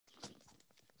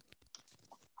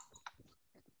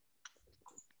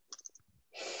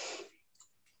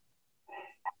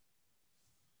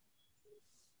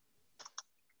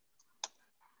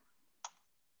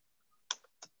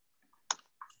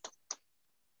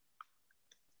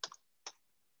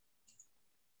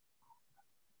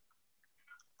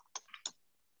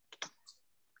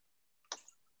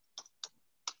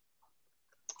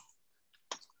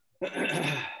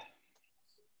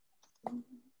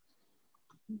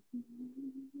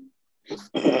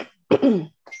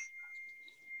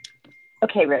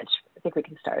Okay, Rich, I think we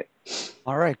can start.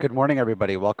 All right, good morning,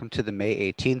 everybody. Welcome to the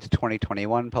May 18th,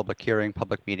 2021 public hearing,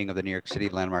 public meeting of the New York City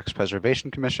Landmarks Preservation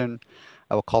Commission.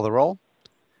 I will call the roll.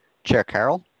 Chair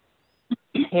Carroll.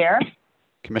 Here.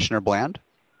 Commissioner Bland.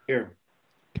 Here.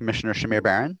 Commissioner Shamir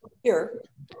Barron. Here.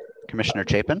 Commissioner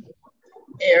Chapin.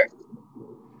 Here.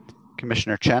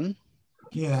 Commissioner Chen.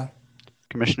 Yeah.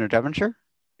 Commissioner Devonshire.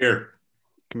 Here.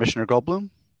 Commissioner Goldblum.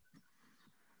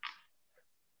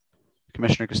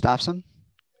 Commissioner Gustafson.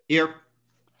 Here.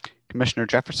 Commissioner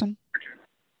Jefferson.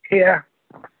 Here.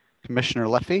 Commissioner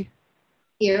Leffy.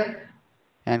 Here.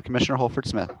 And Commissioner Holford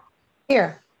Smith.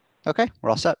 Here. Okay, we're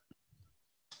all set.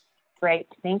 Great,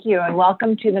 thank you, and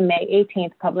welcome to the May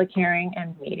 18th public hearing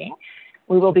and meeting.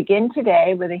 We will begin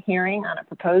today with a hearing on a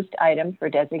proposed item for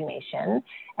designation,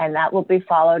 and that will be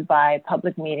followed by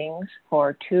public meetings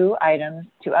for two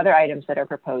other items that are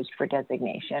proposed for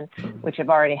designation, which have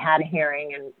already had a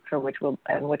hearing and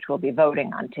which we'll be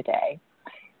voting on today.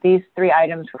 These three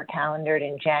items were calendared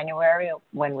in January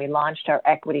when we launched our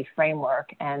equity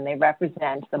framework, and they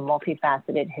represent the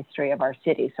multifaceted history of our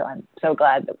city. So I'm so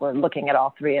glad that we're looking at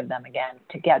all three of them again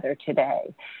together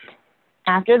today.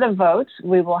 After the votes,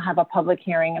 we will have a public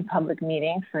hearing and public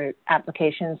meeting for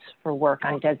applications for work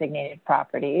on designated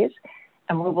properties.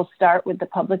 And we will start with the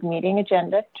public meeting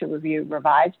agenda to review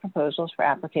revised proposals for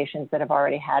applications that have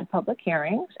already had public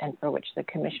hearings and for which the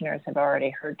commissioners have already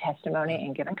heard testimony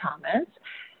and given comments.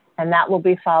 And that will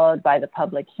be followed by the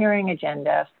public hearing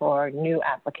agenda for new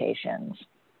applications.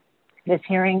 This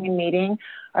hearing and meeting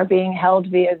are being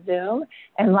held via Zoom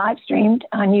and live streamed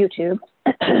on YouTube.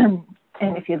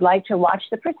 And if you'd like to watch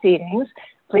the proceedings,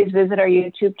 please visit our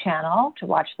YouTube channel to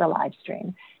watch the live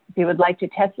stream. If you would like to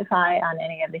testify on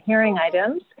any of the hearing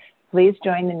items, please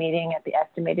join the meeting at the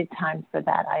estimated time for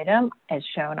that item as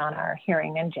shown on our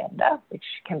hearing agenda, which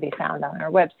can be found on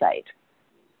our website.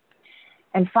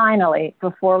 And finally,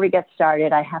 before we get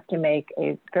started, I have to make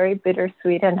a very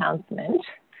bittersweet announcement.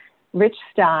 Rich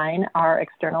Stein, our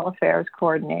External Affairs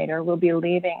Coordinator, will be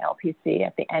leaving LPC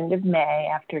at the end of May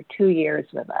after 2 years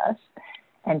with us.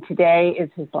 And today is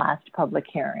his last public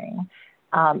hearing.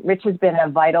 Rich has been a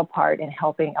vital part in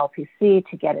helping LPC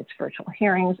to get its virtual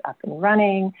hearings up and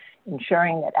running,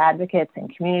 ensuring that advocates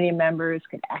and community members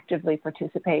could actively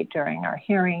participate during our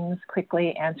hearings,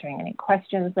 quickly answering any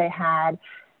questions they had.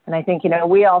 And I think,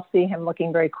 we all see him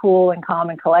looking very cool and calm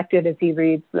and collected as he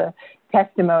reads the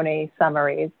testimony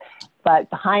summaries. But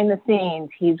behind the scenes,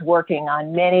 he's working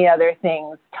on many other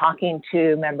things, talking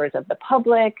to members of the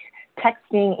public,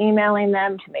 texting, emailing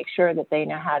them to make sure that they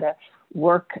know how to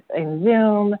work in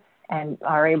Zoom and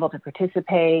are able to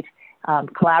participate,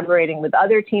 collaborating with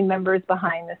other team members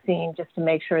behind the scene just to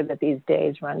make sure that these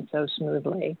days run so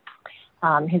smoothly.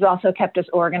 He's also kept us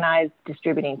organized,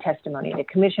 distributing testimony to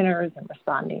commissioners and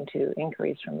responding to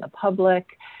inquiries from the public.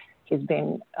 He's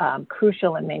been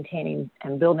crucial in maintaining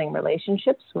and building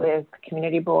relationships with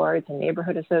community boards and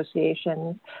neighborhood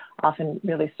associations, often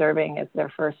really serving as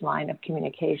their first line of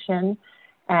communication.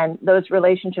 And those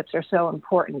relationships are so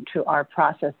important to our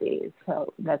processes.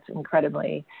 So that's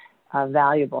incredibly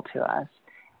valuable to us.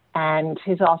 And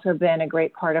he's also been a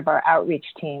great part of our outreach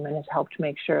team and has helped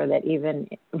make sure that even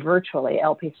virtually,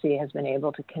 LPC has been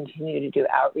able to continue to do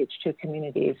outreach to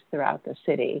communities throughout the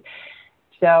city.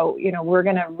 So, we're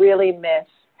going to really miss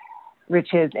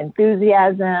Rich's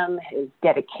enthusiasm, his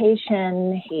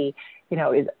dedication. He,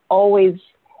 is always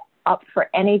up for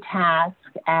any task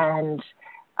and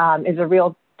is a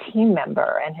real team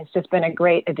member and has just been a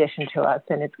great addition to us.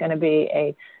 And it's going to be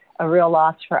a real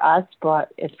loss for us,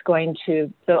 but it's going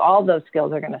to, so all those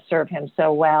skills are going to serve him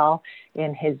so well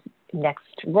in his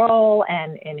next role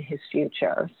and in his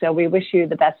future. So we wish you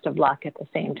the best of luck at the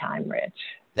same time, Rich.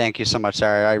 Thank you so much,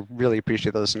 Sarah. I really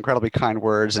appreciate those incredibly kind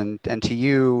words. And to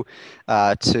you,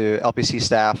 to LPC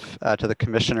staff, to the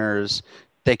commissioners,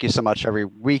 thank you so much every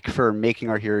week for making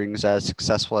our hearings as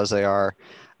successful as they are.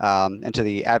 And to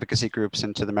the advocacy groups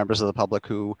and to the members of the public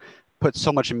who put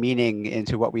so much meaning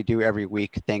into what we do every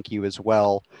week. Thank you as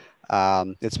well.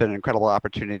 It's been an incredible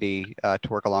opportunity to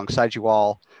work alongside you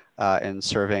all in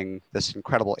serving this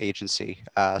incredible agency.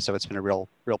 So it's been a real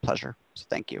pleasure. So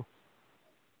thank you.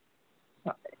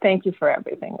 Thank you for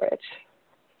everything, Rich.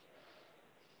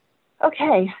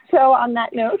 Okay, so on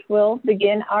that note, we'll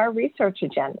begin our research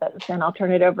agendas, and I'll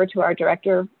turn it over to our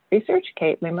Director of Research,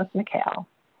 Kate Lemus-McHale.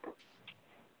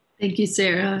 Thank you,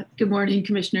 Sarah. Good morning,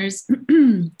 commissioners.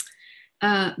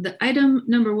 The item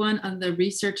number 1 on the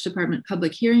Research Department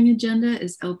public hearing agenda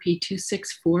is LP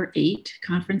 2648,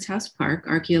 Conference House Park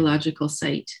Archaeological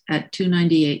Site at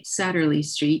 298 Satterlee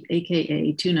Street,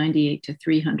 AKA 298 to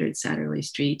 300 Satterlee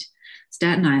Street,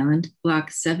 Staten Island,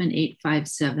 Block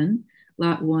 7857,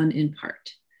 Lot 1 in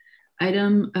part.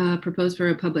 Item proposed for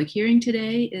a public hearing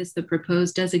today is the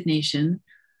proposed designation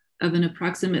of an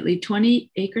approximately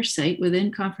 20-acre site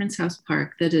within Conference House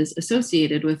Park that is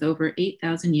associated with over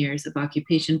 8,000 years of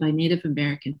occupation by Native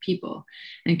American people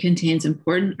and contains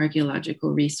important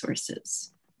archaeological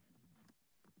resources.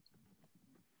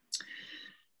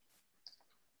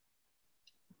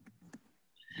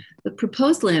 The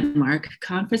proposed landmark,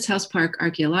 Conference House Park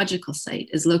Archaeological Site,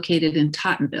 is located in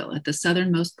Tottenville at the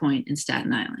southernmost point in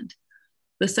Staten Island.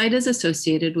 The site is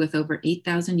associated with over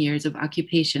 8,000 years of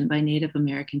occupation by Native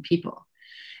American people.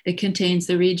 It contains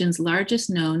the region's largest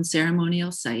known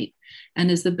ceremonial site and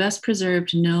is the best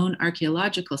preserved known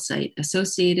archaeological site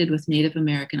associated with Native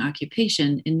American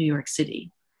occupation in New York City.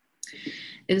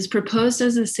 It is proposed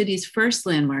as the city's first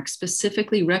landmark,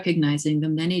 specifically recognizing the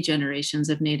many generations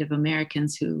of Native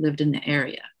Americans who lived in the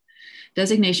area.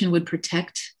 Designation would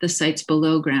protect the site's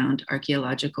below ground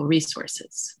archaeological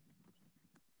resources.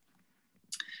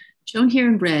 Shown here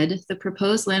in red, the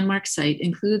proposed landmark site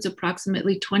includes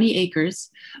approximately 20 acres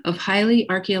of highly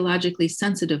archaeologically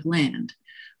sensitive land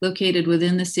located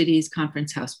within the city's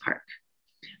Conference House Park.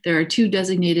 There are 2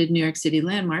 designated New York City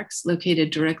landmarks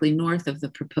located directly north of the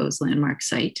proposed landmark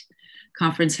site,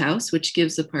 Conference House, which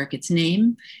gives the park its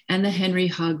name, and the Henry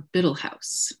Hogg Biddle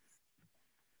House.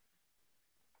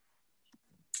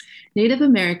 Native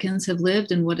Americans have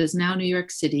lived in what is now New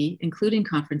York City, including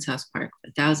Conference House Park,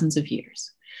 for thousands of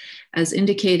years, as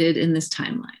indicated in this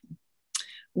timeline.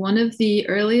 One of the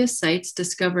earliest sites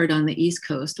discovered on the East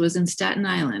Coast was in Staten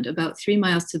Island, about 3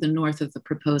 miles to the north of the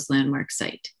proposed landmark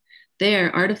site.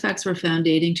 There, artifacts were found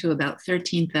dating to about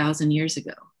 13,000 years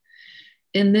ago.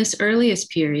 In this earliest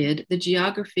period, the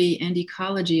geography and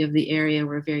ecology of the area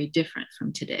were very different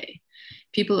from today.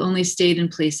 People only stayed in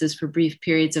places for brief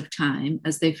periods of time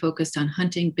as they focused on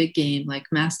hunting big game like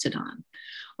mastodon.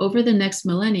 Over the next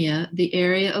millennia, the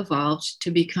area evolved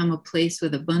to become a place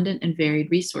with abundant and varied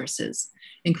resources,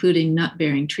 including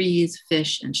nut-bearing trees,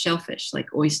 fish, and shellfish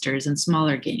like oysters, and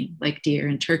smaller game like deer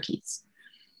and turkeys.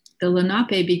 The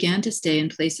Lenape began to stay in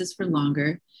places for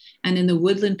longer, and in the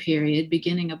woodland period,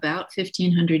 beginning about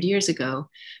 1,500 years ago,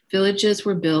 villages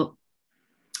were built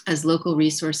as local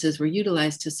resources were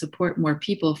utilized to support more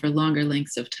people for longer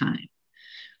lengths of time.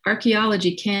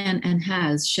 Archaeology can and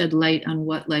has shed light on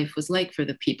what life was like for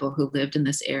the people who lived in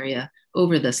this area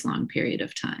over this long period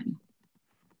of time.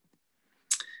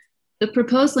 The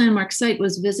proposed landmark site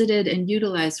was visited and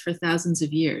utilized for thousands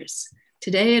of years.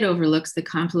 Today, it overlooks the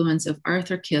confluence of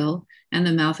Arthur Kill and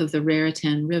the mouth of the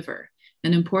Raritan River,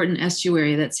 an important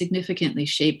estuary that significantly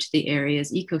shaped the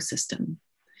area's ecosystem.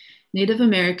 Native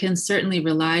Americans certainly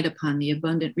relied upon the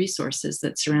abundant resources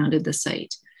that surrounded the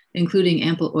site, including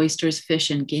ample oysters, fish,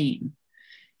 and game.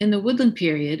 In the woodland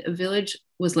period, a village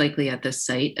was likely at this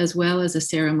site, as well as a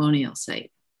ceremonial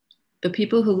site. The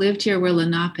people who lived here were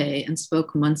Lenape and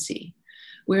spoke Munsee.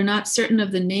 We're not certain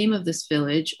of the name of this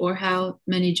village or how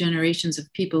many generations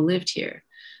of people lived here,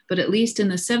 but at least in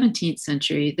the 17th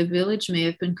century, the village may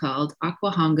have been called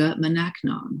Aquahonga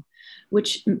Manaknong,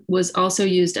 which was also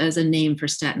used as a name for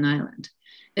Staten Island.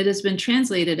 It has been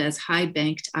translated as High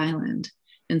Banked Island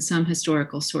in some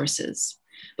historical sources,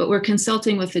 but we're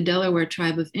consulting with the Delaware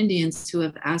tribe of Indians who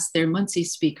have asked their Munsee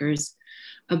speakers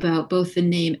about both the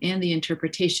name and the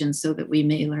interpretation so that we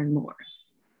may learn more.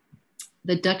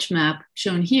 The Dutch map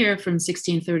shown here from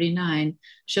 1639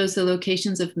 shows the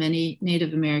locations of many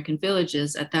Native American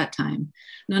villages at that time.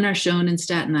 None are shown in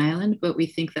Staten Island, but we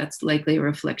think that's likely a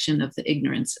reflection of the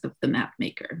ignorance of the map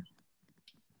maker.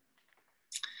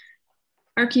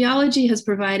 Archaeology has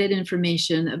provided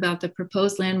information about the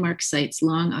proposed landmark site's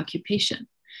long occupation.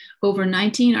 Over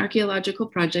 19 archaeological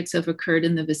projects have occurred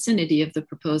in the vicinity of the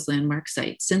proposed landmark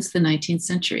site since the 19th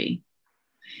century,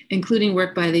 including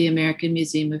work by the American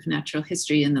Museum of Natural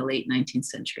History in the late 19th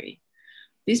century.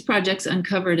 These projects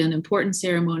uncovered an important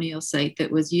ceremonial site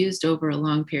that was used over a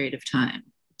long period of time.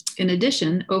 In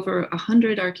addition, over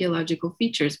 100 archaeological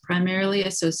features primarily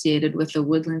associated with the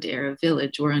woodland era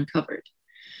village were uncovered.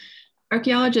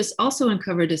 Archaeologists also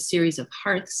uncovered a series of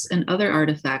hearths and other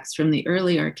artifacts from the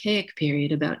early Archaic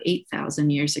period about 8,000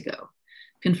 years ago,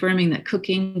 confirming that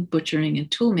cooking, butchering,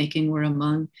 and tool making were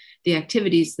among the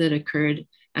activities that occurred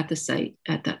at the site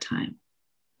at that time.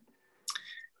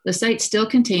 The site still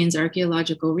contains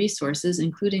archaeological resources,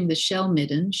 including the shell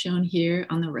midden shown here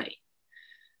on the right.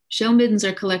 Shell middens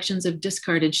are collections of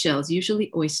discarded shells, usually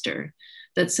oyster,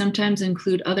 that sometimes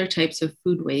include other types of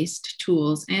food waste,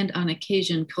 tools, and on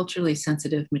occasion, culturally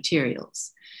sensitive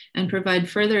materials, and provide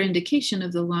further indication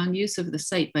of the long use of the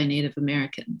site by Native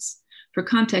Americans. For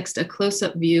context, a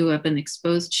close-up view of an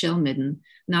exposed shell midden,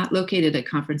 not located at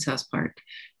Conference House Park,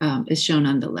 is shown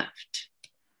on the left.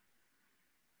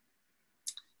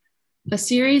 A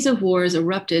series of wars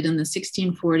erupted in the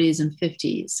 1640s and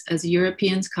 50s as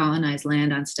Europeans colonized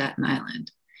land on Staten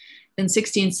Island. In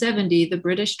 1670, the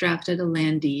British drafted a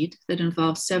land deed that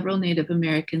involved several Native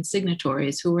American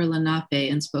signatories who were Lenape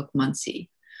and spoke Munsee.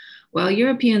 While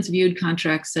Europeans viewed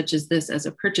contracts such as this as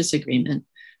a purchase agreement,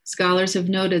 scholars have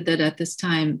noted that at this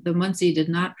time, the Munsee did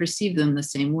not perceive them the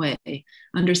same way,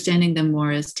 understanding them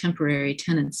more as temporary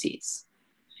tenancies.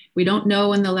 We don't know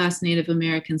when the last Native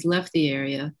Americans left the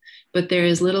area, but there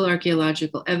is little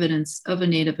archaeological evidence of a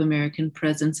Native American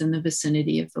presence in the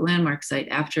vicinity of the landmark site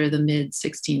after the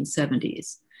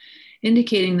mid-1670s,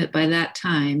 indicating that by that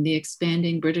time, the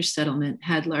expanding British settlement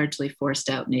had largely forced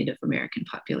out Native American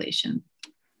population.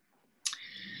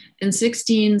 In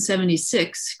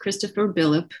 1676, Christopher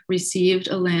Billop received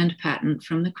a land patent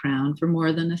from the Crown for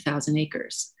more than 1,000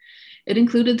 acres. It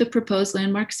included the proposed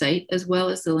landmark site as well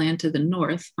as the land to the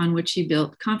north on which he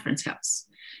built Conference House,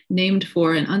 named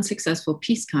for an unsuccessful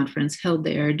peace conference held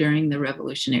there during the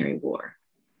Revolutionary War.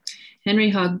 Henry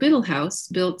Hogg Biddle House,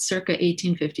 built circa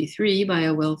 1853 by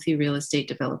a wealthy real estate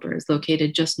developer, is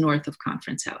located just north of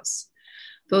Conference House.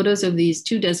 Photos of these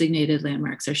two designated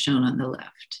landmarks are shown on the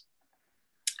left.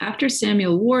 After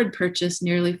Samuel Ward purchased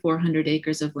nearly 400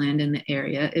 acres of land in the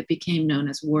area, it became known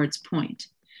as Ward's Point.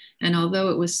 And although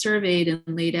it was surveyed and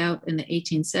laid out in the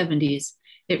 1870s,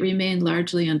 it remained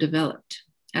largely undeveloped,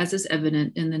 as is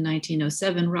evident in the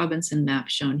 1907 Robinson map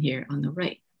shown here on the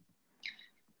right.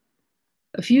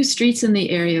 A few streets in the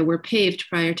area were paved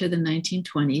prior to the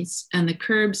 1920s, and the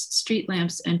curbs, street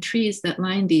lamps, and trees that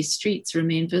lined these streets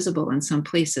remain visible in some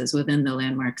places within the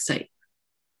landmark site.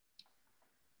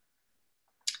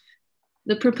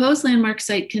 The proposed landmark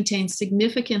site contains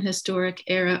significant historic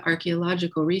era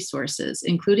archaeological resources,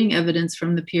 including evidence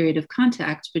from the period of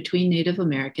contact between Native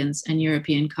Americans and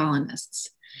European colonists,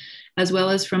 as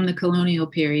well as from the colonial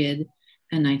period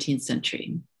and 19th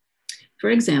century.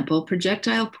 For example,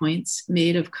 projectile points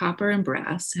made of copper and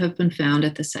brass have been found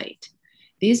at the site.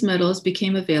 These metals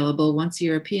became available once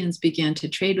Europeans began to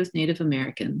trade with Native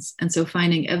Americans, and so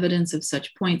finding evidence of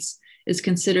such points is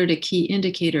considered a key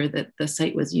indicator that the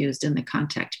site was used in the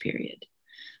contact period.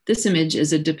 This image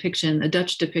is a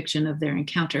Dutch depiction of their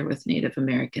encounter with Native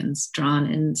Americans, drawn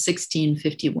in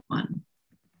 1651.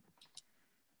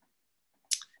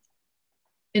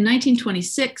 In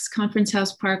 1926, Conference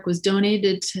House Park was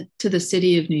donated to the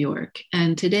city of New York,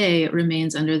 and today it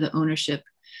remains under the ownership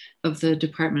of the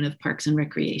Department of Parks and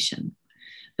Recreation.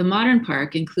 The modern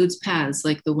park includes paths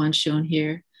like the one shown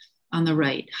here on the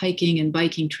right, hiking and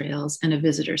biking trails, and a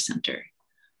visitor center.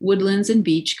 Woodlands and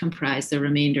beach comprise the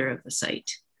remainder of the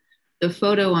site. The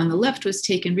photo on the left was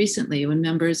taken recently when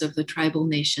members of the tribal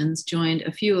nations joined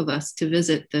a few of us to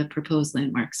visit the proposed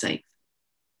landmark site.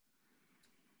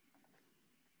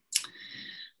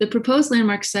 The proposed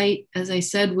landmark site, as I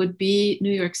said, would be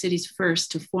New York City's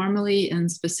first to formally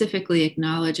and specifically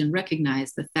acknowledge and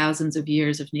recognize the thousands of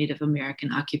years of Native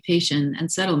American occupation and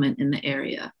settlement in the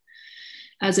area.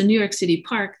 As a New York City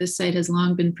park, this site has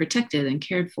long been protected and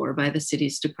cared for by the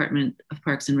city's Department of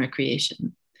Parks and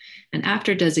Recreation. And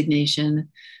after designation,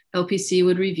 LPC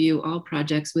would review all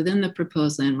projects within the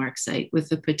proposed landmark site with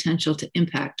the potential to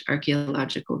impact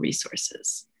archaeological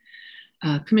resources.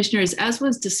 Commissioners, as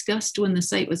was discussed when the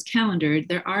site was calendared,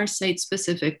 there are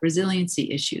site-specific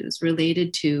resiliency issues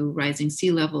related to rising sea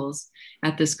levels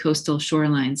at this coastal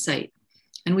shoreline site.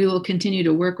 And we will continue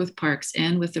to work with parks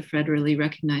and with the federally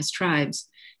recognized tribes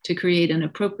to create an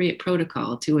appropriate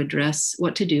protocol to address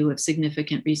what to do if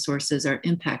significant resources are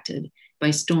impacted by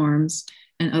storms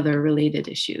and other related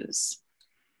issues.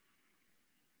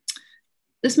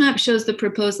 This map shows the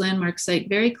proposed landmark site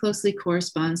very closely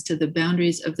corresponds to the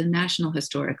boundaries of the National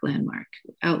Historic Landmark,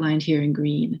 outlined here in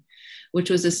green,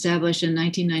 which was established in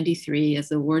 1993 as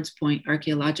the Wards Point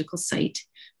Archaeological Site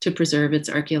to preserve its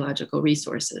archaeological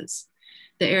resources.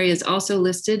 The area is also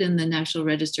listed in the National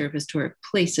Register of Historic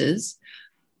Places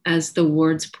as the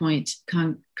Wards Point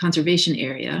Conservation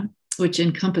Area, which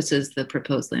encompasses the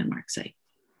proposed landmark site.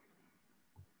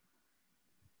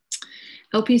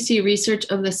 LPC research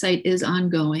of the site is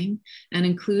ongoing and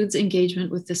includes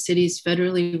engagement with the city's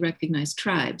federally recognized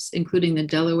tribes, including the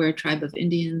Delaware Tribe of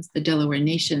Indians, the Delaware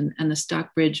Nation, and the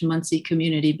Stockbridge Munsee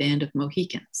Community Band of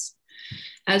Mohicans.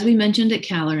 As we mentioned at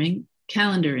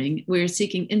calendaring, we're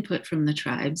seeking input from the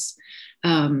tribes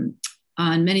on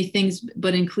many things,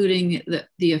 but including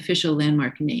the official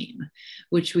landmark name,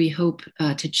 which we hope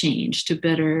to change to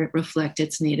better reflect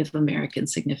its Native American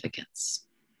significance.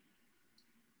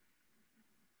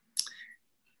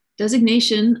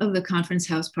 Designation of the Conference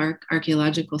House Park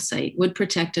archaeological site would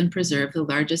protect and preserve the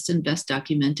largest and best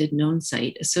documented known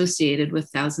site associated with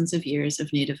thousands of years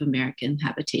of Native American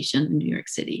habitation in New York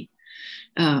City.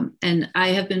 And I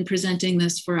have been presenting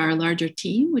this for our larger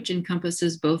team, which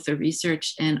encompasses both the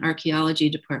research and archaeology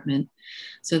department.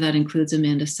 So that includes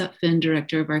Amanda Sutphin,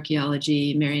 Director of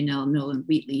Archaeology, Mary Nell Nolan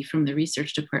Wheatley from the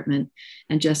research department,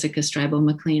 and Jessica Stribel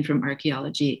McLean from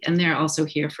archaeology. And they're also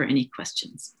here for any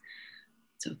questions.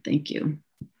 So thank you.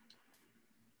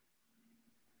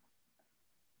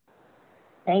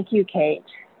 Thank you, Kate.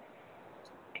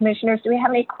 Commissioners, do we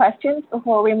have any questions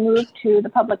before we move to the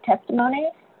public testimony?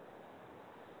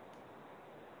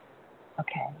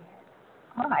 Okay.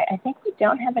 All right, I think we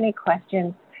don't have any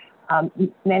questions.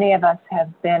 Many of us have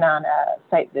been on a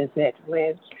site visit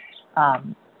with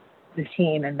the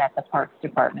team and met the Parks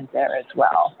Department there as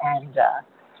well. And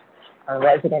our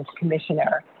resident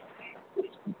commissioner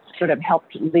sort of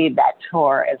helped lead that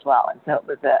tour as well. And so it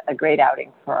was a great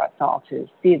outing for us all to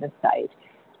see the site.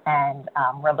 And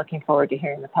we're looking forward to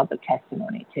hearing the public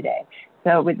testimony today.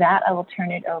 So with that, I will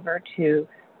turn it over to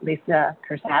Lisa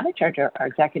Kersavage, our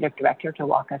Executive Director, to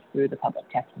walk us through the public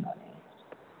testimony.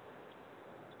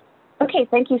 Okay,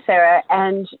 thank you, Sarah.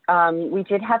 And we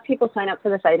did have people sign up for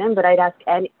this item, but I'd ask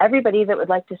everybody that would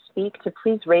like to speak to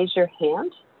please raise your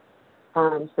hand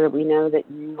so that we know that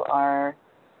you are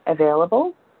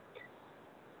available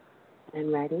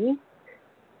and ready.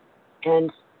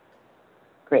 And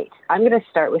great. I'm going to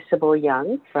start with Sybil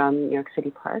Young from New York City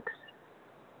Parks.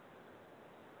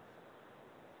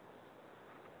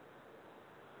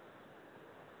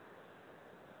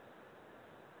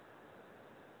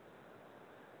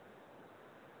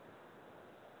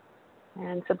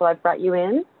 And Sybil, I've brought you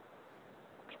in.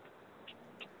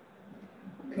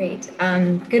 Great.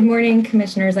 Good morning,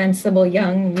 Commissioners. I'm Sybil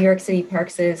Young, New York City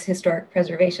Parks' Historic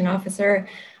Preservation Officer.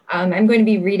 I'm going to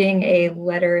be reading a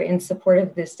letter in support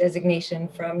of this designation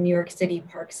from New York City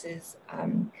Parks'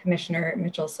 Commissioner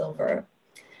Mitchell Silver.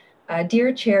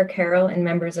 Dear Chair Carroll and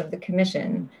members of the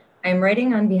Commission, I'm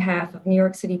writing on behalf of New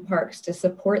York City Parks to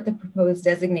support the proposed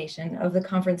designation of the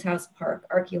Conference House Park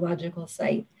archaeological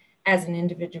site as an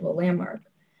individual landmark.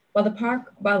 While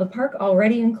the park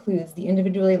already includes the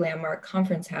individually landmark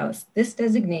Conference House, this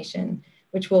designation,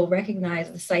 which will recognize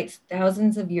the site's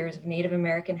thousands of years of Native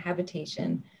American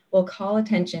habitation, will call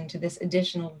attention to this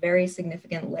additional very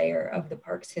significant layer of the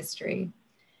park's history.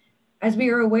 As we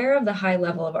are aware of the high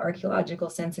level of archaeological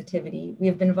sensitivity, we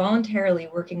have been voluntarily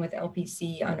working with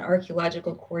LPC on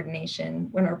archaeological coordination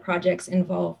when our projects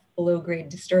involve below-grade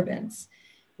disturbance.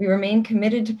 We remain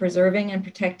committed to preserving and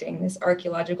protecting this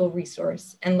archaeological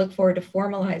resource and look forward to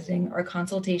formalizing our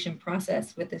consultation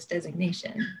process with this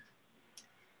designation.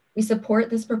 We support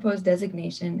this proposed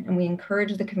designation and we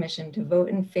encourage the Commission to vote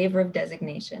in favor of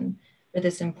designation for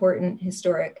this important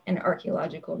historic and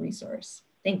archaeological resource.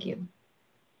 Thank you.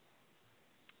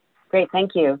 Great,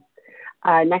 thank you.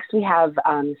 Next we have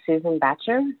Susan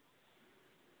Batcher.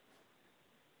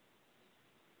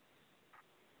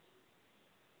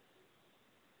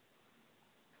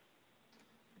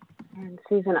 And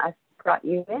Susan, I've brought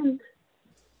you in.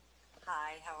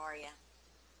 Hi, how are you?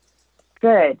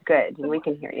 Good, good, and we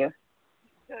can hear you.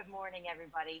 Good morning,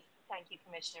 everybody. Thank you,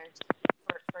 commissioners,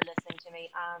 for listening to me.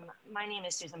 My name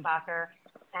is Susan Bacher,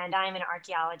 and I'm an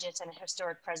archaeologist and a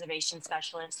historic preservation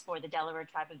specialist for the Delaware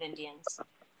Tribe of Indians.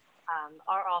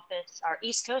 Our office, our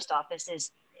East Coast office,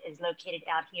 is located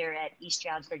out here at East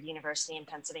Stroudsburg University in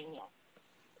Pennsylvania.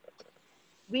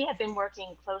 We have been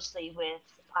working closely with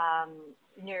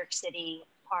New York City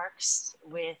Parks,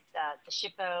 with the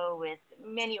SHPO, with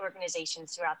many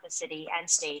organizations throughout the city and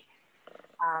state.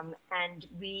 And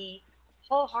we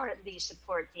wholeheartedly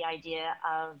support the idea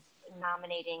of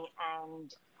nominating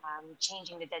and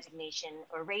changing the designation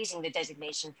or raising the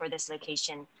designation for this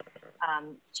location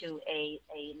to a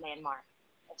landmark,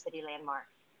 a city landmark.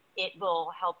 It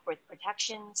will help with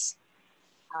protections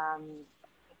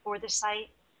for the site,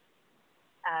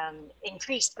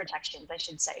 increased protections, I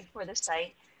should say, for the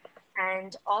site,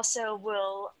 and also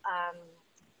will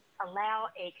allow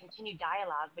a continued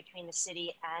dialogue between the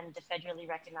city and the federally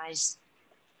recognized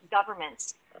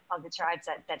governments of the tribes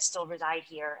that still reside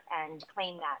here and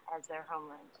claim that as their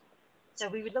homeland. So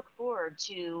we would look forward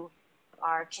to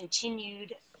our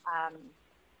continued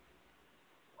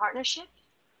partnership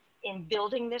in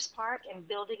building this park and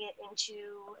building it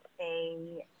into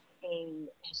a a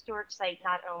historic site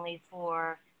not only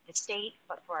for the state,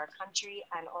 but for our country,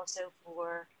 and also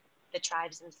for the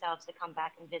tribes themselves to come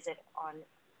back and visit on,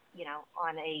 you know,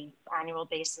 on a annual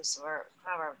basis or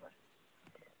however.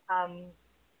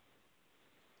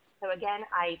 So again,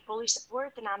 I fully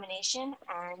support the nomination,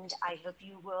 and I hope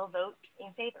you will vote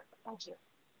in favor. Thank you.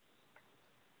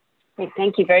 Great,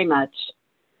 thank you very much.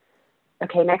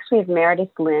 Okay, next we have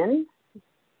Meredith Lynn.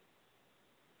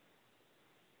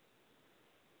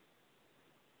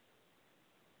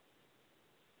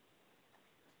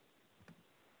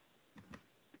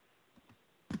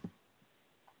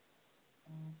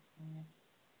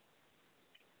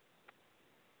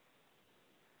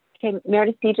 Okay,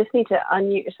 Meredith, do you just need to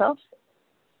unmute yourself?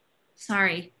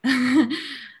 Sorry.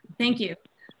 Thank you.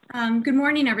 Good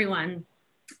morning, everyone.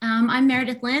 I'm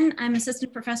Meredith Lynn. I'm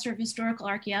Assistant Professor of Historical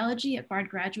Archaeology at Bard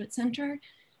Graduate Center,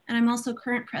 and I'm also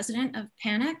current president of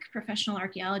PANIC, Professional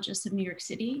Archaeologists of New York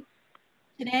City.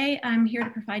 Today, I'm here to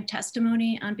provide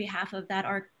testimony on behalf of that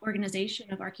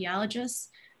organization of archaeologists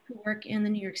who work in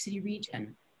the New York City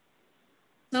region.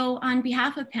 So on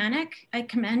behalf of PANIC, I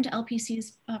commend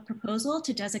LPC's proposal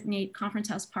to designate Conference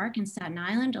House Park in Staten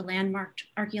Island a landmark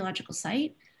archaeological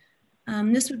site.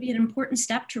 This would be an important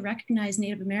step to recognize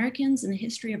Native Americans in the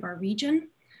history of our region,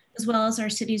 as well as our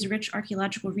city's rich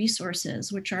archaeological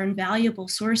resources, which are invaluable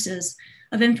sources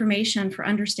of information for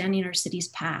understanding our city's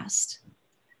past.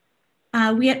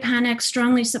 We at PANIC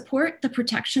strongly support the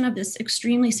protection of this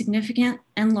extremely significant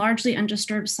and largely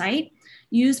undisturbed site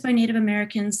used by Native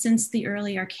Americans since the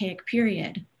early Archaic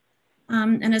period.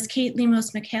 And as Kate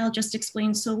Lemos-McHale just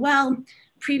explained so well,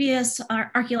 previous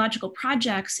archaeological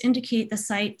projects indicate the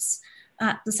site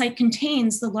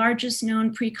contains the largest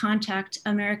known pre-contact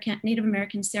Native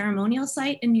American ceremonial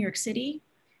site in New York City,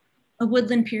 a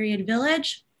woodland period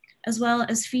village, as well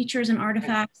as features and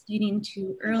artifacts dating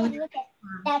to early. Look at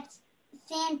that's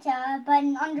Santa, but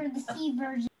an under the sea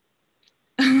version.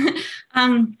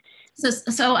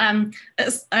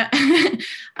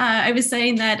 I was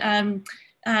saying that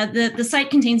the site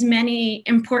contains many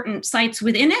important sites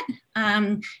within it,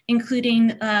 including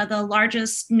the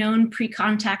largest known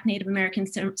pre-contact Native American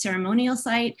ceremonial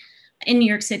site in New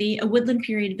York City, a woodland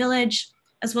period village,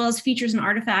 as well as features and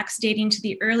artifacts dating to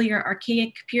the earlier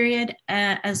Archaic period,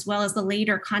 as well as the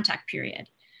later contact period.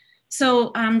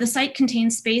 So the site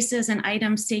contains spaces and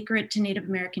items sacred to Native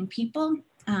American people,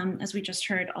 as we just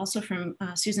heard also from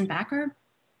Susan Backer.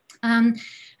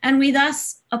 And we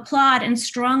thus applaud and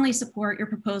strongly support your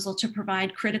proposal to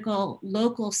provide critical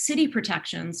local city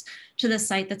protections to the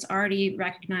site that's already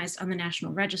recognized on the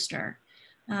National Register.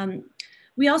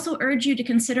 We also urge you to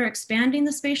consider expanding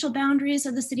the spatial boundaries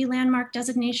of the city landmark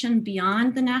designation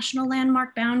beyond the national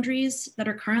landmark boundaries that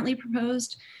are currently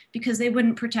proposed, because they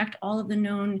wouldn't protect all of the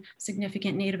known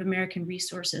significant Native American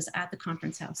resources at the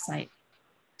Conference House site.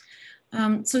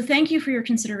 So thank you for your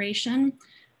consideration.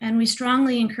 And we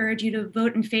strongly encourage you to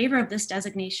vote in favor of this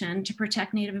designation to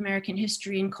protect Native American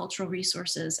history and cultural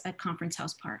resources at Conference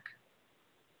House Park.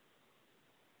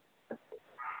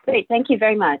 Great, thank you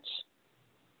very much.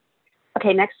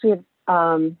 Okay, next we have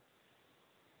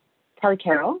Kelly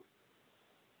Carroll.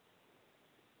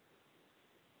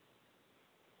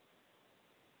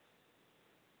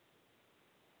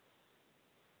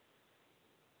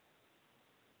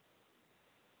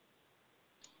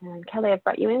 And Kelly, I've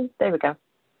brought you in. There we go.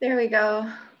 There we go.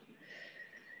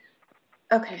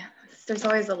 Okay, there's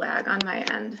always a lag on my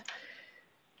end.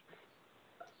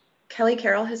 Kelly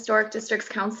Carroll, Historic Districts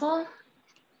Council.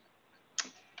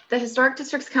 The Historic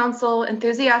Districts Council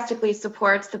enthusiastically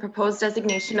supports the proposed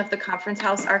designation of the Conference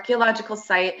House Archaeological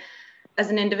Site as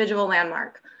an individual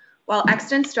landmark. While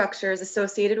extant structures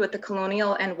associated with the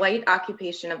colonial and white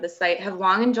occupation of the site have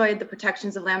long enjoyed the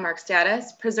protections of landmark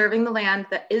status, preserving the land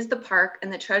that is the park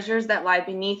and the treasures that lie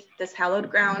beneath this hallowed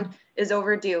ground is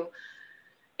overdue.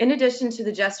 In addition to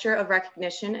the gesture of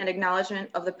recognition and acknowledgement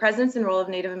of the presence and role of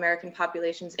Native American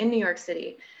populations in New York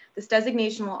City, this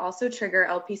designation will also trigger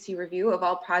LPC review of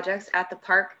all projects at the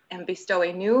park and bestow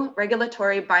a new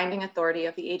regulatory binding authority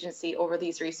of the agency over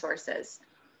these resources.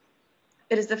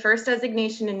 It is the first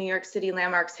designation in New York City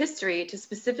landmarks history to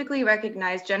specifically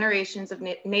recognize generations of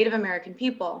Native American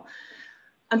people.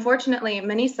 Unfortunately,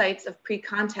 many sites of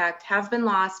pre-contact have been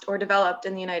lost or developed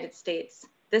in the United States.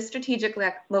 This strategic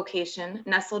location,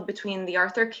 nestled between the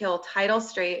Arthur Kill Tidal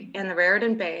Strait and the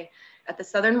Raritan Bay, at the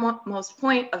southernmost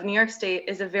point of New York State,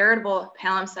 is a veritable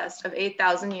palimpsest of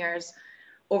 8,000 years,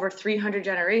 over 300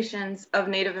 generations of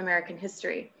Native American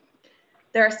history.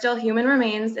 There are still human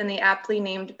remains in the aptly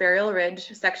named Burial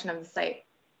Ridge section of the site.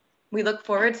 We look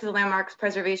forward to the Landmarks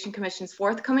Preservation Commission's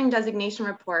forthcoming designation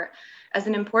report as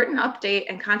an important update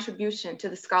and contribution to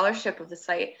the scholarship of the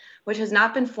site, which has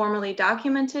not been formally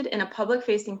documented in a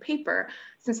public-facing paper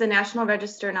since the National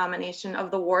Register nomination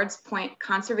of the Wards Point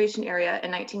Conservation Area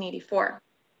in 1984.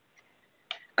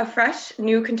 A fresh,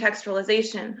 new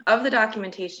contextualization of the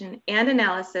documentation and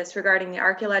analysis regarding the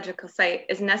archaeological site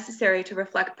is necessary to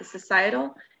reflect the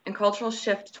societal and cultural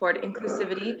shift toward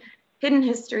inclusivity, hidden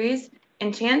histories,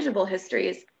 intangible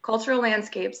histories, cultural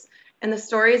landscapes, and the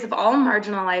stories of all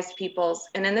marginalized peoples,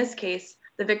 and in this case,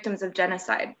 the victims of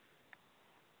genocide.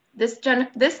 This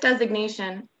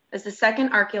designation is the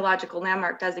second archaeological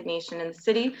landmark designation in the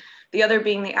city, the other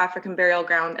being the African Burial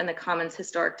Ground and the Commons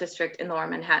Historic District in Lower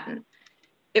Manhattan.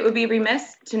 It would be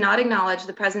remiss to not acknowledge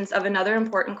the presence of another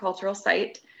important cultural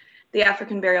site, the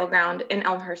African Burial Ground in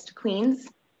Elmhurst, Queens.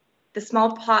 The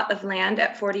small plot of land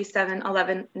at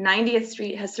 4711 90th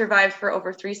Street has survived for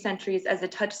over 3 centuries as a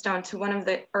touchstone to one of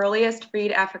the earliest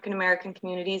freed African-American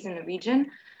communities in the region.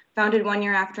 Founded 1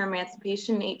 year after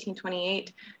emancipation in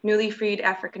 1828, newly freed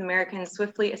African-Americans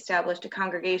swiftly established a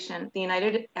congregation, the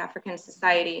United African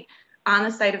Society, on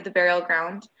the site of the burial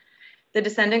ground. The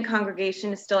descendant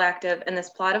congregation is still active, and this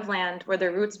plot of land where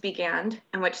their roots began,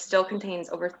 and which still contains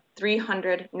over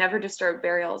 300 never disturbed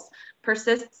burials,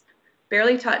 persists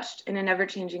barely touched in an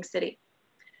ever-changing city.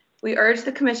 We urge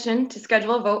the Commission to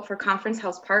schedule a vote for Conference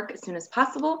House Park as soon as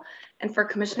possible, and for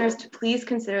commissioners to please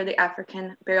consider the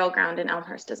African Burial Ground in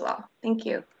Elmhurst as well. Thank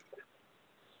you.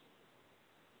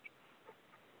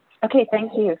 Okay,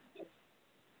 thank you.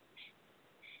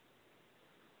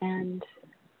 And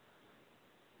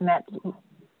does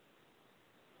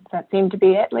that seem to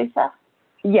be it, Lisa?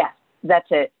 Yes, that's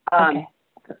it. Okay.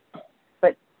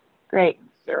 But great.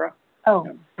 Sarah?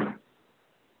 Oh,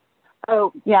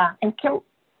 yeah. And can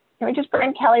we just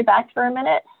bring Kelly back for a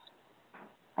minute?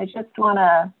 I just want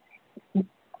to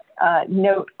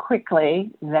note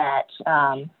quickly that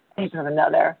I have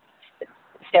another.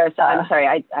 Sarah, I'm sorry,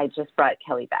 I just brought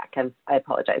Kelly back. I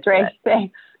apologize. Great,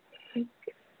 thanks.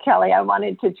 Kelly, I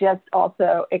wanted to just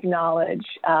also acknowledge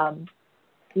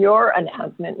your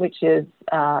announcement, which is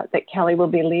that Kelly will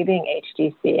be leaving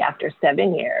HDC after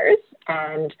 7 years,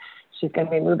 and she's going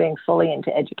to be moving fully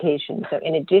into education. So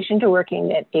in addition to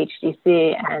working at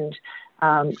HDC and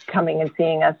coming and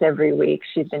seeing us every week,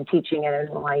 she's been teaching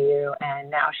at NYU, and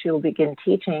now she will begin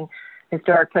teaching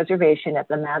historic preservation at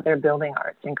the Mather Building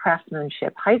Arts and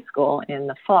Craftsmanship High School in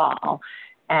the fall.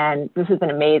 And this is an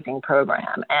amazing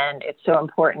program, and it's so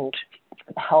important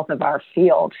for the health of our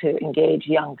field to engage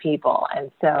young people.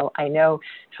 And so I know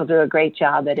she'll do a great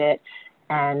job at it.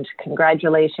 And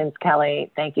congratulations,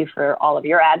 Kelly. Thank you for all of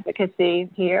your advocacy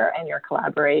here and your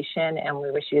collaboration, and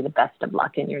we wish you the best of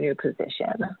luck in your new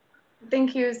position.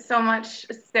 Thank you so much,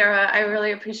 Sarah. I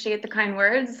really appreciate the kind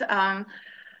words. I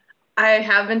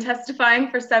have been testifying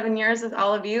for 7 years with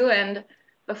all of you, and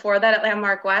before that at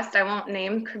Landmark West. I won't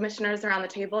name commissioners around the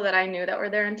table that I knew that were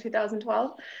there in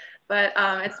 2012, but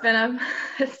it's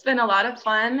been a lot of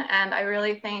fun, and I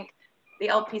really thank the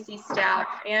LPC staff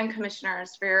and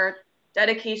commissioners for your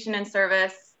dedication and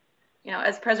service. You know,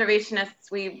 as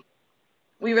preservationists, we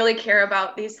really care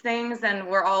about these things, and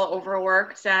we're all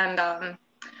overworked, and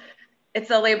it's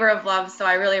a labor of love. So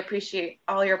I really appreciate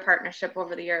all your partnership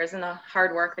over the years and the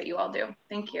hard work that you all do.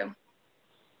 Thank you.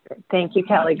 Thank you,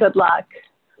 Kelly. Good luck.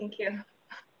 Thank you.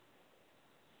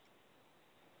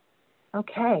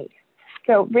 Okay.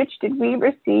 So, Rich, did we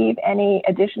receive any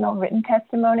additional written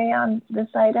testimony on this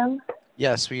item?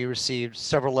 Yes, we received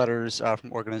several letters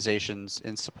from organizations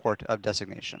in support of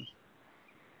designation.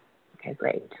 Okay,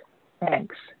 great.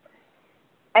 Thanks.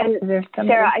 And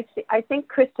Sarah, I think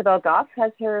Christabel Goff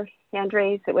has her hand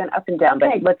raised. It went up and down,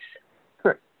 okay. But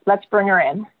let's bring her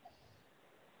in.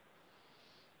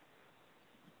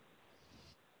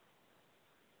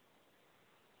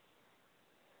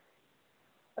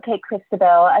 Okay,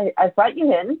 Christabel, I brought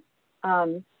you in.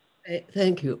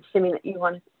 Thank you. Assuming that you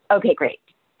want to. Okay, great.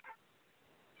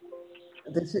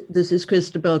 This is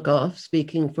Christabel Goff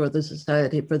speaking for the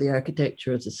Society for the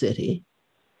Architecture of the City.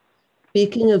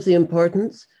 Speaking of the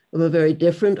importance of a very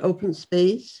different open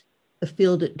space, a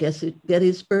field at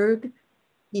Gettysburg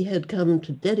he had come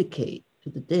to dedicate to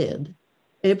the dead,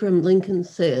 Abraham Lincoln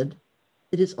said,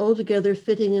 "It is altogether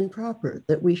fitting and proper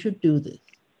that we should do this.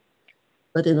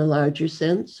 But in a larger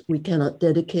sense, we cannot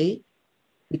dedicate,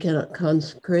 we cannot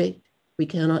consecrate, we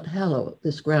cannot hallow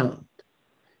this ground."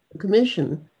 The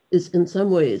Commission is in some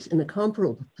ways in a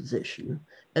comparable position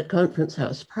at Conference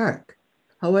House Park.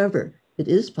 However, it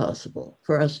is possible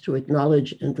for us to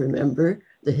acknowledge and remember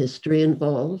the history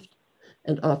involved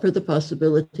and offer the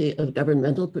possibility of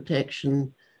governmental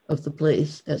protection of the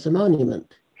place as a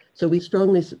monument. So we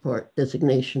strongly support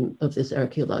designation of this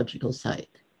archaeological site.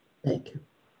 Thank you.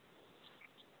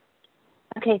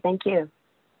 Okay, thank you.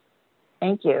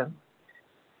 Thank you.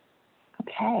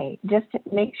 Okay, just to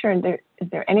make sure, is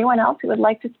there anyone else who would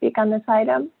like to speak on this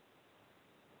item?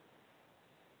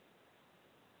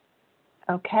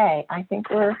 Okay, I think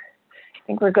we're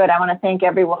good. I want to thank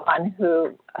everyone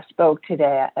who spoke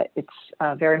today. It's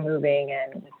very moving,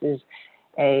 and this is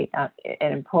an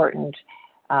important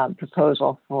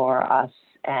proposal for us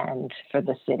and for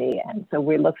the city. And so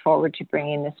we look forward to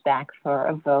bringing this back for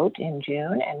a vote in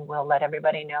June, and we'll let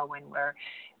everybody know when we're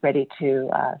ready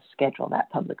to schedule that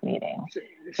public meeting.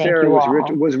 Sarah,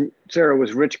 was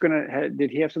Rich did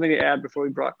he have something to add before we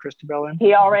brought Christabel in?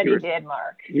 He already did,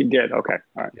 Mark. He did, okay,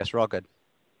 all right. Yes, we're all good.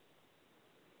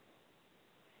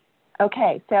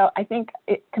 Okay, so I think,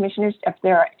 commissioners, if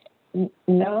there are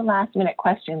no last minute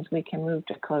questions, we can move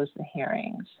to close the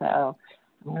hearing. So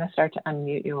I'm going to start to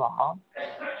unmute you all.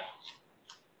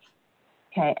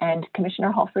 Okay, and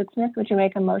Commissioner Holford-Smith, would you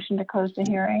make a motion to close the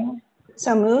hearing?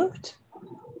 So moved.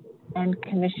 And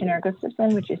Commissioner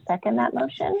Gustafson, would you second that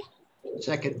motion?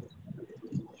 Second.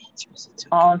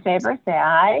 All in favor, say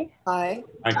aye. Aye.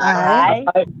 Aye.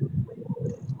 Aye.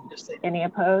 Any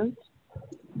opposed?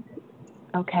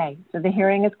 Okay, so the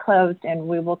hearing is closed, and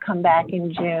we will come back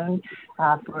in June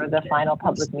for the final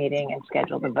public meeting and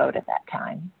schedule the vote at that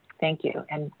time. Thank you,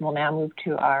 and we'll now move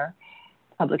to our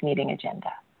public meeting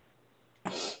agenda.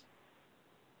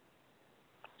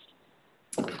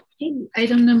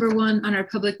 Item number 1 on our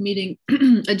public meeting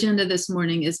agenda this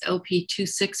morning is LP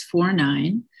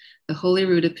 2649, the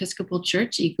Holyrood Episcopal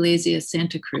Church-Iglesia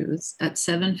Santa Cruz at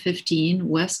 715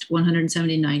 West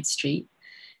 179th Street,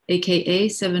 aka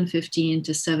 715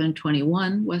 to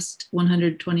 721 West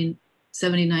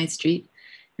 179th Street,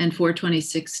 and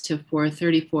 426 to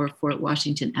 434 Fort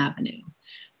Washington Avenue,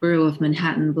 Borough of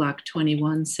Manhattan, Block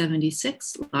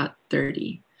 2176, Lot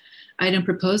 30. Item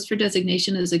proposed for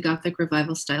designation is a Gothic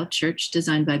Revival style church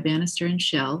designed by Bannister and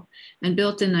Shell and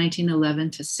built in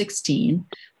 1911 to 16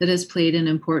 that has played an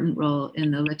important role in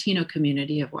the Latino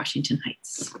community of Washington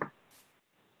Heights.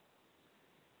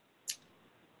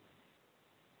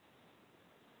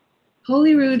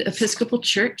 Holyrood Episcopal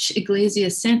Church-Iglesia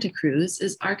Santa Cruz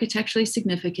is architecturally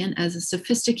significant as a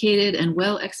sophisticated and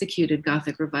well-executed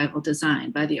Gothic Revival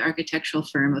design by the architectural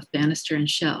firm of Bannister and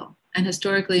Shell, and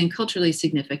historically and culturally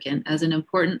significant as an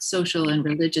important social and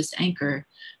religious anchor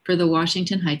for the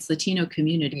Washington Heights Latino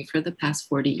community for the past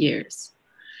 40 years.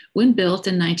 When built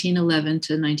in 1911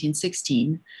 to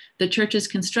 1916, the church's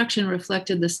construction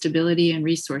reflected the stability and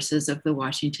resources of the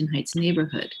Washington Heights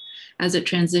neighborhood as it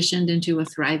transitioned into a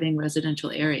thriving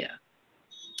residential area.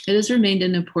 It has remained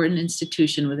an important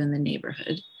institution within the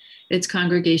neighborhood, its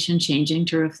congregation changing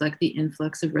to reflect the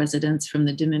influx of residents from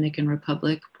the Dominican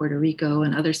Republic, Puerto Rico,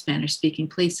 and other Spanish-speaking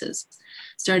places,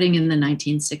 starting in the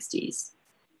 1960s.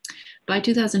 By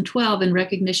 2012, in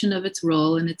recognition of its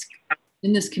role in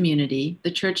this community,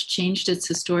 the church changed its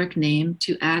historic name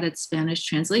to add its Spanish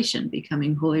translation,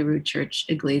 becoming Holyrood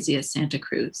Church-Iglesia Santa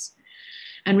Cruz.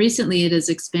 And recently it has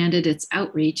expanded its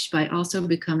outreach by also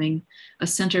becoming a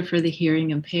center for the hearing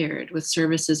impaired with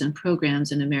services and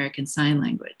programs in American Sign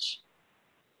Language.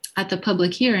 At the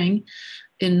public hearing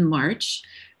in March,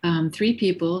 3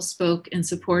 people spoke in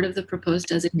support of the proposed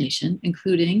designation,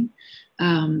 including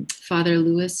Father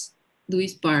Luis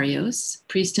Barrios,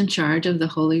 priest in charge of the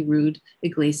Holyrood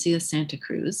Iglesia Santa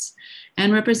Cruz,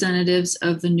 and representatives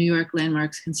of the New York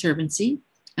Landmarks Conservancy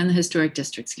and the Historic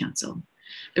Districts Council.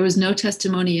 There was no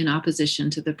testimony in opposition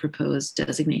to the proposed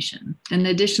designation. And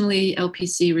additionally,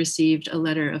 LPC received a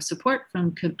letter of support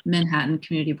from Manhattan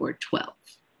Community Board 12.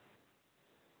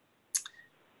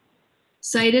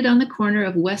 Sited on the corner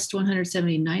of West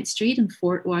 179th Street and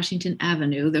Fort Washington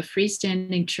Avenue, the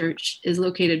freestanding church is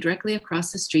located directly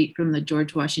across the street from the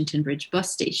George Washington Bridge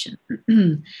bus station.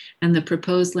 And the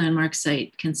proposed landmark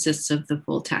site consists of the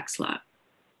full tax lot.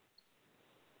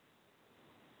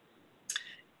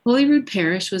 Holyrood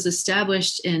Parish was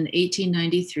established in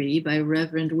 1893 by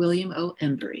Reverend William O.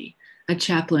 Embury, a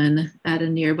chaplain at a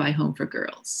nearby home for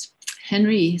girls.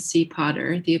 Henry C.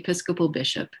 Potter, the Episcopal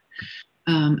bishop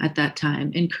at that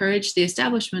time, encouraged the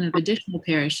establishment of additional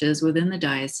parishes within the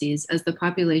diocese as the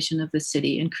population of the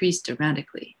city increased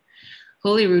dramatically.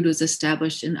 Holyrood was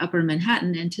established in Upper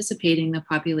Manhattan, anticipating the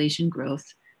population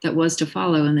growth that was to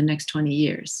follow in the next 20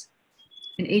 years.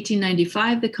 In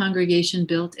 1895, the congregation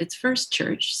built its first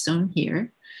church, shown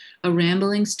here, a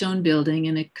rambling stone building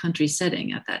in a country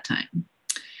setting at that time.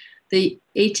 The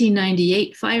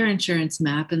 1898 fire insurance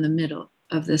map in the middle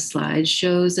of this slide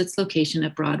shows its location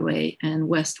at Broadway and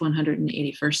West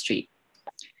 181st Street.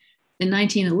 In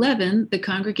 1911, the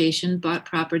congregation bought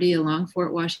property along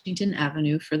Fort Washington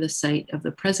Avenue for the site of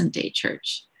the present-day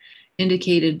church,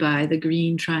 indicated by the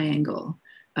green triangle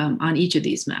on each of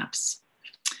these maps.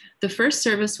 The first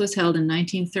service was held in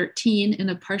 1913 in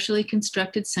a partially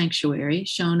constructed sanctuary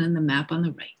shown in the map on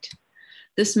the right.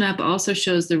 This map also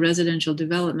shows the residential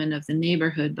development of the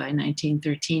neighborhood by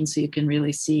 1913, so you can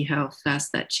really see how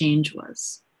fast that change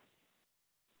was.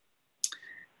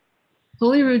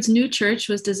 Holyrood's new church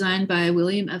was designed by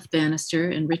William F.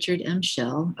 Bannister and Richard M.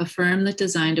 Schell, a firm that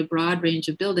designed a broad range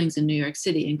of buildings in New York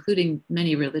City, including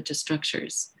many religious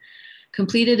structures.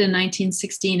 Completed in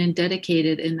 1916 and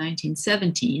dedicated in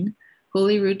 1917,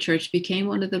 Holyrood Church became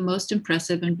one of the most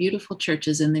impressive and beautiful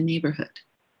churches in the neighborhood.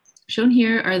 Shown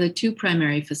here are the two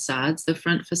primary facades, the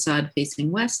front facade facing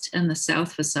west and the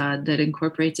south facade that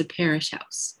incorporates a parish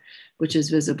house, which is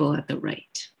visible at the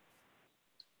right.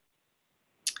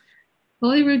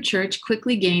 Holyrood Church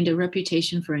quickly gained a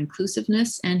reputation for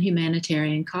inclusiveness and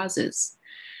humanitarian causes.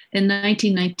 In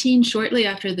 1919, shortly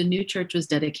after the new church was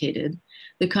dedicated,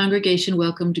 the congregation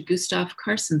welcomed Gustav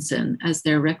Carstensen as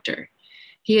their rector.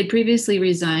 He had previously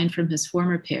resigned from his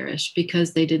former parish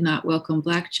because they did not welcome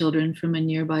Black children from a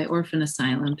nearby orphan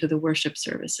asylum to the worship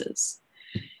services.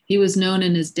 He was known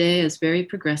in his day as very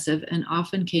progressive and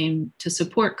often came to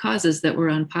support causes that were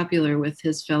unpopular with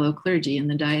his fellow clergy in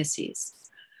the diocese.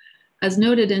 As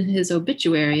noted in his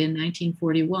obituary in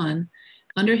 1941,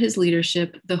 under his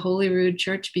leadership, the Holyrood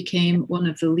Church became one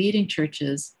of the leading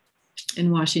churches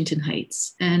in Washington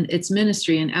Heights, and its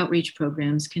ministry and outreach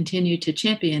programs continue to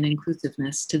champion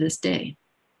inclusiveness to this day.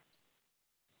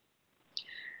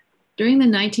 During the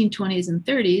 1920s and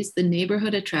 30s, the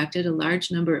neighborhood attracted a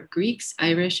large number of Greeks,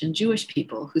 Irish, and Jewish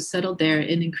people who settled there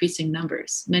in increasing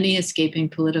numbers, many escaping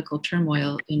political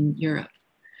turmoil in Europe.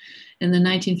 In the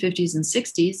 1950s and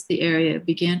 60s, the area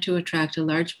began to attract a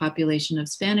large population of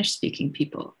Spanish-speaking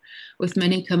people, with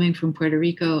many coming from Puerto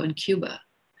Rico and Cuba.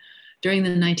 During the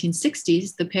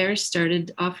 1960s, the parish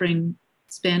started offering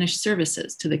Spanish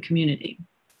services to the community.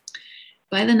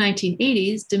 By the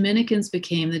 1980s, Dominicans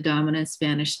became the dominant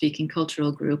Spanish-speaking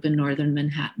cultural group in northern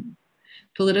Manhattan.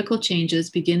 Political changes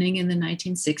beginning in the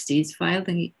 1960s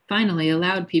finally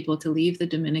allowed people to leave the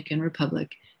Dominican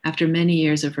Republic after many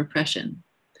years of repression.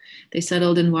 They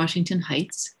settled in Washington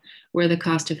Heights, where the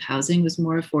cost of housing was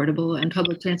more affordable and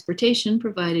public transportation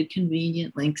provided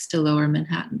convenient links to lower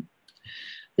Manhattan.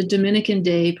 The Dominican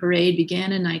Day Parade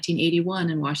began in 1981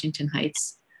 in Washington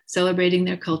Heights, celebrating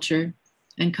their culture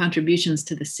and contributions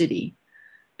to the city.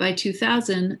 By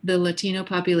 2000, the Latino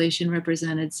population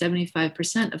represented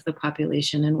 75% of the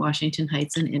population in Washington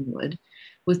Heights and Inwood,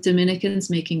 with Dominicans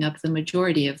making up the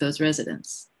majority of those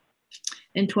residents.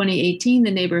 In 2018,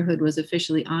 the neighborhood was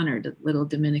officially honored at Little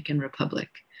Dominican Republic.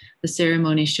 The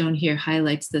ceremony shown here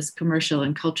highlights this commercial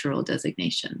and cultural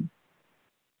designation.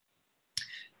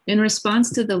 In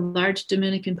response to the large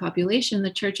Dominican population,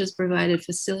 the church has provided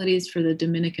facilities for the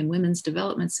Dominican Women's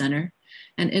Development Center,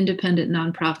 an independent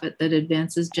nonprofit that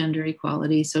advances gender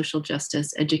equality, social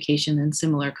justice, education, and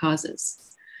similar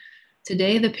causes.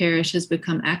 Today, the parish has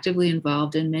become actively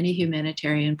involved in many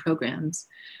humanitarian programs,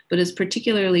 but is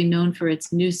particularly known for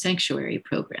its new sanctuary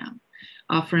program,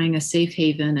 offering a safe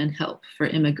haven and help for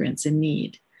immigrants in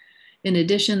need. In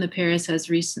addition, the parish has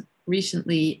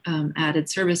recently added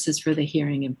services for the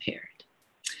hearing impaired.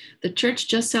 The church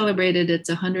just celebrated its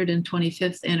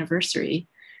 125th anniversary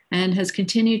and has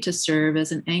continued to serve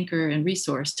as an anchor and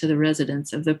resource to the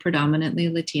residents of the predominantly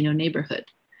Latino neighborhood.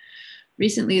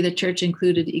 Recently, the church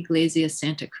included Iglesia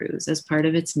Santa Cruz as part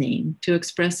of its name to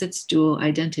express its dual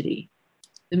identity.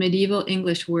 The medieval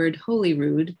English word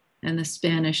Holyrood and the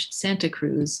Spanish Santa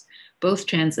Cruz both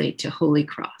translate to Holy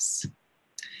Cross.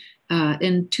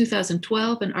 In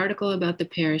 2012, an article about the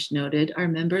parish noted our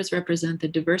members represent the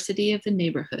diversity of the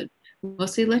neighborhood,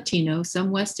 mostly Latino,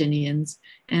 some West Indians,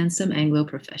 and some Anglo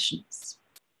professionals.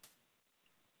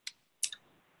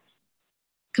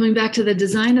 Coming back to the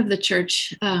design of the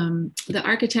church, the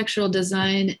architectural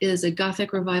design is a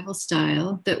Gothic revival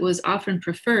style that was often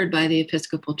preferred by the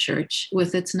Episcopal Church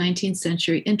with its 19th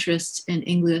century interest in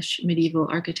English medieval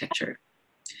architecture.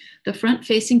 The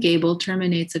front-facing gable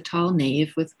terminates a tall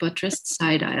nave with buttressed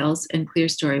side aisles and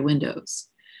clerestory windows.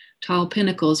 Tall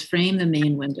pinnacles frame the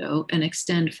main window and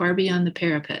extend far beyond the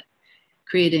parapet,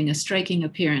 creating a striking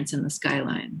appearance in the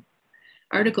skyline.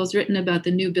 Articles written about the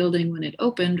new building when it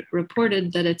opened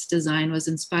reported that its design was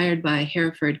inspired by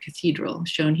Hereford Cathedral,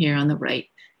 shown here on the right,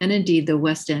 and indeed the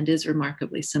West End is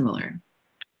remarkably similar.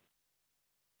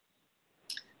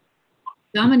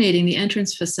 Dominating the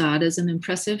entrance facade is an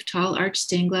impressive tall arch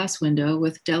stained glass window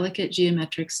with delicate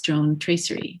geometric stone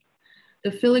tracery.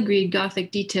 The filigreed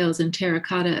Gothic details in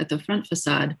terracotta at the front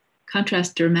facade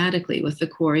contrast dramatically with the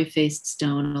quarry-faced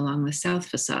stone along the south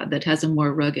facade that has a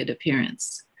more rugged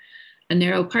appearance. A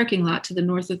narrow parking lot to the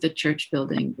north of the church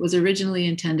building was originally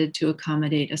intended to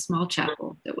accommodate a small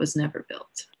chapel that was never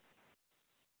built.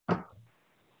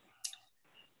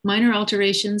 Minor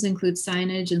alterations include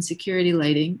signage and security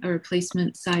lighting, a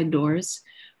replacement side doors,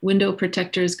 window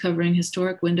protectors covering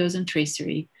historic windows and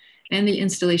tracery, and the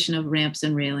installation of ramps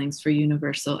and railings for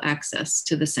universal access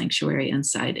to the sanctuary and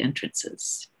side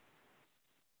entrances.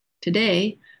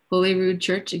 Today, Holyrood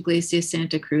Church-Iglesia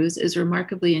Santa Cruz is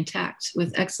remarkably intact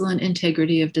with excellent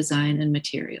integrity of design and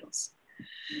materials.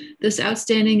 This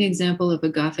outstanding example of a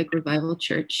Gothic revival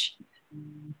church,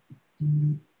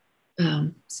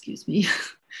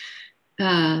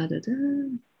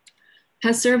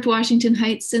 has served Washington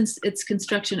Heights since its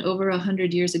construction over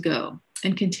 100 years ago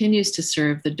and continues to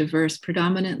serve the diverse,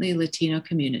 predominantly Latino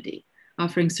community,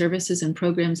 offering services and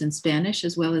programs in Spanish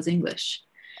as well as English.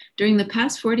 During the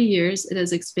past 40 years, it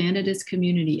has expanded its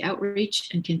community outreach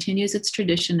and continues its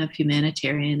tradition of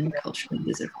humanitarian and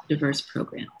culturally diverse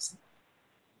programs.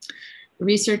 The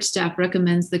research staff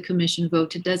recommends the commission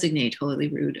vote to designate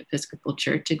Holyrood Episcopal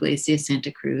Church-Iglesia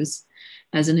Santa Cruz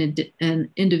as an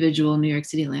individual New York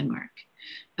City landmark.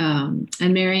 And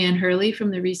Mary Ann Hurley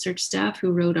from the research staff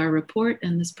who wrote our report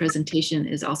and this presentation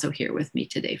is also here with me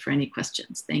today for any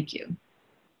questions. Thank you.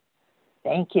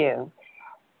 Thank you.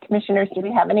 Commissioners, do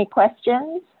we have any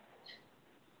questions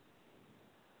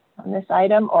on this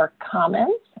item or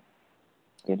comments?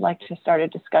 If you'd like to start a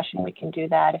discussion, we can do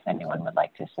that if anyone would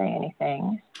like to say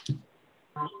anything.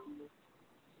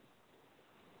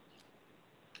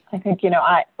 I think, you know,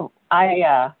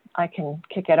 I can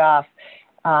kick it off.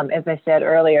 As I said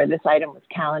earlier, this item was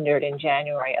calendared in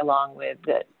January along with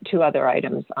the 2 other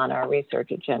items on our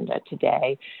research agenda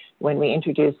today when we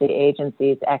introduced the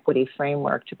agency's equity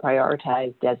framework to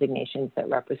prioritize designations that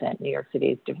represent New York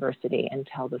City's diversity and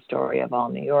tell the story of all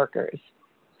New Yorkers.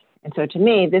 And so to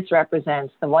me, this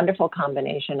represents the wonderful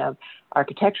combination of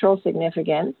architectural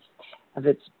significance, of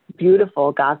its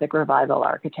beautiful Gothic revival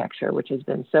architecture, which has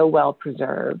been so well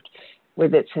preserved,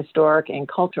 with its historic and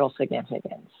cultural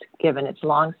significance, given its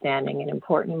longstanding and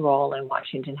important role in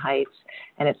Washington Heights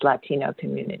and its Latino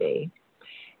community.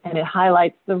 And it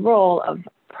highlights the role of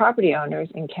property owners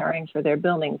in caring for their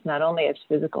buildings, not only as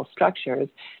physical structures,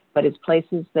 but as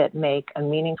places that make a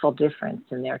meaningful difference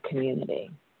in their community.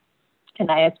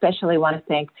 And I especially want to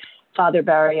thank Father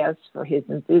Barrios for his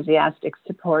enthusiastic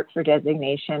support for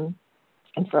designation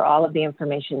and for all of the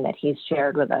information that he's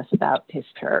shared with us about his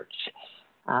church.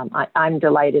 I'm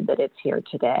delighted that it's here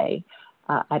today.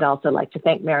 I'd also like to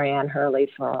thank Mary Ann Hurley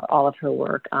for all of her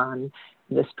work on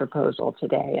this proposal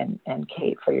today and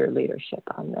Kate for your leadership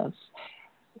on this.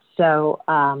 So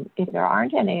if there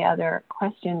aren't any other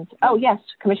questions, oh yes,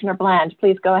 Commissioner Bland,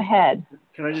 please go ahead.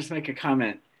 Can I just make a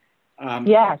comment?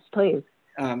 Yes, please.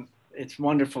 It's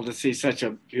wonderful to see such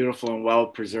a beautiful and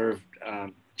well-preserved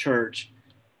church.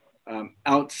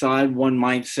 Outside, one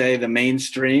might say, the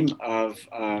mainstream of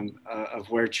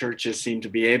where churches seem to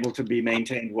be able to be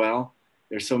maintained well.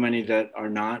 There's so many that are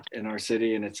not in our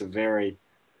city, and it's a very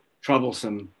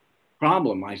troublesome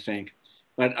problem, I think.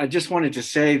 But I just wanted to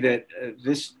say that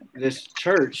this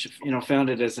church, you know,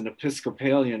 founded as an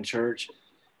Episcopalian church,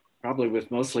 probably with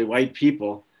mostly white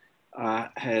people,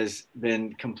 has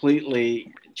been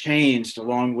completely changed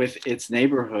along with its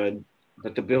neighborhood,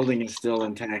 but the building is still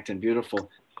intact and beautiful.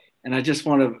 And I just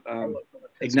want to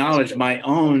acknowledge my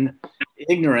own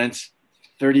ignorance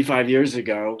 35 years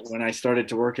ago when I started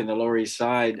to work in the Lower East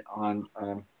Side on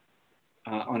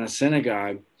a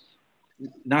synagogue,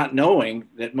 not knowing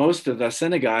that most of the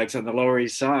synagogues on the Lower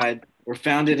East Side were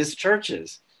founded as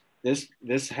churches.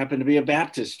 This happened to be a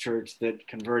Baptist church that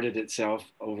converted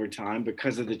itself over time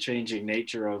because of the changing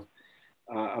nature of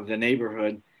the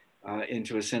neighborhood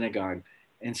into a synagogue.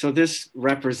 And so this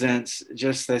represents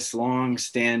just this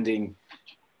long-standing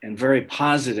and very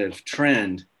positive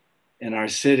trend in our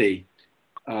city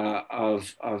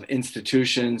of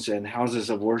institutions and houses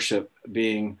of worship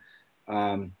being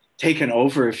taken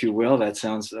over, if you will. That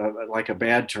sounds like a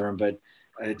bad term, but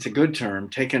it's a good term,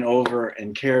 taken over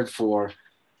and cared for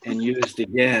and used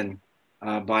again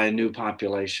by a new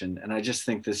population. And I just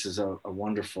think this is a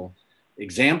wonderful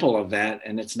example of that,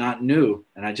 and it's not new.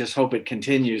 And I just hope it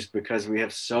continues because we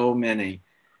have so many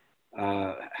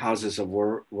houses of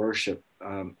worship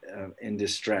in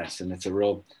distress, and it's a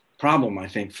real problem, I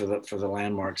think, for the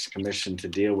Landmarks Commission to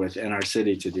deal with and our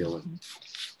city to deal with.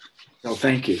 So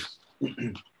thank you.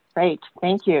 Great,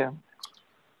 thank you.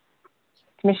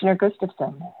 Commissioner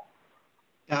Gustafson.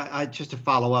 Just to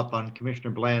follow up on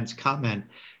Commissioner Bland's comment,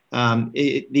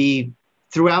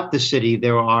 throughout the city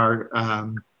there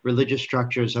are religious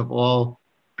structures of all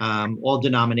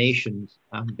denominations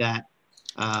that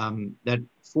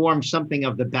form something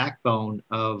of the backbone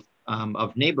of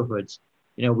neighborhoods.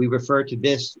 You know, we refer to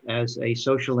this as a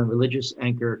social and religious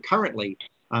anchor currently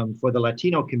for the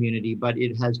Latino community, but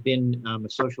it has been a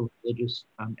social and religious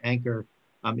anchor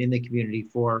in the community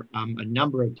for a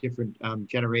number of different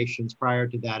generations prior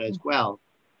to that as well.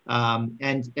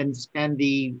 And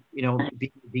the, you know,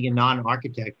 being a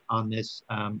non-architect on this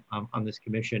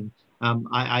commission,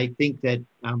 I think that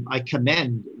I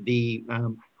commend the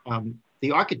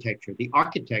architecture, the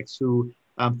architects who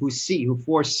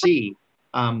foresee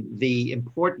the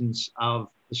importance of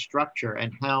the structure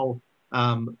and how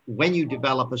when you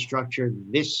develop a structure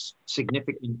this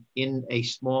significant in a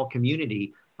small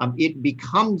community, it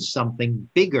becomes something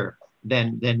bigger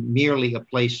than merely a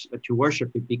place to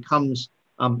worship. It becomes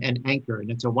an anchor,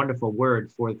 and it's a wonderful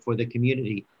word for the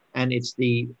community. And it's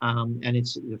the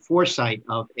foresight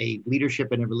of a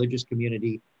leadership in a religious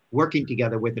community working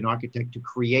together with an architect to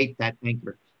create that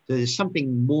anchor. So there's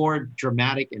something more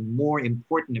dramatic and more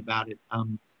important about it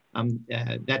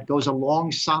that goes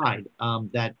alongside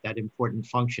that important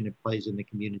function it plays in the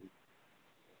community.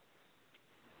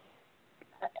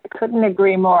 I couldn't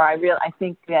agree more. I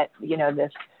think that, you know,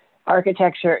 this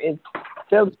architecture is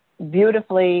so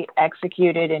beautifully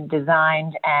executed and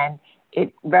designed, and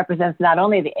it represents not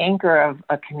only the anchor of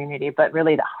a community, but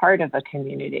really the heart of a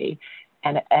community.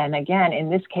 And again,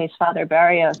 in this case, Father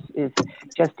Barrios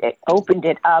opened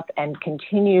it up and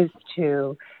continues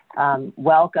to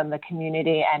welcome the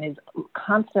community and is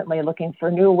constantly looking for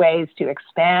new ways to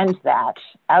expand that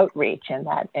outreach and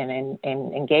that and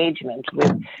engagement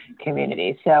with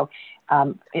community. So,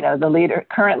 you know, the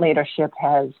current leadership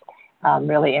has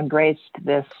really embraced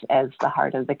this as the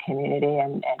heart of the community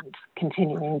and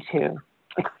continuing to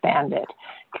expand it.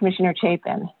 Commissioner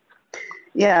Chapin.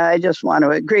 Yeah, I just want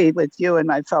to agree with you and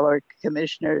my fellow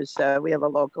commissioners. We have a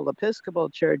local Episcopal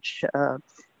church,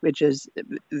 which is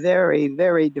very,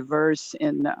 very diverse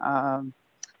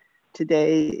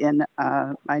today in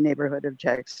my neighborhood of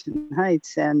Jackson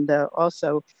Heights, and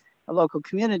also a local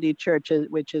community church,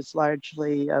 which is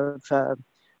largely of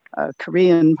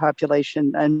Korean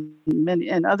population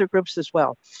and other groups as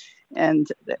well.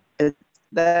 And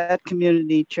that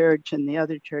community church and the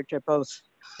other church are both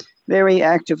very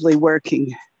actively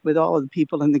working with all of the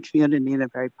people in the community in a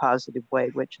very positive way,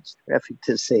 which is terrific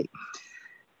to see.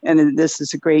 And this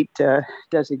is a great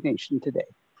designation today.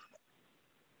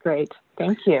 Great,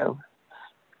 thank you.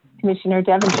 Commissioner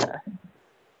Devonshire.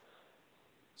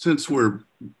 Since we're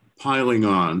piling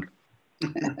on,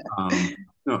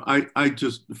 no, I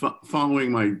just,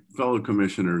 following my fellow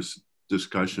commissioners'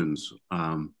 discussions,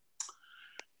 you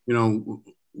know,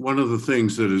 one of the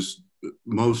things that is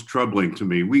most troubling to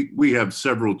me, we have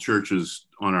several churches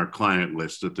on our client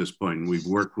list at this point, and we've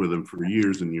worked with them for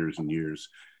years and years and years.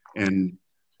 And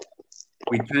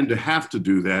we tend to have to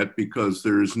do that because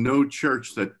there is no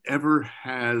church that ever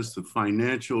has the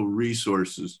financial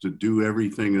resources to do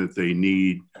everything that they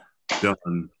need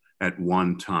done at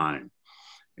one time.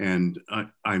 And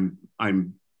I'm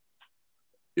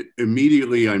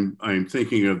immediately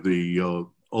thinking of the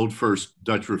Old First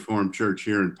Dutch Reformed Church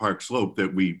here in Park Slope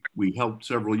that we helped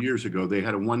several years ago. They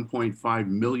had a $1.5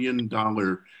 million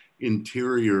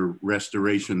interior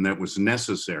restoration that was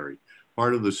necessary.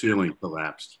 Part of the ceiling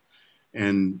collapsed.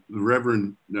 And the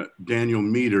Reverend Daniel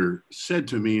Meter said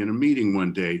to me in a meeting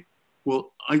one day,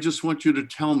 well, I just want you to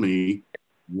tell me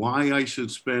why I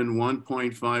should spend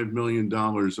 $1.5 million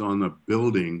on the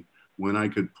building when I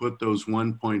could put those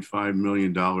 $1.5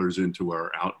 million into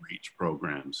our outreach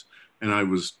programs. And I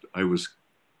was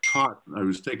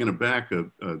taken aback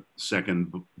a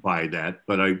second by that,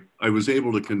 but I was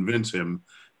able to convince him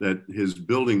that his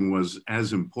building was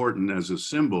as important as a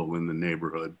symbol in the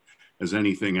neighborhood as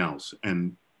anything else.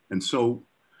 And so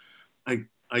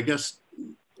I guess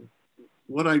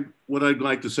what I'd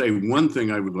like to say, one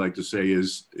thing I would like to say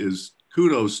is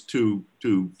kudos to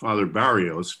Father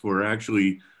Barrios for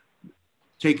actually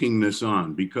taking this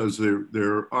on, because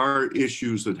there are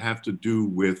issues that have to do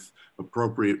with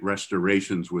appropriate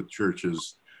restorations with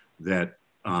churches that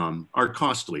are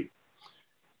costly.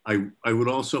 I would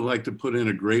also like to put in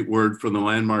a great word for the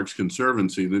Landmarks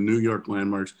Conservancy, the New York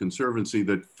Landmarks Conservancy,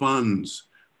 that funds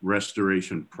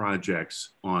restoration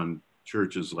projects on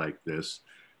churches like this.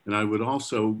 And I would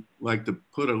also like to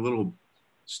put a little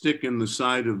stick in the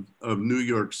side of New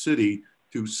York City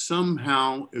to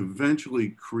somehow eventually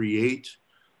create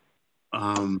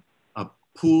a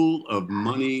pool of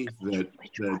money that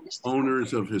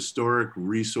owners of historic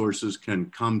resources can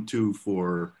come to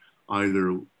for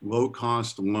either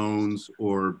low-cost loans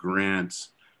or grants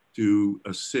to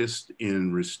assist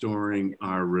in restoring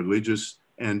our religious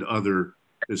and other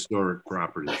historic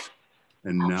properties.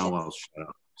 And now I'll shut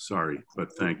up. Sorry,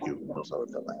 but thank you.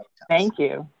 Thank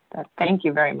you. Thank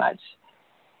you very much.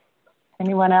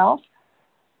 Anyone else?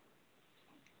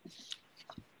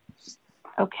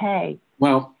 Okay.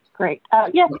 Well, great.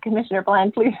 Yes, Commissioner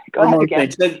Bland, please go ahead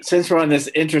again. Since we're on this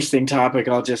interesting topic,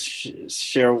 I'll just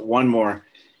share one more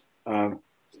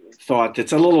thought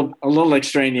that's a little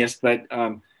extraneous, but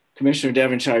Commissioner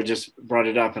Devonshire just brought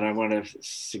it up, and I want to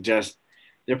suggest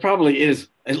there probably is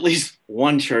at least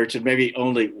one church, and maybe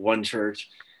only one church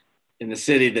in the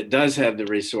city that does have the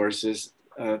resources,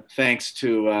 thanks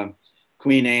to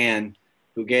Queen Anne,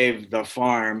 who gave the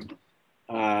farm,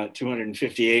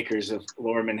 250 acres of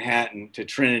Lower Manhattan, to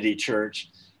Trinity Church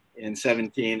in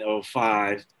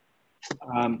 1705.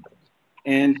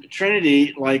 And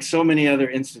Trinity, like so many other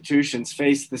institutions,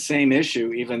 faced the same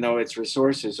issue, even though its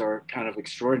resources are kind of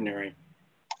extraordinary,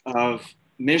 of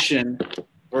mission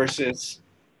versus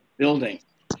building.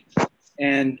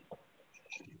 And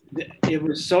it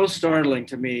was so startling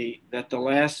to me that the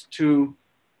last two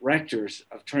rectors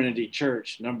of Trinity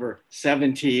Church, number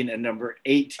 17 and number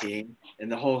 18 in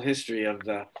the whole history of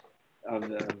the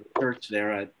church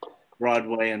there at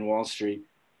Broadway and Wall Street,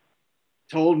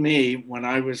 told me when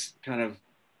I was kind of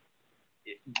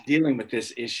dealing with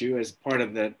this issue as part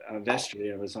of the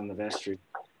vestry, I was on the vestry,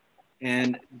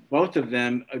 and both of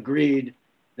them agreed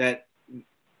that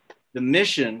the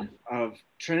mission of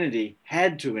Trinity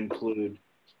had to include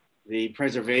the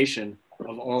preservation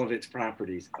of all of its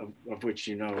properties, of which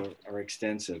you know are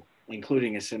extensive,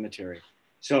 including a cemetery.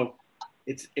 So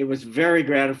it was very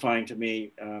gratifying to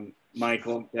me,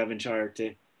 Michael Devonshire,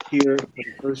 to hear for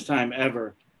the first time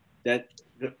ever that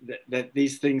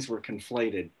these things were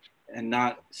conflated and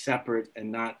not separate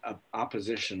and not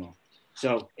oppositional.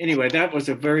 So anyway, that was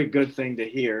a very good thing to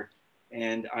hear.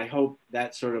 And I hope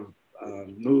that sort of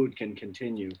mood can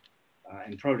continue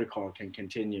and protocol can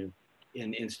continue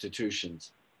in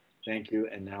institutions. Thank you.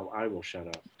 And now I will shut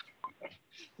up.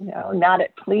 No, not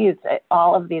it. Please,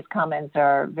 all of these comments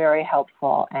are very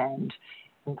helpful and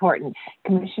important.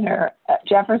 Commissioner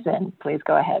Jefferson, please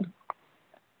go ahead.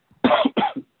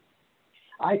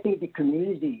 I think the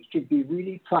community should be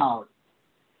really proud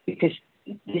because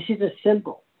this is a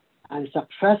symbol and it's a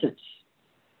presence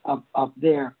of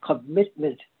their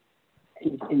commitment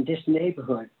in this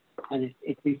neighborhood, and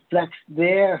it reflects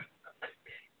their,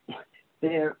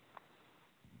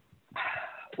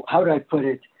 how do I put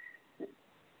it,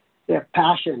 their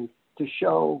passion to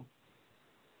show,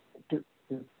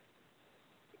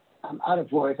 I'm out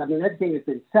of words. I mean, everything has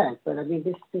been said, but I mean,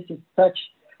 this is such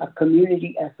a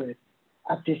community effort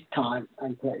at this time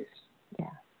and place. Yeah.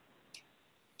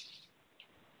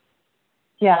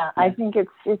 Yeah, I think it's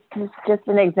just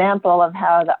an example of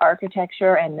how the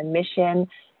architecture and the mission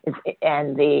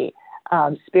and the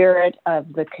spirit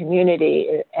of the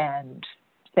community, and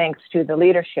thanks to the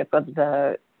leadership of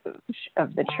the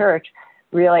church,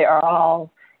 really are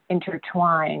all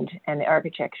intertwined, and the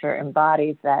architecture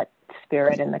embodies that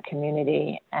spirit in the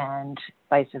community and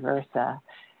vice versa.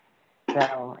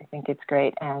 So I think it's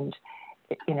great, and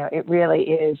you know, it really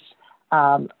is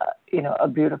you know, a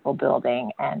beautiful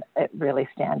building, and it really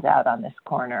stands out on this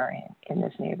corner in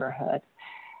this neighborhood.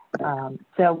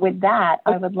 So with that,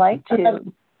 I would like to.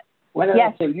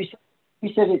 Yes, you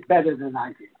said it better than I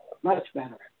did. Much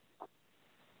better.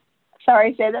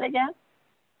 Sorry, say that again.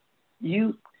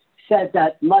 You said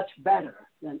that much better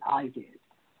than I did.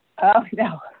 Oh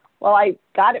no. Well, I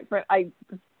got it from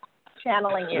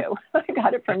channeling you. I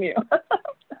got it from you.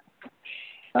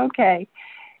 Okay.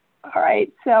 All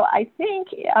right. So I think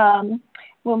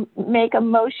we'll make a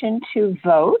motion to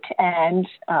vote and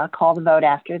call the vote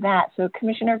after that. So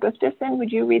Commissioner Gustafson,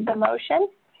 would you read the motion?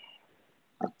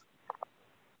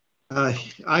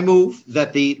 I move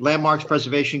that the Landmarks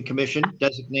Preservation Commission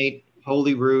designate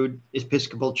Holyrood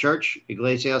Episcopal Church,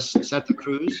 Iglesia Santa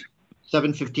Cruz,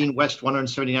 715 West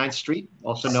 179th Street,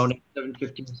 also known as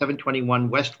 721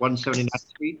 West 179th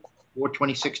Street,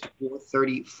 426 to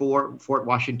 434 Fort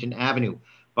Washington Avenue,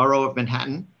 Borough of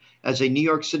Manhattan, as a New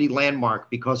York City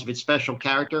landmark because of its special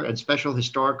character and special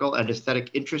historical and aesthetic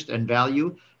interest and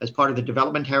value as part of the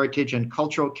development, heritage, and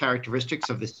cultural characteristics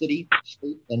of the city,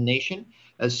 state, and nation,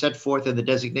 as set forth in the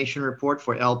designation report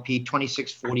for LP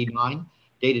 2649,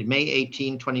 dated May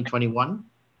 18, 2021.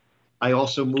 I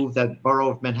also move that Borough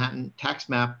of Manhattan tax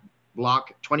map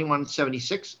block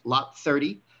 2176, lot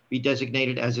 30, be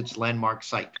designated as its landmark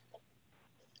site.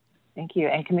 Thank you.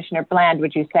 And Commissioner Bland,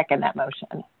 would you second that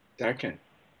motion? Second.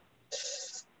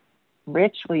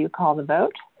 Rich, will you call the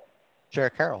vote? Chair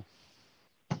Carroll.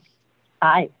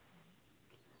 Aye.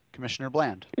 Commissioner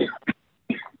Bland.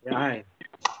 Aye.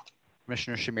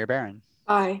 Commissioner Shamir Barron.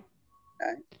 Aye.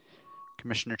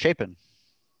 Commissioner Chapin.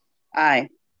 Aye.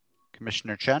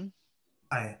 Commissioner Chen.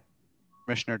 Aye.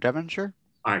 Commissioner Devonshire.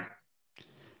 Aye.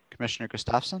 Commissioner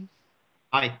Gustafson.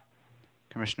 Aye.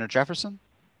 Commissioner Jefferson.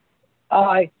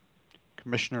 Aye.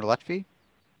 Commissioner Letby.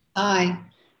 Aye.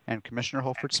 And Commissioner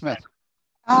Holford Smith.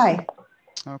 Aye.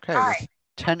 Okay, with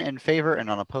 10 in favor and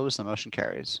unopposed, the motion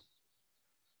carries.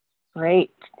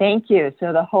 Great, thank you.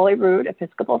 So the Holyrood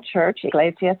Episcopal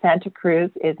Church-Iglesia Santa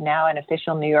Cruz is now an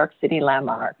official New York City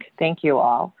landmark. Thank you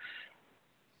all.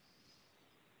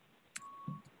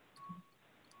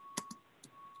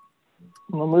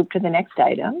 We'll move to the next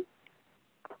item.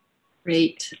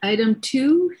 Great. Item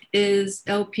 2 is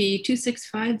LP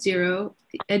 2650,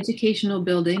 the Educational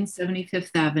Building,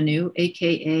 75th Avenue,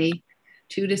 AKA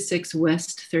 2 to 6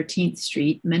 West 13th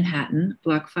Street, Manhattan,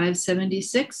 Block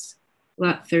 576,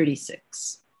 Lot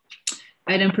 36.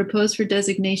 Item proposed for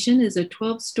designation is a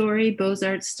 12-story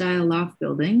Beaux-Arts style loft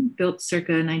building built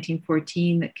circa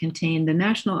 1914 that contained the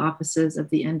national offices of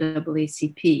the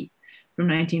NAACP from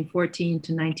 1914 to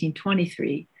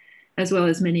 1923, as well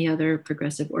as many other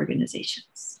progressive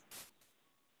organizations.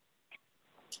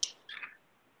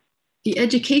 The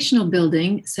Educational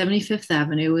Building, 75th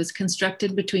Avenue, was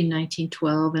constructed between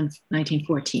 1912 and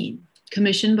 1914.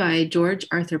 Commissioned by George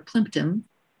Arthur Plimpton,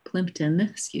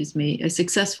 a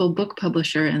successful book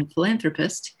publisher and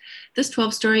philanthropist, this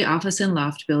 12-story office and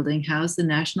loft building housed the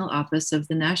national office of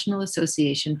the National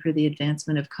Association for the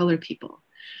Advancement of Colored People,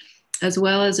 as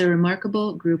well as a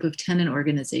remarkable group of tenant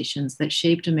organizations that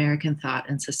shaped American thought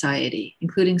and society,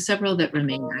 including several that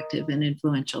remain active and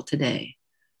influential today.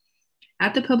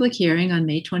 At the public hearing on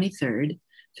May 23rd,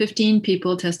 15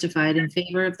 people testified in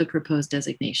favor of the proposed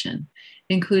designation,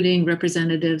 including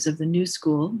representatives of the New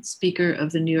School, Speaker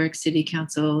of the New York City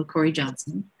Council, Corey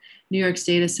Johnson, New York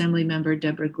State Assembly Member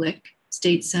Deborah Glick,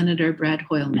 State Senator Brad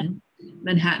Hoylman,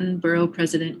 Manhattan Borough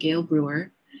President Gail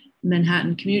Brewer,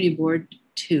 Manhattan Community Board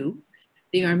 2,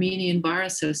 the Armenian Bar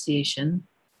Association,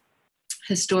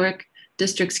 Historic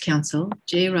Districts Council,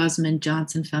 J. Rosamond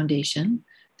Johnson Foundation,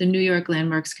 the New York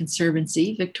Landmarks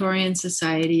Conservancy, Victorian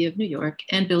Society of New York,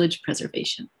 and Village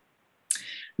Preservation.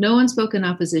 No one spoke in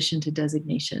opposition to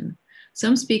designation.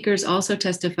 Some speakers also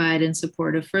testified in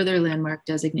support of further landmark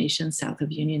designations south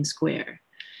of Union Square.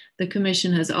 The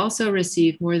commission has also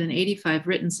received more than 85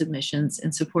 written submissions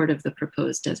in support of the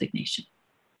proposed designation.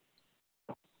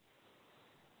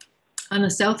 On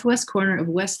the southwest corner of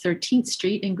West 13th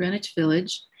Street in Greenwich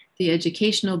Village, the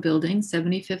Educational Building,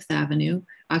 75th Avenue,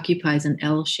 occupies an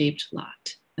L-shaped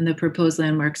lot, and the proposed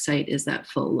landmark site is that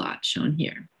full lot shown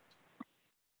here.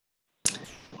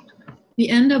 The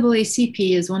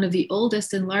NAACP is one of the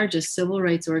oldest and largest civil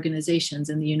rights organizations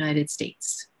in the United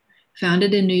States.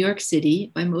 Founded in New York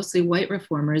City by mostly white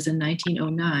reformers in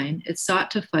 1909, it sought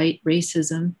to fight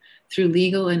racism through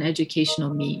legal and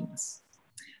educational means.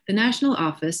 The national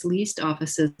office leased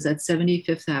offices at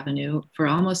 75th Avenue for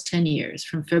almost 10 years,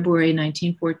 from February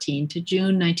 1914 to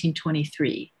June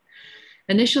 1923.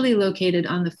 Initially located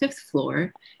on the 5th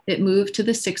floor, it moved to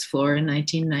the 6th floor in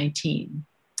 1919.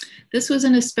 This was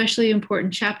an especially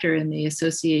important chapter in the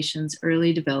association's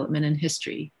early development and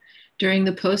history. During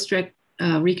the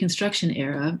post-Reconstruction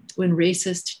era, when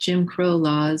racist Jim Crow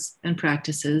laws and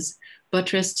practices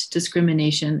buttressed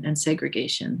discrimination and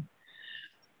segregation.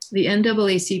 The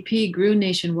NAACP grew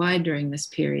nationwide during this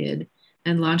period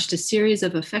and launched a series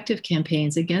of effective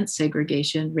campaigns against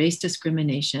segregation, race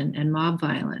discrimination, and mob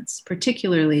violence,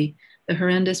 particularly the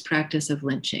horrendous practice of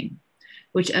lynching,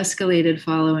 which escalated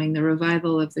following the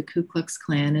revival of the Ku Klux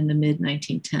Klan in the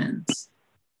mid-1910s.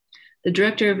 The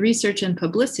director of research and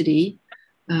publicity,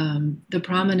 the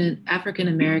prominent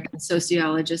African-American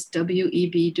sociologist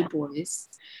W.E.B. Du Bois,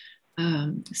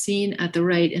 seen at the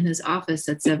right in his office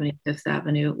at 75th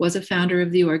Avenue, was a founder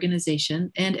of the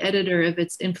organization and editor of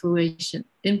its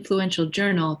influential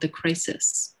journal, The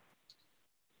Crisis.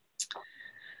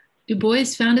 Du Bois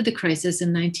founded The Crisis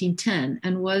in 1910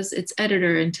 and was its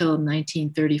editor until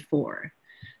 1934.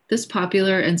 This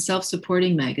popular and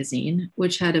self-supporting magazine,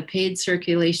 which had a paid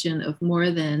circulation of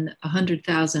more than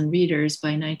 100,000 readers by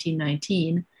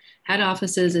 1919, had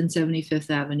offices in 75th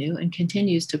Avenue and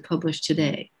continues to publish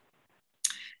today.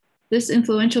 This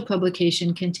influential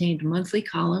publication contained monthly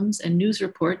columns and news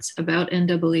reports about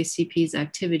NAACP's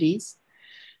activities,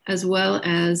 as well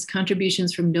as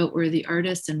contributions from noteworthy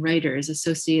artists and writers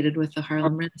associated with the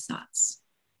Harlem Renaissance.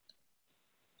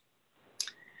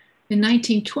 In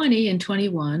 1920 and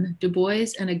 21, Du Bois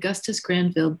and Augustus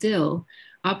Granville Dill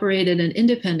operated an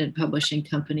independent publishing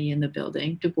company in the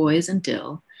building, Du Bois and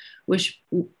Dill, which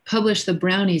published the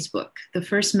Brownies book, the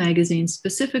first magazine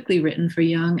specifically written for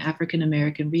young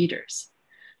African-American readers.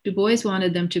 Du Bois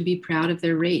wanted them to be proud of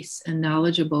their race and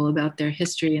knowledgeable about their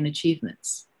history and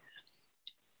achievements.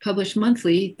 Published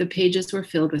monthly, the pages were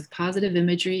filled with positive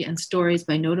imagery and stories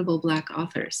by notable Black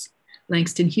authors.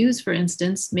 Langston Hughes, for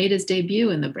instance, made his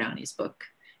debut in the Brownies book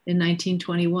in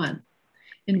 1921.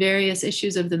 In various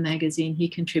issues of the magazine, he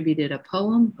contributed a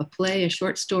poem, a play, a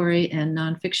short story, and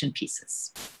nonfiction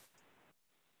pieces.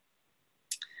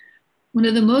 One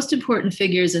of the most important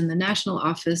figures in the national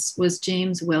office was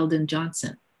James Weldon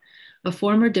Johnson. A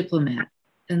former diplomat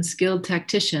and skilled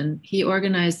tactician, he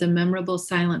organized the memorable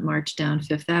silent march down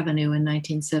Fifth Avenue in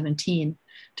 1917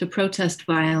 to protest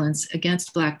violence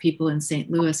against Black people in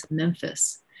St. Louis and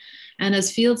Memphis. And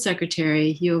as field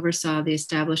secretary, he oversaw the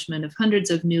establishment of hundreds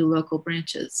of new local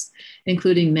branches,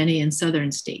 including many in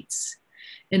southern states.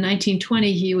 In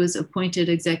 1920, he was appointed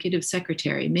executive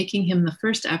secretary, making him the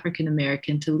first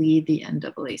African-American to lead the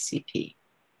NAACP.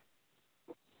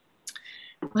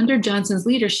 Under Johnson's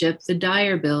leadership, the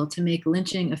Dyer Bill to make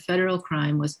lynching a federal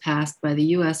crime was passed by the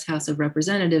US House of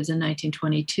Representatives in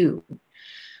 1922,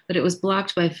 but it was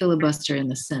blocked by filibuster in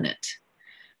the Senate.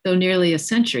 Though nearly a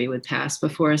century would pass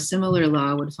before a similar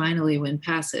law would finally win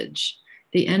passage,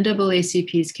 the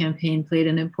NAACP's campaign played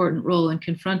an important role in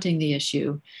confronting the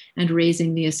issue and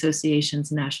raising the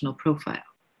association's national profile.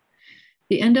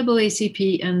 The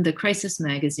NAACP and the Crisis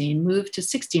magazine moved to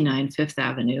 69 Fifth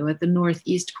Avenue at the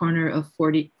northeast corner of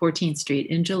 14th Street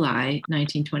in July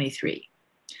 1923.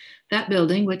 That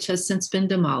building, which has since been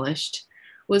demolished,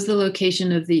 was the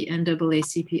location of the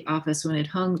NAACP office when it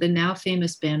hung the now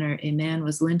famous banner, "A Man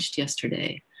Was Lynched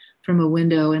Yesterday," from a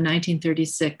window in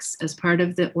 1936 as part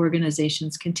of the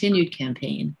organization's continued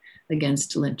campaign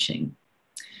against lynching.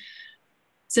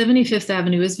 75th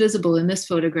Avenue is visible in this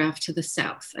photograph to the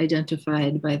south,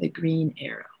 identified by the green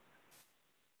arrow.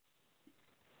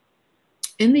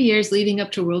 In the years leading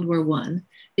up to World War I,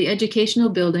 the educational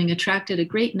building attracted a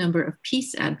great number of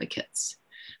peace advocates.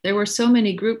 There were so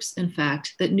many groups, in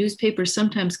fact, that newspapers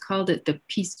sometimes called it the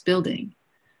Peace Building.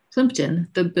 Plimpton,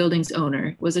 the building's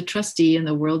owner, was a trustee in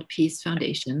the World Peace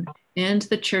Foundation and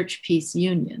the Church Peace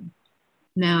Union,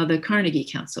 now the Carnegie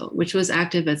Council, which was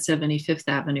active at 75th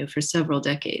Avenue for several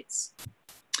decades.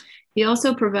 He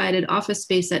also provided office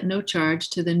space at no charge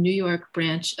to the New York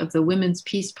branch of the Women's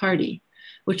Peace Party,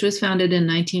 which was founded in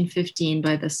 1915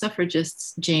 by the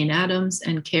suffragists Jane Addams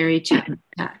and Carrie Chapman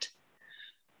Catt.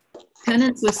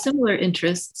 Tenants with similar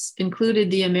interests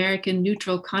included the American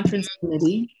Neutral Conference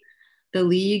Committee, the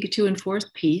League to Enforce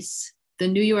Peace, the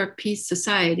New York Peace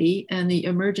Society, and the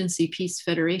Emergency Peace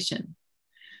Federation.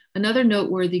 Another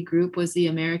noteworthy group was the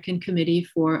American Committee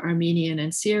for Armenian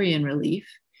and Syrian Relief,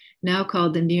 now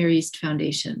called the Near East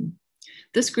Foundation.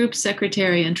 This group's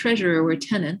secretary and treasurer were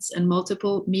tenants, and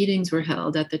multiple meetings were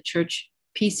held at the Church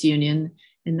Peace Union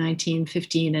in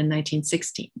 1915 and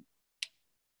 1916.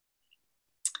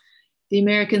 The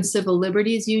American Civil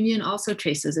Liberties Union also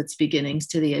traces its beginnings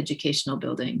to the educational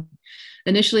building.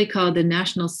 Initially called the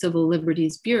National Civil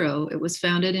Liberties Bureau, it was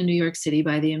founded in New York City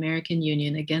by the American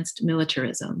Union Against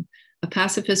Militarism, a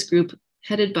pacifist group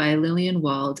headed by Lillian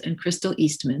Wald and Crystal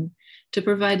Eastman to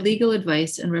provide legal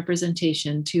advice and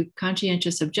representation to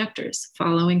conscientious objectors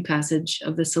following passage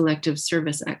of the Selective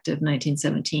Service Act of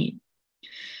 1917.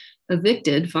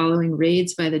 Evicted following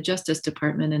raids by the Justice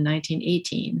Department in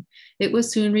 1918, it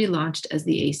was soon relaunched as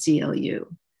the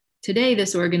ACLU. Today,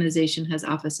 this organization has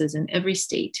offices in every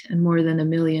state and more than 1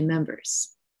 million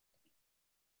members.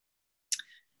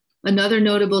 Another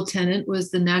notable tenant was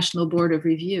the National Board of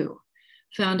Review,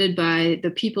 founded by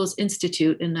the People's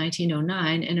Institute in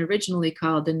 1909 and originally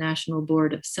called the National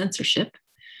Board of Censorship.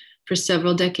 For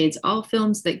several decades, all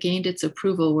films that gained its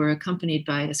approval were accompanied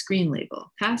by a screen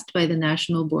label, passed by the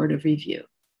National Board of Review.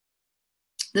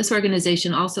 This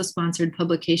organization also sponsored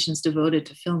publications devoted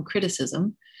to film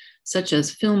criticism, such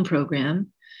as Film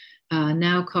Program,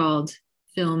 now called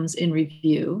Films in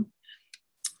Review.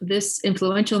 This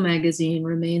influential magazine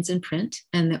remains in print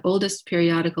and the oldest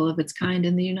periodical of its kind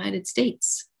in the United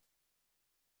States.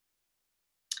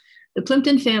 The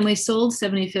Plimpton family sold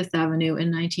 75th Avenue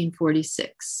in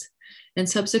 1946. In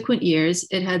subsequent years,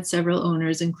 it had several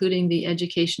owners, including the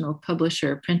educational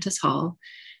publisher Prentice Hall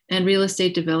and real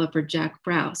estate developer Jack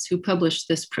Browse, who published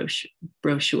this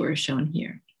brochure shown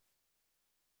here.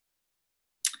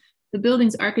 The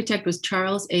building's architect was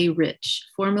Charles A. Rich,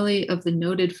 formerly of the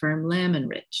noted firm Lamb &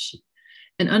 Rich.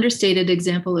 An understated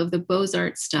example of the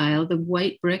Beaux-Arts style, the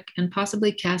white brick and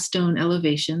possibly cast stone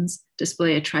elevations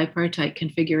display a tripartite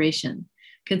configuration,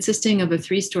 consisting of a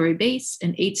 3-story base,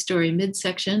 an 8-story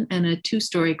midsection, and a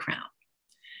 2-story crown.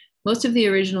 Most of the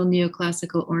original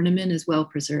neoclassical ornament is well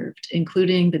preserved,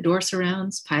 including the door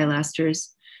surrounds,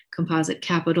 pilasters, composite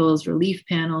capitals, relief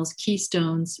panels,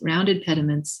 keystones, rounded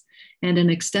pediments, and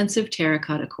an extensive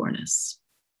terracotta cornice.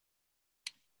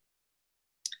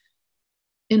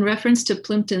 In reference to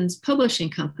Plimpton's publishing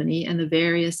company and the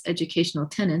various educational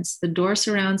tenants, the door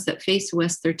surrounds that face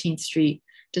West 13th Street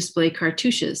display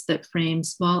cartouches that frame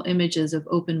small images of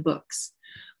open books,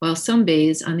 while some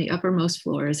bays on the uppermost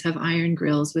floors have iron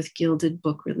grills with gilded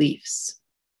book reliefs.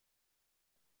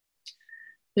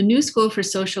 The New School for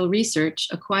Social Research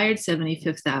acquired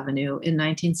 75th Avenue in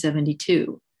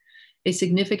 1972. A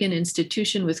significant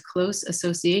institution with close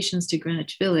associations to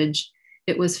Greenwich Village,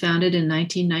 it was founded in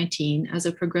 1919 as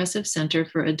a progressive center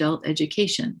for adult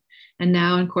education and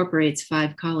now incorporates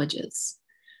 5 colleges.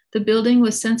 The building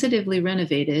was sensitively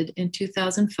renovated in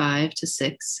 2005 to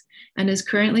 6 and is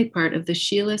currently part of the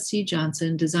Sheila C.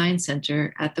 Johnson Design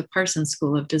Center at the Parsons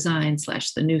School of Design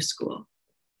 / the New School.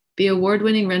 The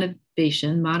award-winning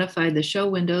renovation modified the show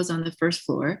windows on the first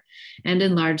floor and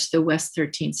enlarged the West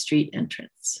 13th Street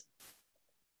entrance.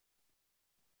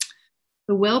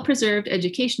 The well-preserved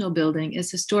educational building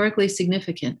is historically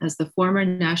significant as the former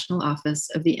national office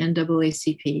of the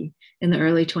NAACP in the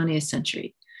early 20th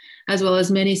century, as well as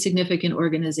many significant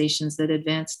organizations that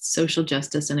advanced social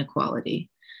justice and equality,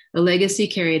 a legacy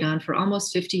carried on for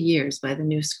almost 50 years by the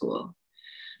New School.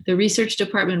 The research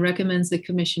department recommends the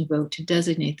commission vote to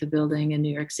designate the building a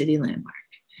New York City landmark.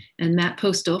 And Matt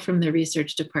Postal from the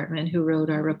research department, who wrote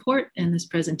our report and this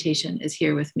presentation, is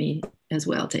here with me as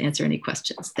well to answer any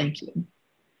questions. Thank you.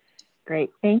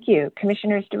 Great, thank you.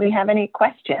 Commissioners, do we have any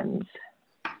questions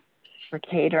for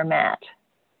Kate or Matt?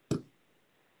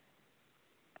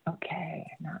 Okay,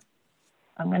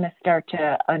 I'm going to start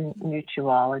to unmute you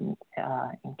all in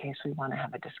case we want to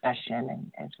have a discussion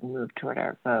and as we move toward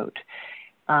our vote.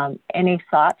 Any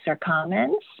thoughts or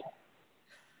comments?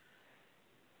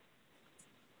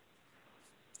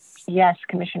 Yes,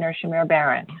 Commissioner Shamir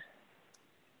Barron.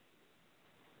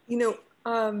 You know,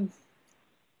 I'm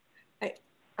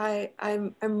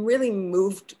really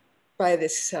moved by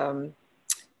this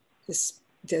this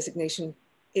designation,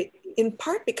 in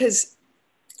part because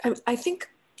I think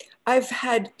I've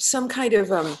had some kind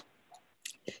of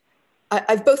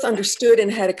I've both understood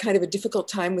and had a kind of a difficult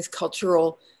time with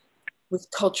cultural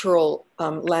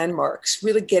landmarks,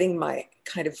 really getting my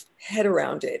kind of head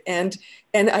around it, and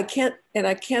I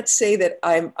can't say that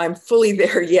I'm fully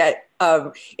there yet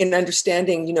in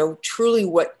understanding, you know, truly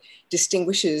what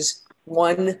distinguishes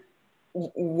one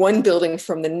building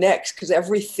from the next, because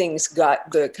everything's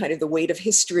got the kind of the weight of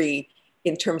history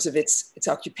in terms of its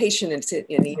occupation and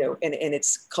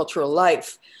its cultural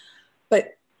life.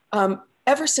 But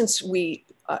ever since we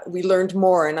learned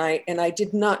more, and I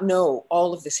did not know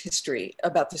all of this history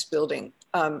about this building.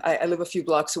 I live a few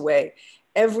blocks away.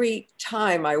 Every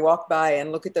time I walk by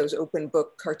and look at those open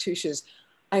book cartouches,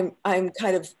 I'm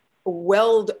kind of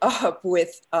welled up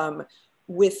with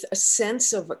a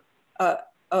sense of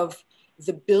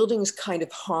the building's kind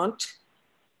of haunt.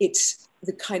 It's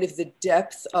the kind of the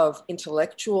depth of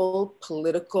intellectual,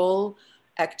 political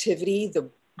activity,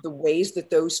 the ways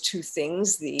that those two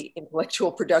things, the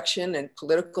intellectual production and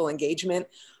political engagement,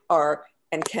 are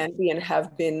and can be and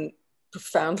have been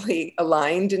profoundly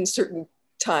aligned in certain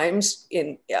times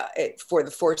for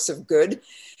the force of good.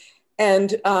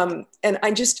 And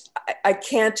I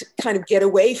can't kind of get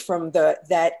away from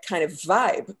that kind of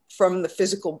vibe from the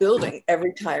physical building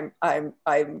every time I'm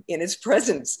in its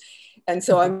presence. And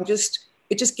so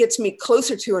it just gets me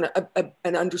closer to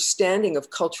an understanding of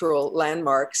cultural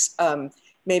landmarks,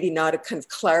 maybe not a kind of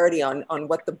clarity on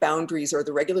what the boundaries or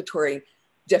the regulatory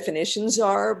definitions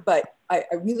are, but I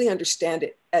really understand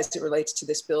it as it relates to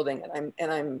this building.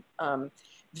 And I'm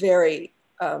very,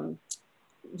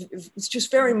 it's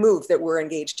just very moved that we're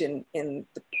engaged in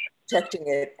protecting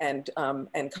it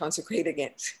and consecrating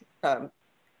it for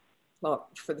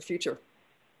the future.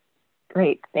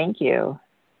 Great, thank you.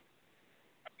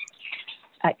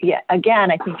 Yeah, again,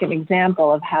 I think an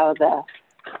example of how the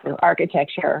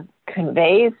architecture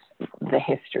conveys the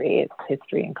history, its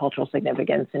history and cultural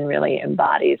significance, and really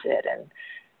embodies it. And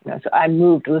you know, so I'm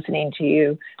moved listening to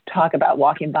you talk about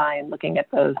walking by and looking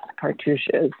at those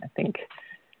cartouches. I think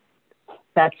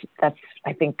that's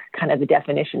I think kind of the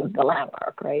definition of the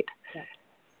landmark, right? Yeah.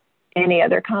 Any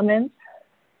other comments?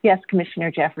 Yes,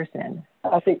 Commissioner Jefferson.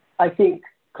 I think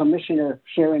Commissioner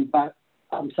Sharon,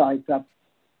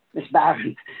 Ms.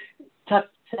 Barron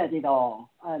said it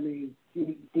all. I mean,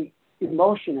 the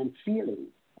emotion and feeling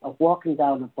of walking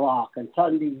down a block and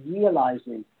suddenly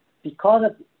realizing, because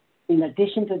of, in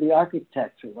addition to the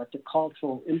architecture, what the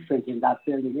cultural imprint in that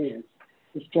building is,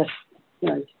 it's just, you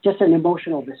know, it's just an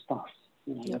emotional response,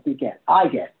 you know, that I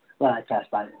get when I pass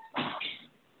by this.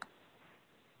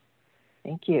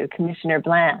 Thank you. Commissioner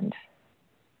Bland.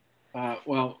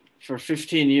 Well, for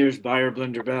 15 years, Beyer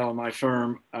Blinder Bell, my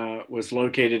firm, was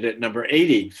located at number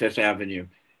 80 Fifth Avenue,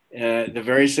 the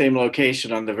very same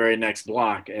location on the very next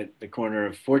block at the corner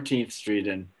of 14th Street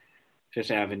and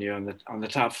Fifth Avenue on the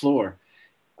top floor.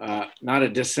 Not a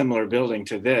dissimilar building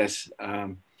to this.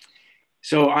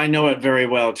 So I know it very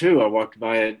well too. I walked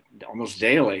by it almost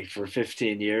daily for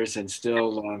 15 years and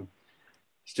still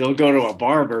go to a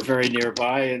barber very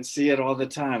nearby and see it all the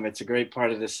time. It's a great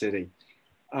part of the city.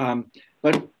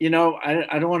 But, you know,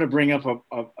 I don't want to bring up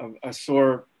a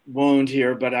sore wound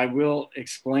here, but I will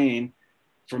explain,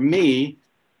 for me,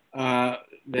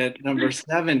 that number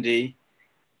 70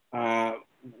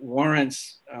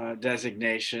 warrants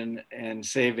designation and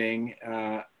saving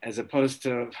as opposed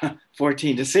to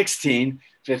 14 to 16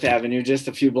 Fifth Avenue, just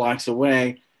a few blocks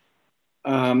away.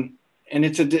 And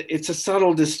it's a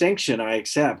subtle distinction, I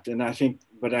accept, and I think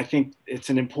it's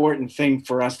an important thing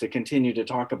for us to continue to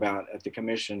talk about at the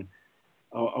commission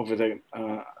over the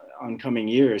oncoming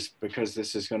years, because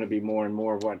this is going to be more and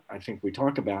more what I think we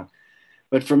talk about.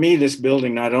 But for me, this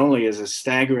building not only is a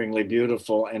staggeringly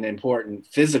beautiful and important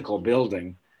physical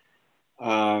building,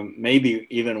 maybe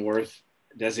even worth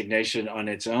designation on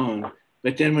its own,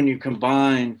 but then when you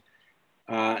combine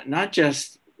not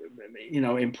just, you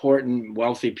know, important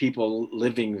wealthy people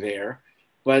living there,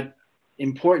 but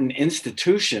important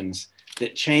institutions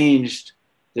that changed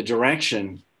the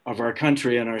direction of our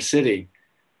country and our city.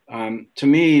 To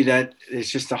me, that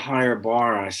is just a higher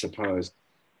bar, I suppose.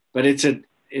 But it's a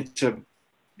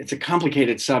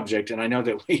complicated subject, and I know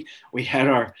that we had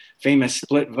our famous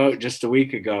split vote just a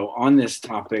week ago on this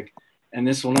topic, and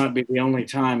this will not be the only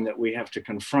time that we have to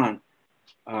confront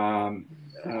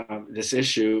this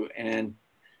issue. And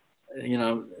you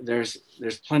know, there's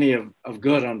plenty of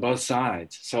good on both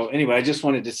sides. So anyway, I just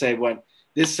wanted to say what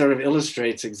this sort of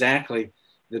illustrates exactly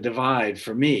the divide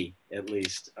for me, at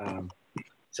least.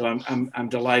 So I'm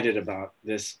delighted about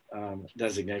this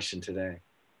designation today.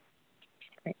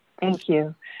 Great. Thank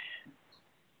you.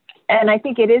 And I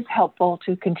think it is helpful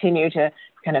to continue to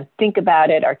kind of think about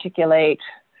it, articulate,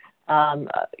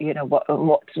 you know,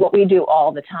 what we do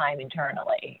all the time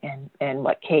internally, and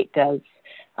what Kate does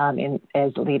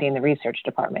as leading the research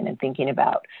department and thinking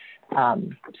about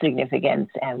significance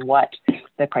and what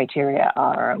the criteria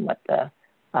are and what the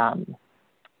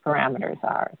parameters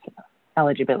are, so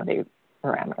eligibility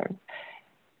parameters.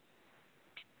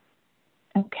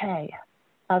 Okay,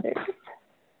 others?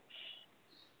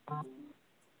 All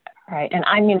right, and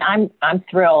I mean, I'm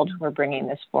thrilled we're bringing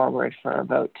this forward for a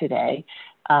vote today.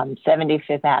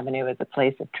 75th Avenue is a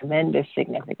place of tremendous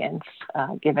significance,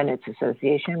 given its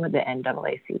association with the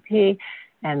NAACP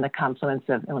and the confluence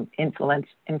of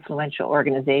influential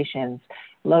organizations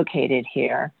located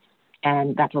here.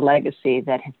 And that's a legacy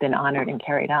that has been honored and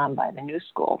carried on by the New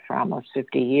School for almost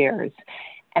 50 years.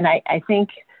 And I think,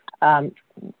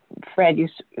 Fred, you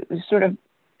sort of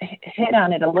hit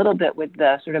on it a little bit with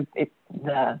the sort of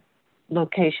the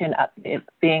location of it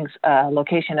being a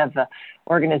location of the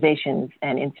organizations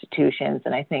and institutions.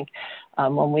 And I think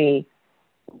when we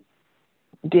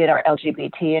did our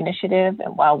LGBT initiative,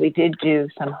 and while we did do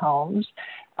some homes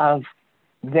of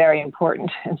very important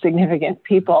and significant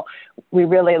people, we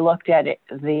really looked at it,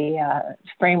 the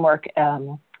framework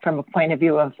from a point of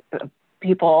view of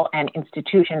people and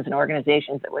institutions and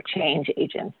organizations that were change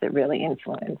agents that really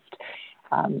influenced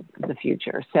the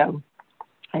future. So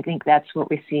I think that's what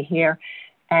we see here.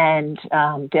 And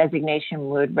designation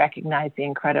would recognize the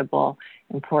incredible,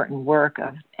 important work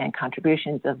and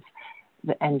contributions of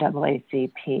the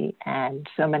NAACP and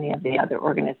so many of the other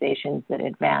organizations that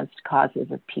advanced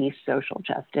causes of peace, social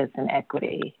justice, and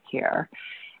equity here.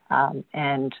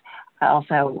 And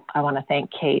also, I want to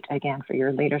thank Kate again for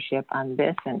your leadership on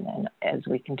this, and as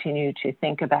we continue to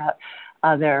think about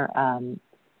other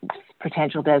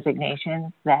potential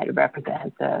designations that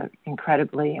represent the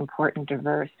incredibly important,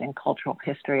 diverse, and cultural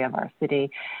history of our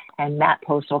city, and Matt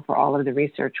Postal for all of the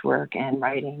research work and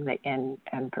writing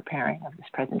and preparing of this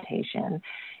presentation.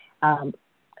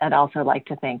 I'd also like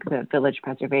to thank the Village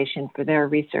Preservation for their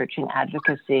research and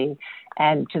advocacy,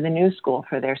 and to the New School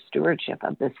for their stewardship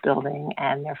of this building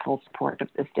and their full support of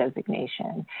this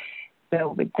designation.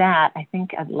 So with that, I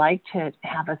think I'd like to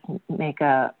have us make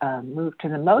a move to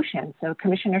the motion. So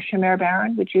Commissioner Shamir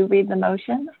Barron, would you read the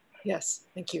motion? Yes,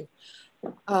 thank you.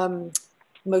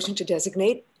 Motion to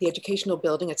designate the educational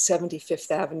building at 75th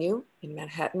Avenue in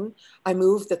Manhattan. I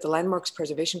move that the Landmarks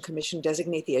Preservation Commission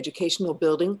designate the educational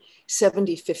building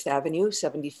 75th Avenue.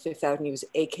 75th Avenue is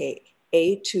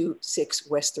AKA 26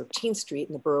 West 13th Street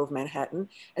in the borough of Manhattan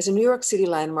as a New York City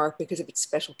landmark because of its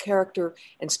special character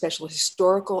and special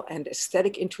historical and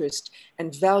aesthetic interest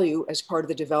and value as part of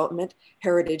the development,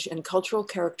 heritage, and cultural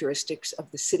characteristics of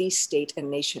the city, state,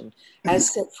 and nation,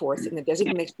 as set forth in the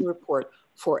designation report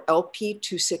for LP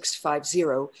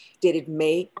 2650, dated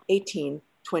May 18,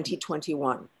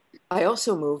 2021. I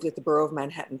also move that the Borough of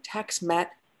Manhattan tax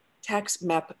map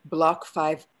block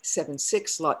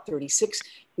 576, lot 36,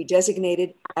 be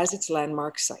designated as its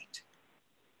landmark site.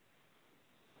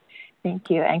 Thank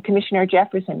you. And Commissioner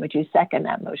Jefferson, would you second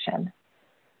that motion?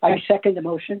 I second the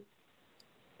motion.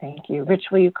 Thank you. Rich,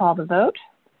 will you call the vote?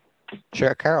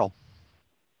 Chair Carroll.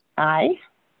 Aye.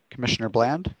 Commissioner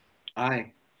Bland.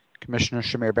 Aye. Commissioner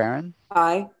Shamir Barron.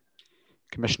 Aye.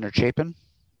 Commissioner Chapin.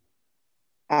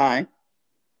 Aye.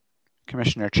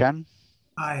 Commissioner Chen.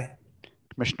 Aye.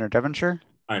 Commissioner Devonshire.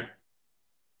 Aye.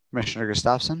 Commissioner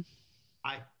Gustafson.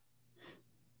 Aye.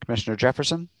 Commissioner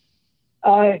Jefferson.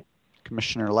 Aye.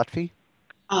 Commissioner Lutfi.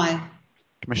 Aye.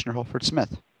 Commissioner Holford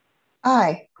Smith.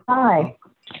 Aye. Aye.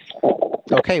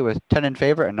 Okay, with 10 in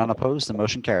favor and none opposed, the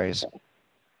motion carries.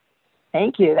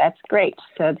 Thank you. That's great.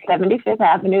 So 75th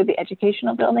Avenue, the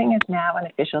educational building, is now an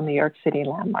official New York City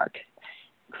landmark.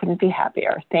 Couldn't be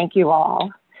happier. Thank you all.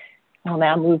 We'll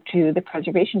now move to the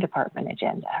Preservation Department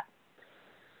agenda.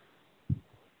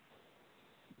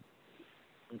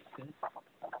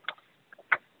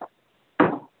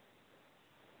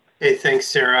 Hey, thanks,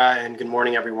 Sarah, and good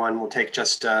morning, everyone. We'll take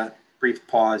just a brief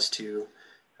pause to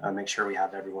make sure we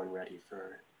have everyone ready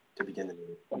to begin the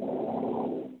meeting.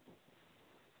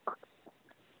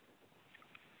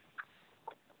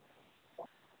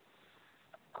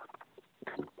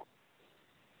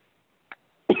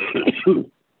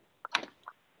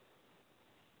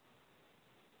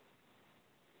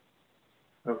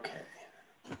 Okay.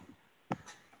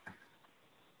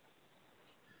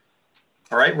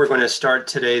 All right, we're going to start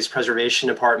today's Preservation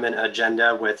Department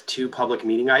agenda with two public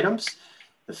meeting items.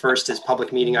 The first is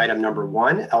public meeting item number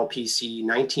 1, LPC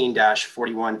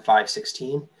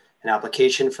 19-41516, an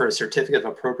application for a certificate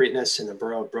of appropriateness in the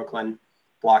Borough of Brooklyn,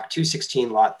 Block 216,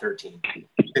 Lot 13,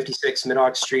 56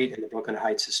 Middagh Street in the Brooklyn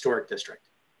Heights Historic District.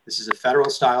 This is a federal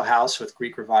style house with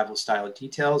Greek revival style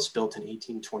details built in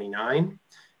 1829.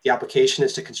 The application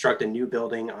is to construct a new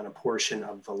building on a portion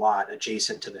of the lot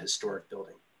adjacent to the historic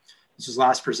building. This was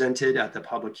last presented at the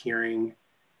public hearing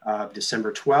of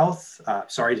December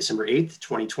 8th,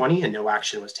 2020, and no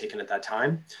action was taken at that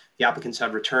time. The applicants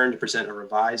have returned to present a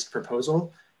revised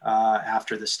proposal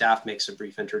after the staff makes a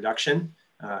brief introduction,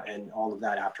 and all of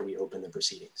that after we open the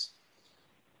proceedings.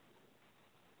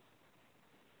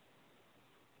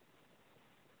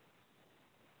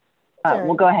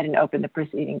 We'll go ahead and open the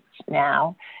proceedings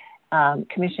now.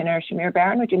 Commissioner Shamir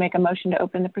Barron, would you make a motion to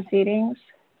open the proceedings?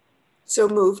 So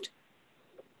moved.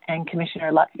 And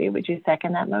Commissioner Lutfi, would you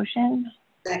second that motion?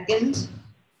 Second.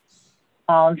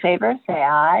 All in favor, say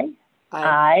aye.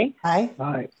 Aye. Aye. Aye.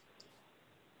 Aye.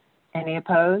 Any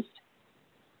opposed?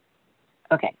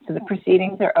 Okay, so the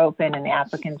proceedings are open and the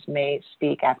applicants may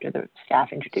speak after the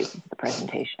staff introduces the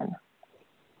presentation.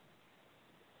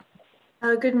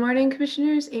 Good morning,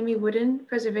 Commissioners. Amy Wooden,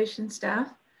 Preservation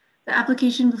staff. The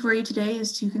application before you today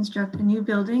is to construct a new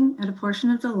building at a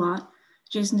portion of the lot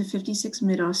adjacent to 56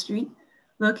 Middagh Street,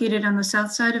 located on the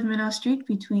south side of Middagh Street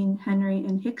between Henry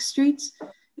and Hicks Streets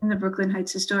in the Brooklyn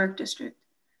Heights Historic District.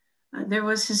 There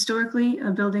was historically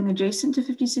a building adjacent to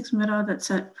 56 Middagh that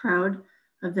sat proud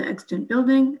of the extant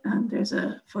building. There's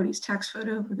a 40s tax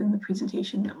photo within the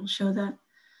presentation that will show that.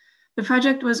 The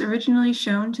project was originally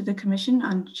shown to the Commission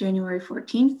on January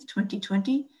 14th,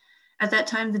 2020. At that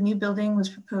time, the new building was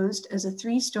proposed as a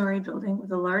 3-story building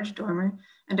with a large dormer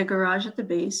and a garage at the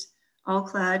base, all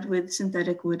clad with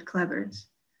synthetic wood clapboards.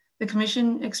 The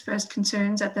Commission expressed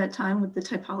concerns at that time with the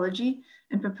typology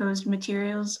and proposed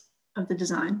materials of the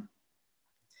design.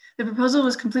 The proposal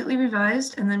was completely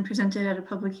revised and then presented at a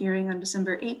public hearing on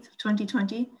December 8th,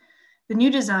 2020. The new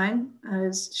design,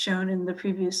 as shown in the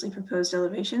previously proposed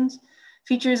elevations,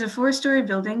 features a 4-story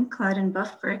building clad in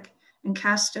buff brick and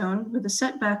cast stone with a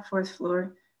setback 4th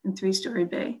floor and 3-story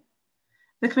bay.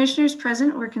 The commissioners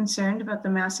present were concerned about the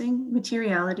massing,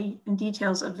 materiality, and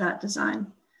details of that design,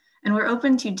 and were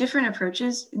open to different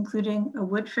approaches, including a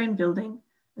wood frame building,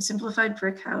 a simplified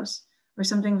brick house, or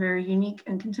something very unique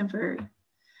and contemporary,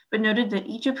 but noted that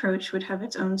each approach would have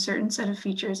its own certain set of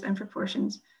features and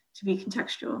proportions to be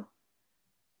contextual.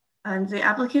 And the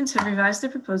applicants have revised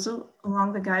their proposal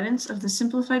along the guidance of the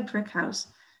simplified brick house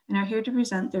and are here to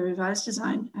present their revised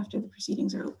design after the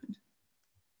proceedings are opened.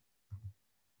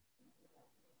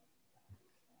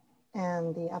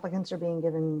 And the applicants are being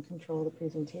given control of the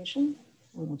presentation.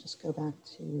 And we'll just go back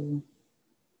to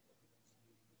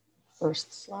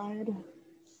first slide.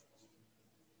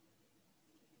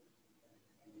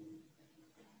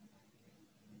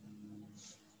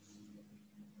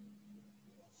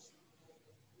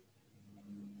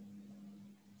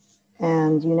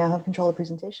 And you now have control of the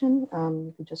presentation.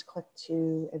 You can just click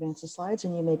to advance the slides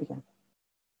and you may begin.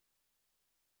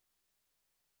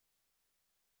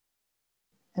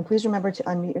 And please remember to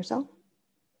unmute yourself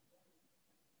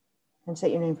and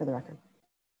state your name for the record.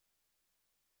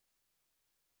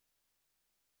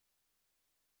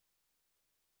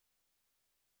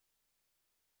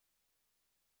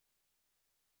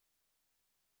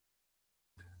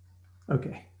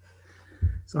 Okay,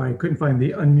 sorry, I couldn't find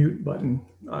the unmute button.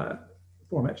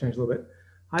 Format changed a little bit.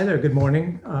 Hi there, good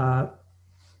morning.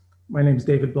 My name is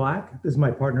David Black. This is my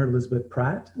partner, Elizabeth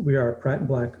Pratt. We are Pratt &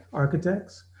 Black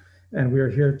Architects, and we are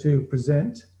here to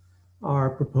present our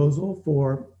proposal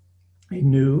for a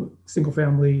new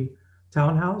single-family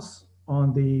townhouse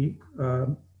on the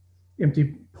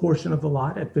empty portion of the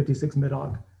lot at 56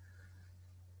 Middagh.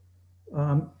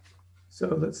 So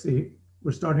let's see,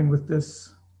 we're starting with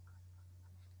this.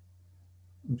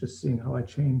 I'm just seeing how I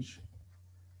change.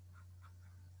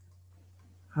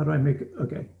 How do I make it?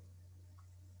 Okay.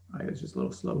 It's just a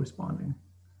little slow responding.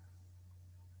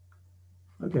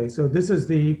 Okay, so this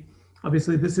is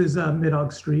obviously this is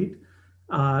Middagh Street.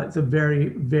 It's a very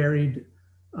varied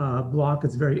block.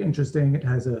 It's very interesting. It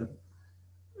has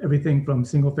everything from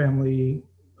single family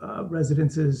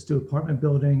residences to apartment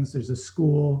buildings. There's a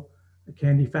school, a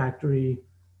candy factory,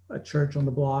 a church on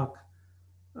the block,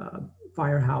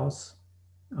 firehouse.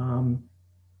 And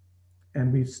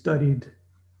we've studied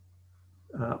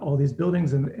all these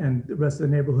buildings and the rest of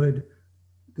the neighborhood.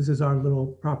 This is our little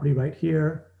property right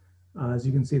here. As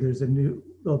you can see, there's a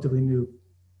relatively new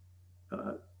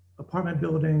apartment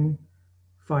building,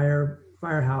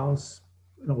 firehouse,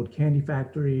 an old candy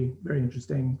factory, very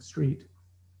interesting street.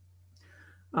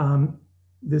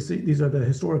 These are the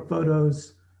historic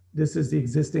photos. This is the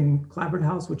existing clapboard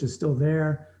house, which is still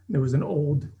there. There was an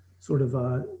old sort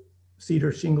of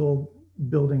cedar shingle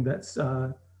building that's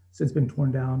since been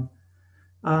torn down.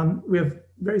 We have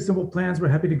very simple plans. We're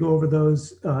happy to go over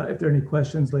those. If there are any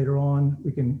questions later on,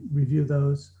 we can review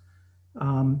those.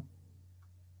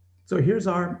 So here's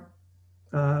our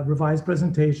revised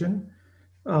presentation.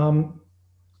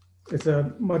 It's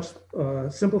a much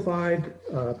simplified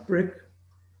brick.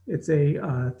 It's a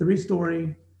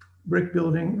 3-story brick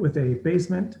building with a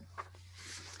basement.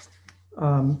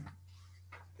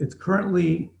 It's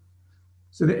currently,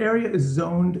 so the area is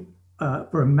zoned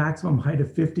for a maximum height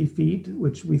of 50 feet,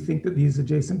 which we think that these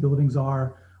adjacent buildings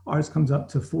are. Ours comes up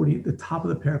to 40, the top of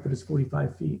the parapet is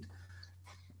 45 feet.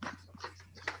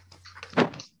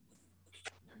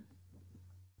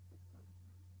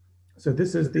 So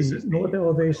this is the north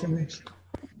elevation.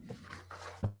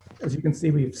 As you can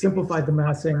see, we've simplified the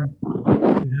massing.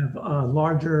 We have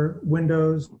larger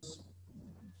windows.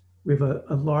 We have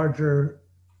a larger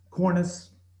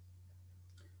cornice.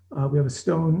 We have a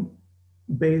stone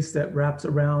base that wraps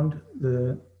around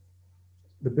the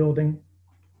building.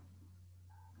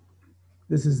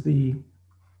 This is the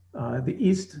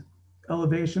east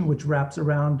elevation, which wraps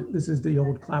around. This is the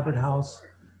old clapboard house.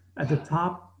 At the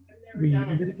top, we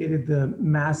mitigated the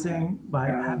massing by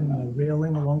having a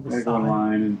railing along the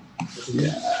side.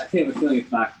 Yeah, I think the feeling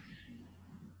it's not.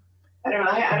 I don't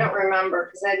know. I don't remember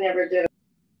because I never did it.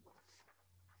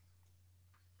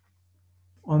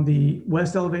 On the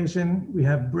west elevation, we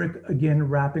have brick again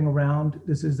wrapping around.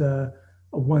 This is a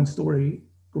 1-story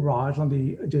garage on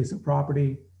the adjacent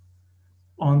property.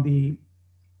 On the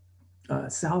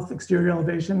south exterior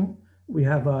elevation, we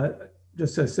have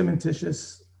just a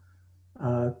cementitious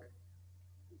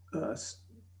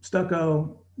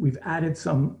stucco. We've added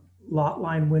some lot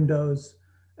line windows,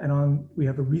 and we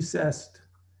have a recessed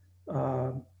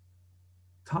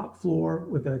top floor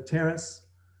with a terrace.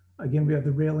 Again, we have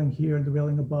the railing here and the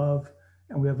railing above,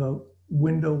 and we have a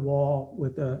window wall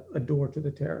with a door to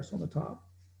the terrace on the top.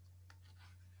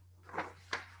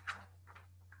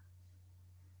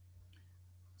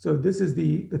 So this is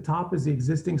the top is the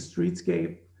existing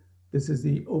streetscape. This is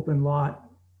the open lot.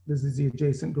 This is the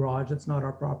adjacent garage. That's not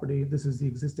our property. This is the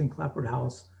existing clapboard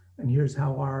house. And here's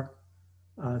how our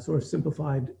sort of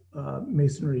simplified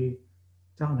masonry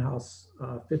townhouse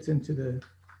fits into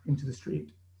the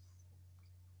street.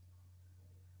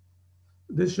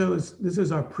 This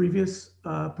is our previous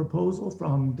proposal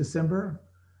from December,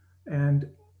 and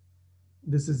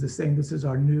this is the same. This is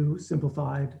our new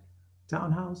simplified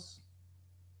townhouse.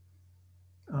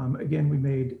 Again, we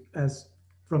made, as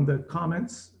from the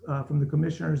comments from the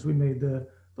commissioners, we made the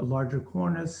larger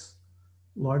cornice,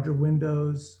 larger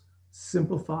windows,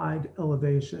 simplified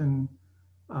elevation,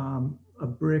 a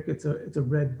brick. It's a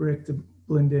red brick to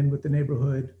blend in with the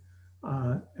neighborhood,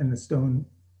 and a stone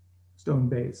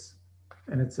base.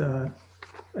 And it's a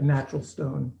natural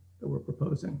stone that we're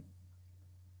proposing.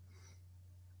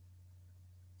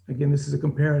 Again, this is a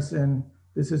comparison.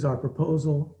 This is our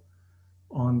proposal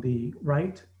on the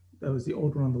right. That was the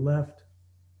old one on the left.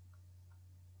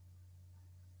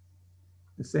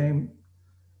 The same.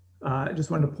 I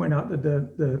just wanted to point out that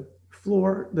the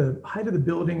floor, the height of the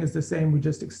building is the same. We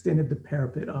just extended the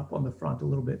parapet up on the front a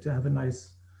little bit to have a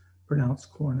nice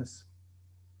pronounced cornice.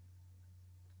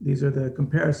 These are the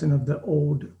comparison of the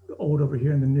old over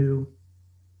here and the new.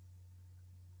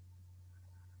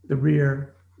 The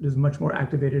rear is much more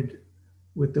activated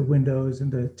with the windows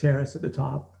and the terrace at the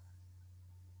top.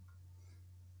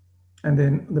 And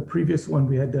then the previous one,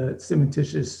 we had the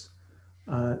cementitious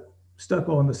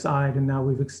stucco on the side, and now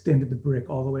we've extended the brick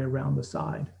all the way around the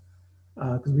side.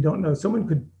 Because we don't know, someone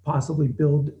could possibly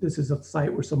build, this is a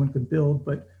site where someone could build,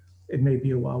 but it may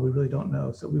be a while, we really don't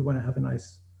know. So we want to have a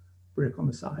nice brick on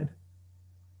the side.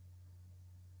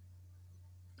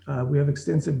 We have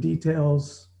extensive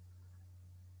details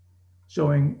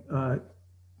showing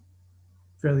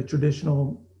fairly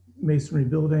traditional masonry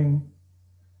building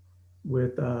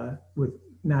with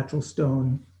natural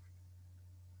stone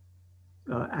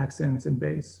accents and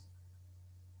base.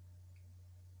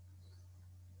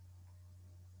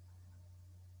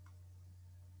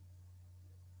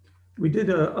 We did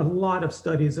a lot of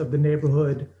studies of the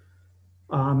neighborhood,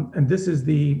 and this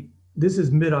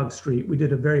is Middagh Street. We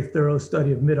did a very thorough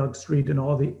study of Middagh Street and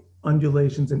all the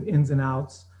undulations and ins and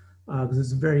outs, because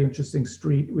it's a very interesting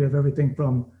street. We have everything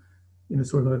from,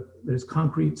 there's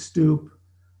concrete stoop,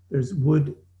 there's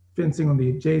wood fencing on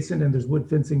the adjacent, and there's wood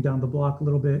fencing down the block a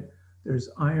little bit. There's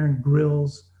iron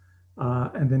grills,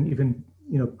 and then even,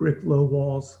 brick low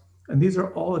walls. And these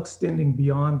are all extending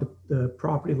beyond the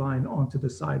property line onto the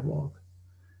sidewalk.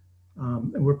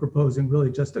 And we're proposing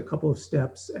really just a couple of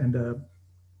steps and a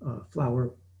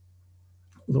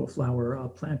little flower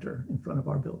planter in front of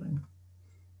our building.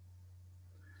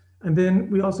 And then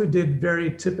we also did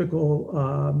very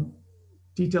typical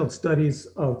detailed studies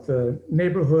of the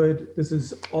neighborhood. This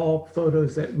is all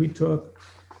photos that we took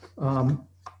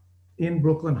in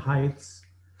Brooklyn Heights.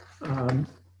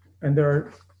 And there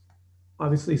are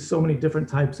obviously so many different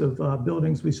types of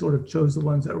buildings. We sort of chose the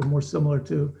ones that were more similar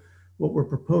to what we're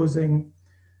proposing.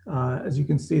 As you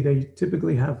can see, they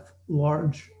typically have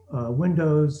large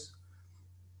windows.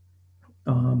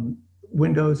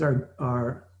 Windows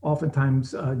are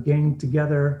oftentimes ganged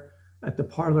together at the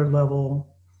parlor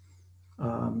level.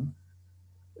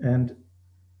 And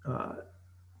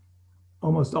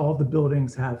almost all of the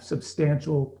buildings have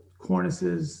substantial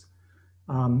cornices.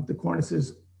 The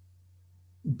cornices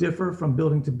differ from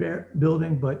building to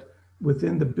building, but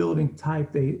within the building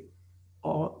type, they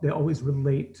always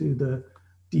relate to the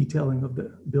detailing of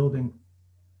the building.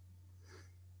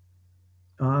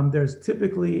 There's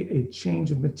typically a change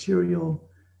of material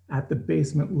at the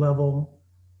basement level.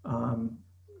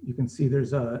 You can see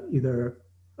there's either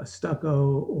a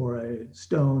stucco or a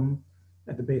stone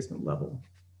at the basement level.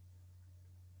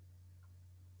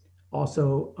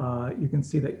 Also, you can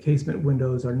see that casement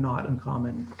windows are not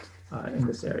uncommon in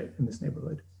this area, in this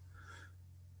neighborhood.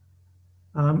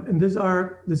 And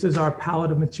this is our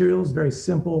palette of materials, very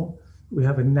simple. We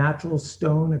have a natural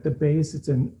stone at the base. It's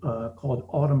called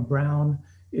autumn brown.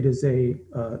 It is a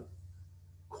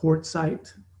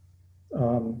quartzite.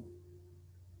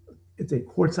 It's a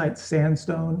quartzite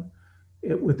sandstone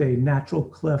with a natural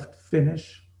cleft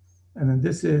finish. And then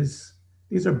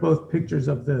these are both pictures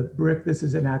of the brick. This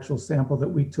is an actual sample that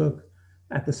we took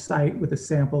at the site with a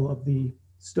sample of the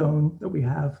stone that we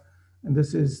have. And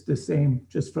this is the same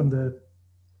just from their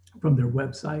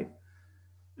website.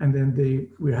 And then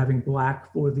we're having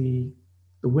black for the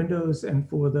windows and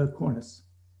for the cornice,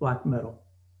 black metal.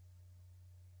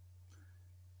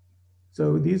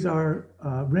 So these are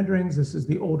renderings. This is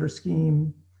the older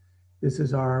scheme. This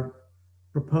is our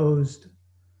proposed,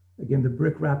 again, the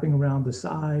brick wrapping around the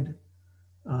side,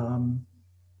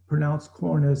 pronounced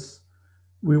cornice.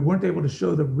 We weren't able to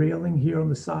show the railing here on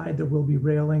the side. There will be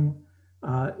railing.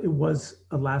 It was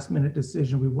a last minute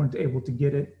decision. We weren't able to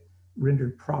get it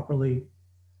rendered properly.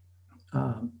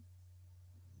 And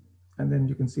then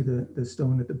you can see the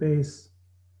stone at the base.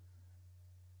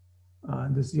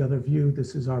 This is the other view.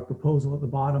 This is our proposal at the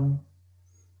bottom.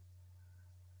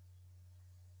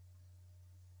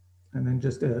 And then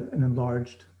just an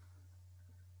enlarged.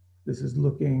 This is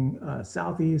looking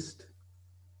southeast.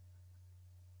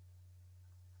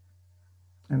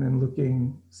 And then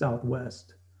looking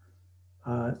southwest.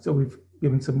 So we've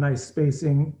given some nice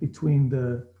spacing between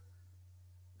the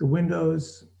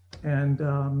windows,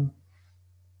 and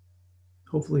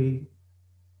hopefully,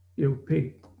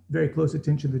 paid very close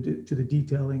attention to the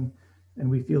detailing, and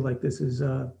we feel like this is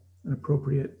an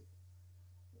appropriate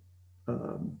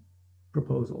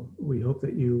proposal. We hope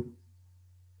that you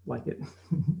like it.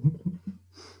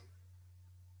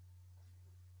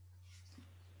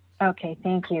 Okay,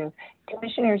 thank you.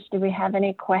 Commissioners, do we have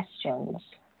any questions?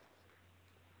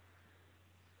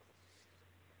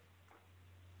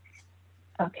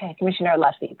 Okay, Commissioner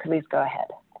Lutfi, please go ahead.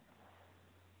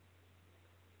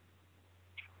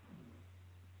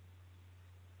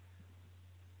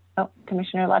 Oh,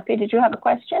 Commissioner Lutfi, did you have a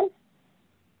question?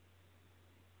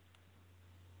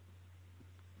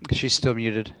 She's still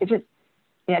muted. Just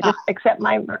accept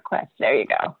my request. There you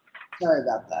go. Sorry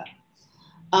about that.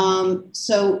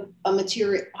 So I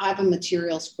have a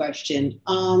materials question.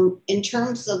 In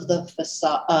terms of the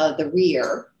facade, the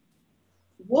rear,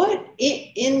 what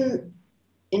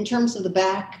in terms of the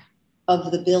back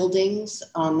of the buildings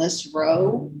on this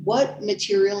row, what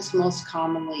materials most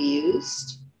commonly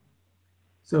used?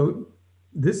 So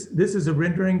this is a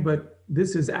rendering, but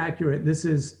this is accurate.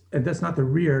 And that's not the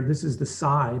rear, this is the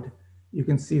side. You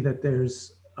can see that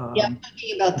there's- yeah, I'm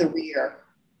talking about the rear.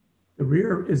 The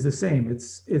rear is the same.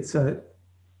 It's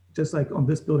just like on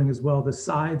this building as well, the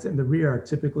sides and the rear are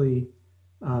typically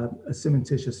a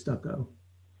cementitious stucco.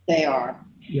 They are.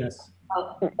 Yes.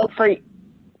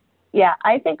 Yeah,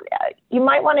 I think you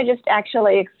might want to just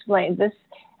actually explain this.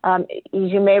 As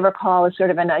you may recall, is sort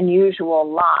of an unusual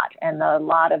lot, and the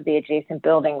lot of the adjacent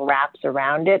building wraps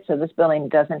around it. So this building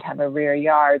doesn't have a rear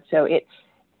yard, so it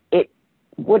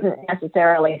wouldn't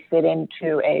necessarily fit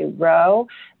into a row.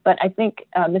 But I think,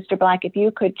 Mr. Black, if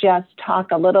you could just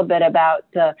talk a little bit about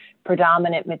the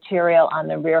predominant material on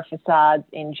the rear facades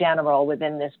in general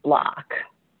within this block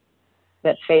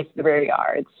that face the rear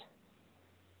yards.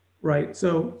 Right.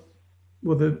 So,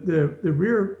 well, the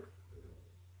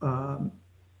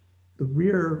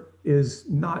rear is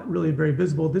not really very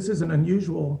visible. This is an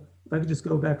unusual. If I could just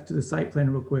go back to the site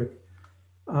plan real quick.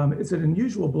 It's an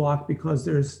unusual block because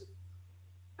there's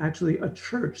actually a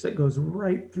church that goes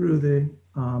right through the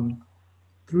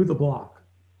block.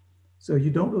 So you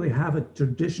don't really have a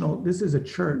traditional, this is a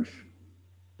church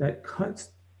that cuts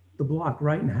the block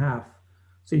right in half.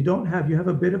 So you have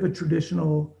a bit of a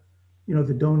traditional,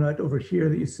 the donut over here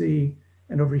that you see,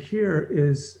 and over here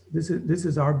this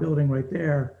is our building right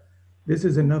there. This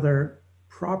is another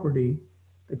property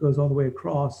that goes all the way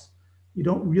across. You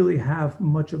don't really have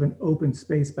much of an open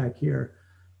space back here.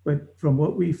 But from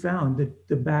what we found,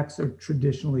 the backs are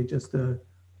traditionally just a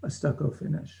stucco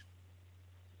finish.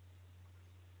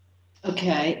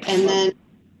 Okay, and then,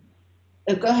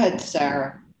 go ahead,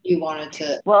 Sarah. You wanted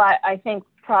to. Well, I think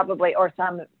probably, or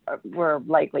some were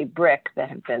likely brick that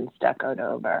have been stuccoed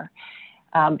over.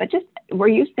 But just, were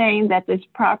you saying that this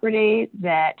property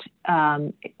that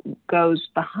goes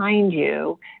behind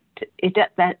you,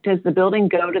 does the building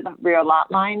go to the rear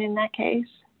lot line in that case?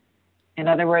 In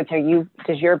other words,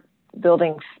 does your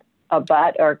building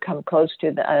abut or come close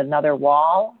to another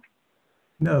wall?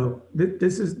 No,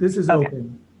 this is okay.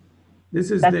 Open.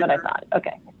 That's what I thought.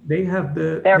 Okay. They have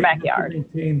their backyard.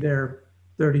 Maintain their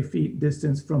 30 feet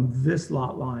distance from this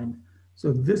lot line,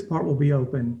 so this part will be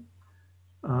open.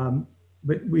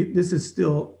 But this is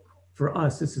still, for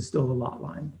us, this is still a lot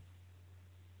line.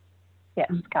 Yes,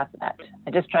 got that.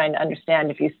 I'm just trying to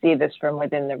understand if you see this from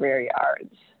within the rear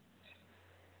yards.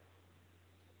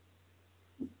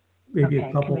 Maybe okay,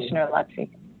 a couple. Commissioner Lutfi.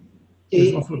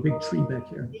 There's also a big tree back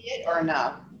here. See it or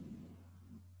no?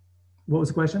 What was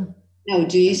the question? No,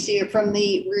 do you see it from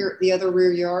the other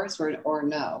rear yards or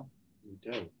no? You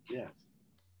do, yeah.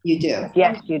 You do?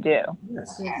 Yes, you do.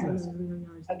 Yes.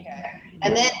 Okay.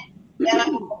 And then I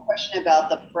have a question about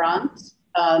the front,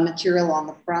 material on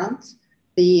the front.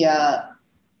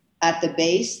 At the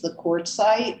base, the court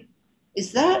site,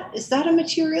 is that a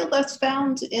material that's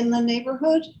found in the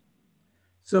neighborhood?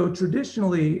 So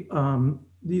traditionally,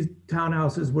 these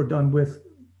townhouses were done with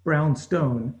brown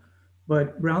stone,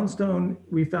 but brown stone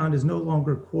we found is no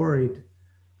longer quarried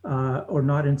or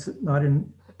not in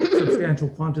substantial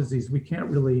quantities. We can't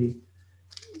really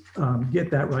get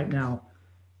that right now.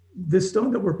 This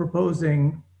stone that we're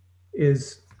proposing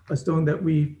is a stone that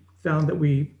we found that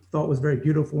we thought was very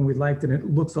beautiful and we liked it. And it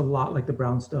looks a lot like the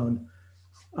brownstone.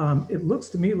 It looks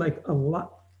to me like a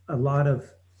lot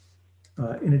of,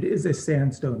 and it is a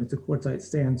sandstone. It's a quartzite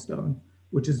sandstone,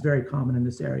 which is very common in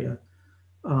this area,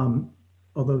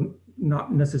 although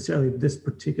not necessarily this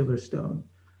particular stone.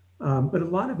 But a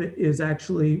lot of it is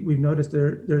actually, we've noticed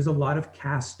there's a lot of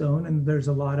cast stone and there's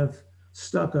a lot of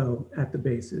stucco at the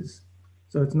bases.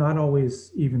 So it's not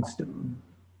always even stone.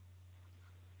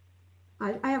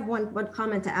 I have one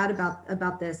comment to add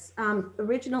about this.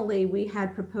 Originally, we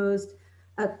had proposed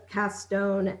a cast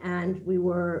stone, and we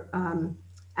were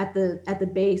at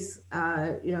the base,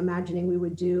 imagining we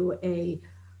would do a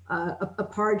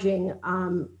parging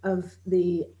of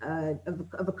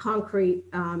a concrete,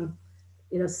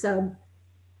 sub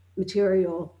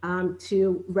material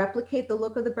to replicate the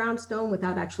look of the brownstone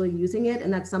without actually using it,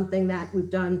 and that's something that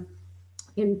we've done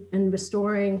in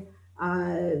restoring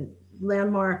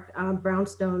landmark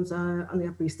brownstones on the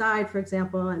Upper East Side, for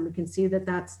example, and we can see that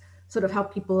that's sort of how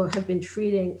people have been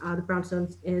treating the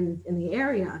brownstones in the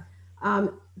area.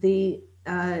 The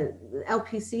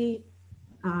LPC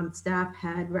staff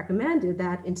had recommended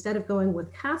that instead of going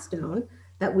with cast stone,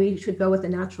 that we should go with a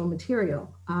natural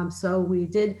material. So we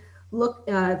did look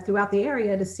throughout the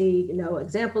area to see,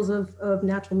 examples of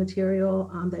natural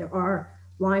material. There are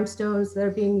limestones that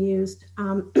are being used.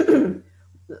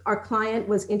 Our client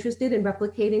was interested in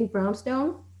replicating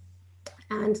brownstone,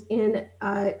 and in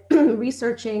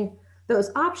researching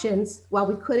those options, while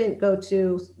we couldn't go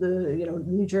to the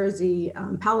New Jersey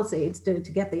Palisades to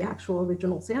get the actual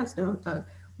original sandstone,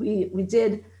 we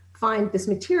did find this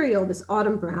material, this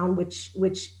autumn brown, which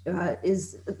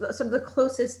is sort of the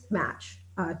closest match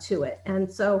to it.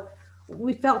 And so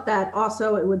we felt that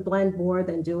also it would blend more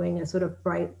than doing a sort of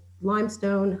bright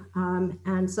limestone.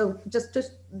 And so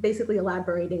just basically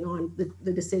elaborating on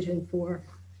the decision for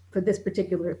this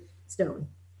particular stone.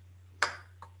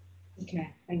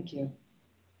 Okay, thank you.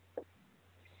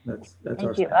 That's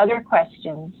Thank you. Other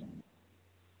questions?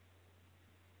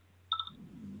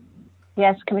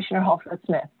 Yes, Commissioner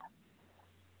Holford-Smith.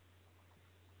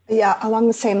 Yeah, along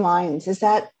the same lines, is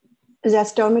that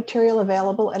stone material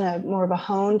available in a more of a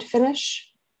honed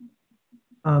finish?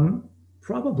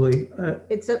 Probably.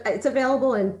 It's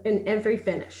available in every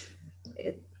finish.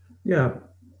 Yeah.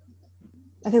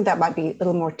 I think that might be a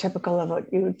little more typical of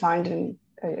what you would find in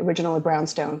original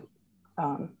brownstone.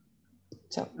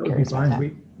 So that would be fine.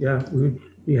 We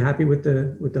would be happy with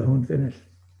the honed finish.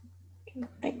 Okay,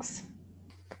 thanks.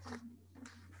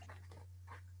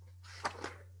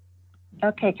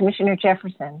 Okay, Commissioner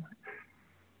Jefferson.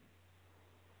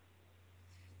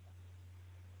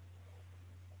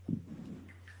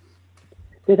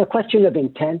 There's a question of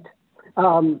intent.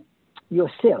 Your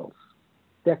sills,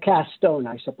 they're cast stone,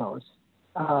 I suppose,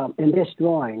 in this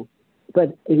drawing,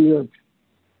 but in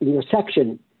your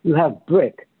section, you have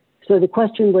brick. So the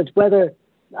question was whether,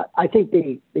 I think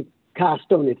the cast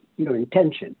stone is your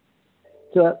intention.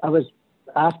 So I was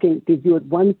asking, did you at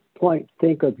one point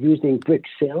think of using brick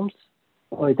sills?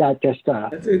 Or is that just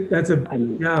that's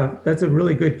a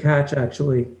really good catch,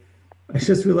 actually. I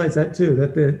just realized that too,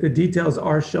 that the details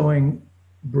are showing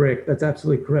brick. That's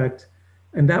absolutely correct.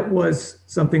 And that was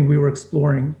something we were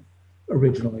exploring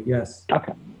originally, yes.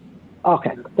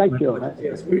 Okay, thank you.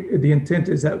 Yes, the intent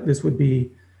is that this would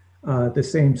be the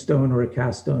same stone or a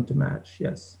cast stone to match,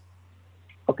 yes.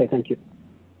 Okay, thank you.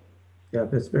 Yeah,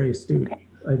 that's very astute. Okay.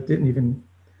 I didn't even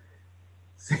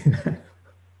say that.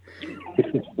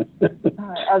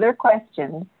 Other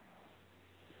questions?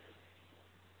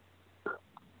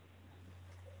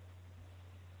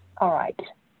 All right.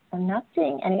 I'm not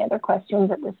seeing any other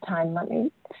questions at this time. Let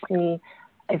me see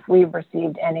if we've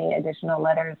received any additional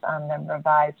letters on the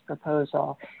revised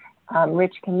proposal.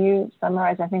 Rich, can you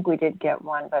summarize? I think we did get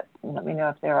one, but let me know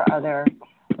if there are other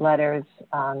letters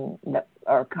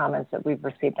or comments that we've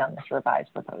received on this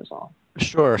revised proposal.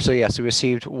 Sure. So yes, we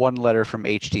received one letter from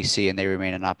HTC and they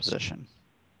remain in opposition.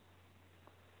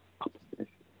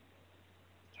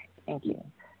 Thank you.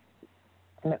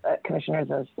 And, Commissioners,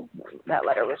 that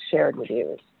letter was shared with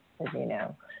you, as you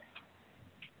know.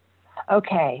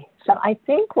 Okay, so I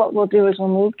think what we'll do is we'll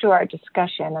move to our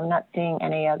discussion. I'm not seeing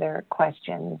any other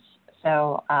questions.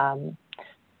 So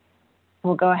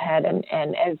we'll go ahead and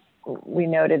as we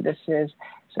noted, this is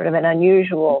sort of an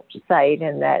unusual site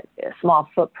in that a small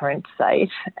footprint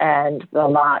site, and the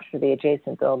lot for the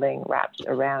adjacent building wraps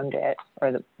around it,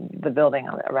 or the building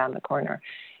around the corner.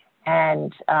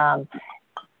 And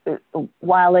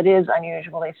while it is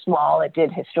unusually small, it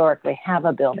did historically have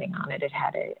a building on it. It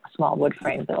had a small wood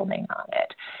frame building on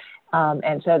it.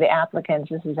 And so the applicants,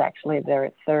 this is actually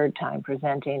their third time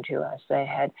presenting to us. They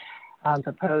had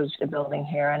proposed a building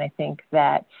here, and I think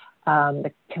that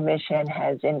The commission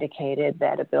has indicated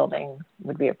that a building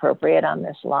would be appropriate on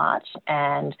this lot,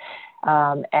 and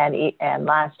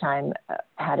last time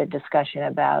had a discussion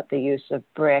about the use of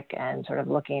brick and sort of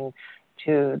looking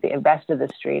to the rest of the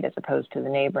street as opposed to the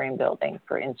neighboring building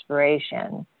for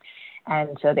inspiration.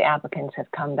 And so the applicants have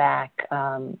come back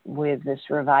with this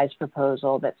revised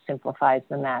proposal that simplifies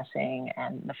the massing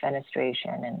and the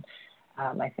fenestration. And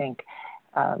I think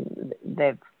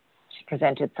they've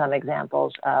presented some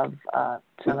examples of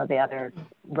some of the other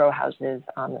row houses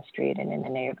on the street and in the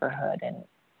neighborhood, and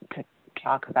to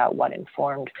talk about what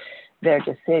informed their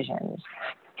decisions.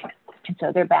 And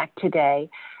so they're back today.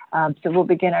 So we'll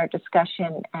begin our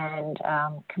discussion, and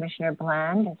Commissioner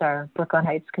Bland, as our Brooklyn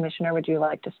Heights Commissioner, would you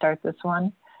like to start this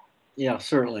one? Yeah,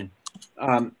 certainly.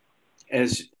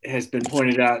 As has been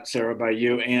pointed out, Sarah, by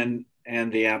you and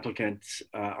the applicant's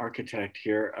architect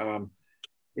here,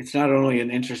 it's not only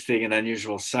an interesting and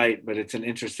unusual site, but it's an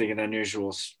interesting and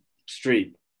unusual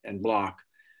street and block.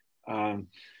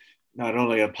 Not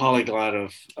only a polyglot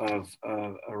of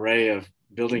array of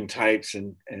building types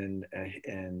and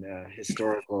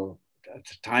historical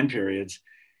time periods,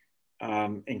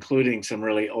 including some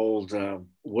really old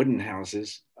wooden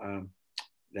houses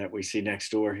that we see next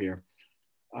door here,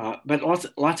 but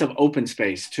lots of open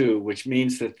space too, which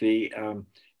means that the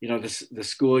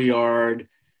schoolyard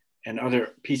and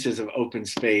other pieces of open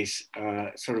space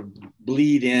sort of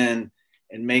bleed in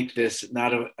and make this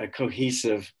not a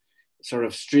cohesive sort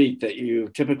of street that you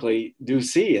typically do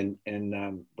see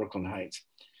in Brooklyn Heights.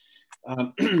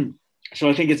 So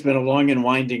I think it's been a long and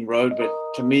winding road, but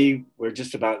to me, we're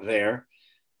just about there.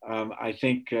 I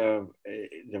think the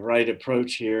right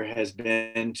approach here has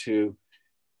been to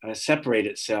separate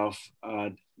itself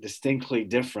distinctly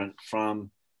different from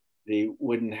the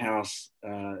wooden house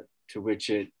to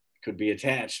which it could be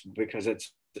attached, because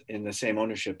it's in the same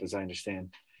ownership, as I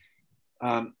understand.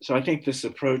 So I think this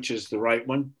approach is the right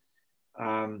one.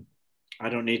 I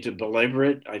don't need to belabor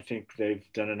it. I think they've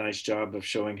done a nice job of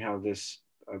showing how this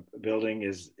building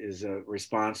is a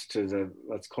response to the,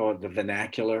 let's call it the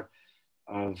vernacular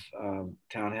of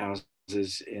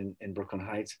townhouses in Brooklyn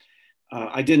Heights.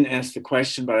 I didn't ask the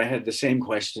question, but I had the same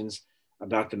questions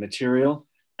about the material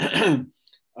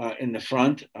in the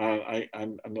front.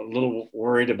 I'm a little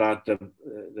worried about the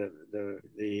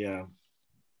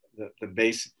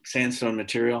base sandstone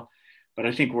material, but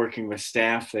I think working with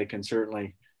staff, they can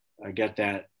certainly get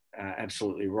that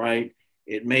absolutely right.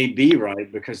 It may be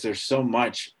right because there's so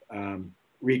much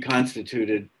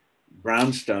reconstituted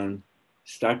brownstone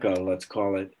stucco, let's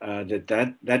call it,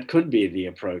 that could be the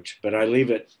approach. But I leave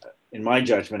it, in my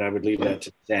judgment, I would leave that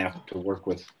to staff to work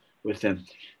with them.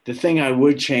 The thing I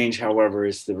would change, however,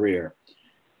 is the rear.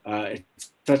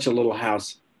 It's such a little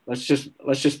house. Let's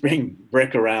just bring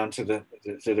brick around to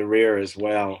the rear as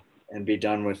well and be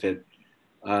done with it.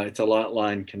 It's a lot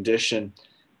line condition.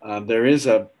 There is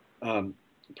a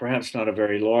perhaps not a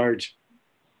very large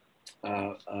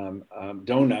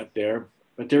donut there,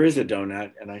 but there is a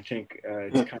donut, and I think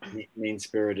it's kind of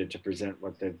mean-spirited to present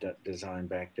what they've designed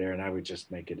back there, and I would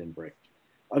just make it in brick.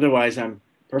 Otherwise, I'm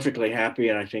perfectly happy,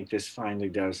 and I think this finally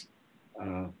does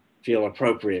feel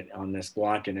appropriate on this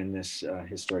block and in this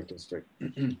historic district.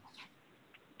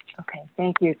 Okay,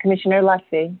 thank you. Commissioner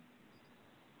Lutfi.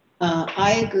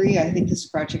 I agree. I think this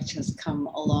project has come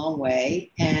a long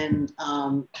way, and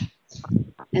I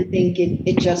think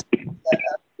it just needs a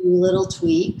few little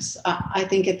tweaks. I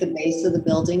think at the base of the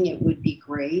building, it would be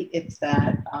great if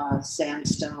that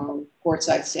sandstone,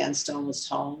 quartzite sandstone, was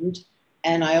toned.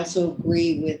 And I also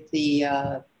agree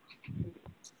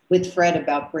with Fred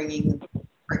about bringing the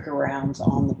brick around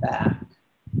on the back.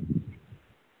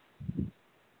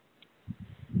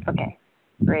 Okay,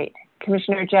 great.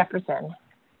 Commissioner Jefferson.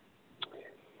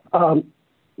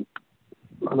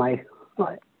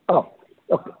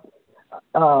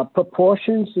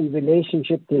 Proportions in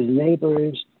relationship to the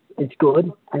neighbors is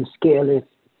good, and scale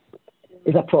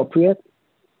is appropriate.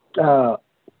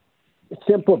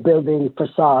 Simple building,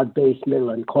 facade, base,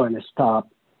 middle, and cornice top.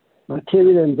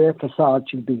 Material in their facade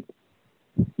should be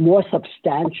more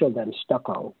substantial than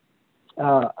stucco.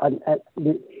 And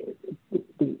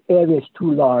the area is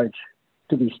too large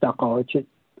to be stucco. It should,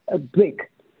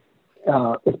 brick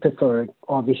is preferred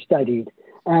or be studied.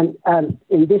 And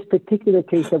in this particular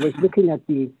case, I was looking at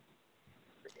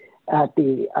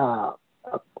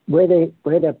where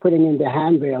they're putting in the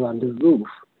handrail on the roof,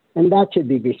 and that should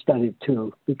be studied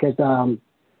too, because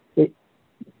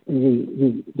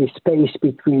the space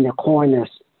between the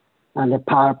cornice and the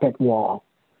parapet wall.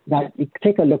 That you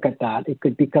take a look at that, it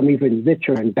could become even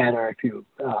richer and better if you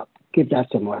give that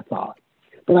some more thought.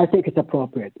 But I think it's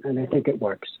appropriate, and I think it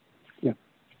works. Yeah.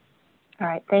 All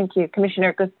right, thank you.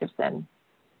 Commissioner Gustafson.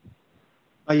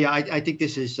 Yeah, I think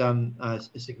this is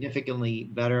significantly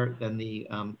better than the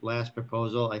last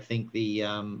proposal. I think the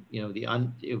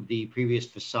the previous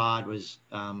facade was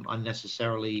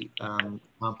unnecessarily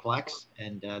complex,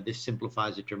 and this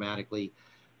simplifies it dramatically.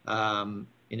 The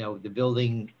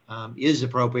building is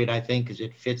appropriate, I think, because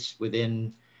it fits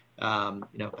within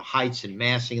the heights and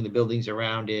massing of the buildings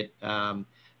around it.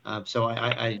 So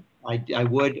I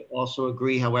would also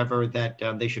agree, however, that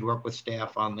they should work with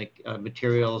staff on the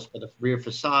materials for the rear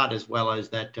facade, as well as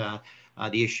that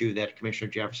the issue that Commissioner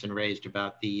Jefferson raised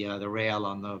about the rail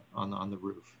on the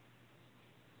roof.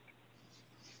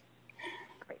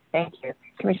 Great, thank you.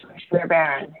 Commissioner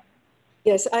Barron.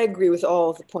 Yes, I agree with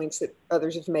all of the points that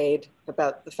others have made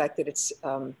about the fact that it's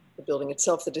the building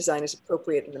itself, the design is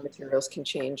appropriate, and the materials can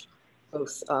change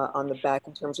both on the back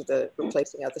in terms of the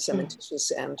replacing out the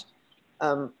cementitious and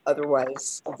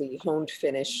otherwise the honed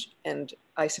finish. And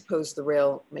I suppose the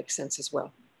rail makes sense as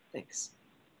well. Thanks.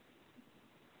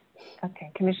 Okay,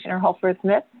 Commissioner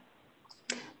Holford-Smith.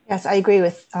 Yes, I agree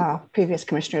with previous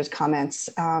commissioners' comments.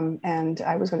 And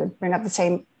I was going to bring up the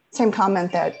same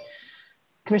comment that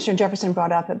Commissioner Jefferson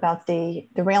brought up about the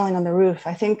railing on the roof.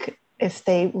 I think if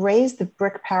they raise the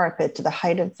brick parapet to the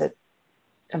height of the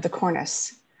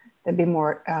cornice, that'd be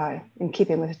more in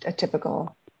keeping with a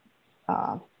typical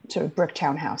sort of brick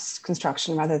townhouse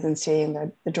construction, rather than seeing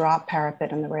the drop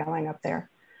parapet and the railing up there.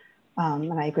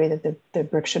 And I agree that the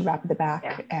brick should wrap at the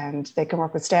back, and they can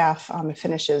work with staff on the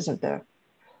finishes of the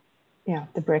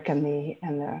brick and the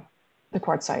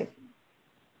quartzite,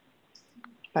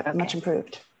 but okay. Much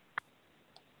improved.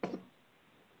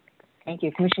 Thank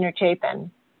you. Commissioner Chapin.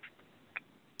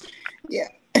 Yeah,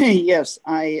 yes,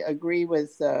 I agree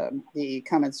with the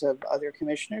comments of other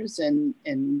commissioners. And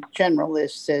in general,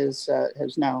 this has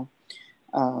now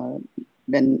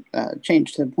been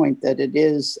changed to the point that it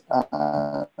is,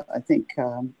 I think,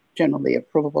 generally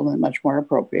approvable and much more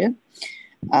appropriate.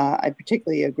 I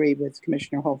particularly agree with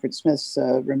Commissioner Holford-Smith's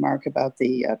remark about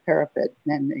the parapet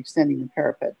and extending the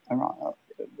parapet around,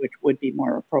 which would be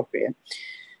more appropriate.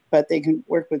 But they can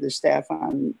work with the staff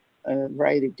on a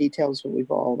variety of details that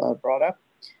we've all brought up,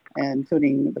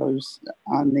 including those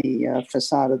on the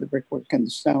facade of the brickwork and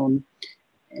the stone,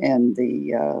 and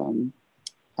the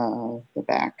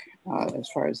back. As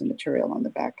far as the material on the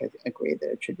back, I agree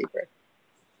that it should be brick.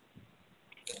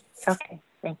 Okay,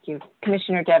 thank you.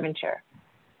 Commissioner Devonshire.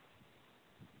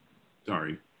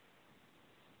 Sorry,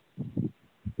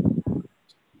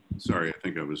 I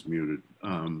think I was muted.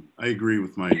 I agree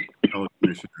with my fellow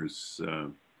commissioners'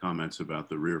 comments about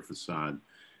the rear facade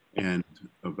and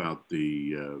about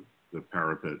the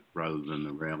parapet rather than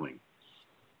the railing.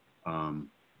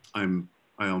 I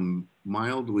am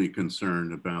mildly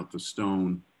concerned about the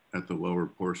stone at the lower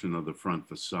portion of the front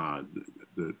facade.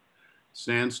 The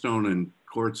sandstone and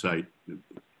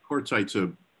quartzite's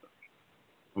a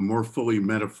more fully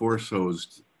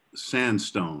metamorphosed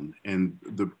sandstone, and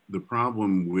the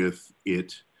problem with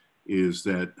it is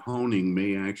that honing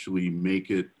may actually make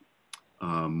it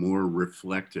more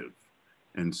reflective.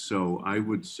 And so I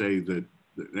would say that,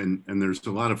 and there's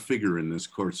a lot of figure in this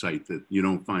quartzite that you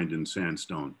don't find in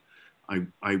sandstone. I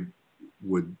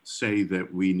would say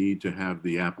that we need to have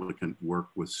the applicant work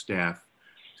with staff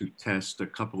to test a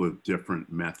couple of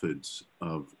different methods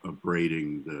of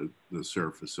abrading the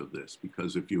surface of this,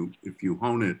 because if you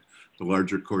hone it, the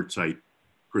larger quartzite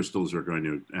crystals are going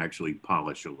to actually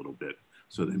polish a little bit.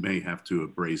 So they may have to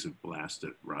abrasive blast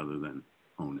it rather than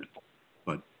hone it,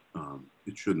 but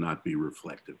it should not be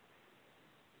reflective.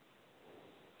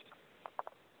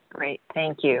 Great,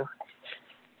 thank you.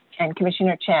 And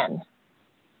Commissioner Chen.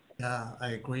 Yeah,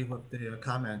 I agree with the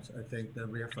comments. I think the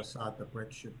rear facade, the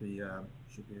brick should be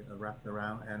wrapped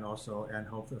around, and also Ann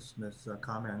Holford-Smith's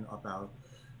comment about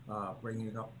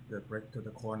bringing up the brick to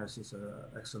the corners is an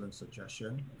excellent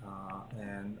suggestion.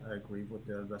 And I agree with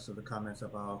the rest of the comments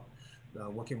about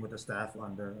working with the staff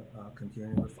on the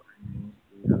continuing refining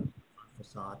the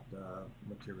facade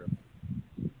material.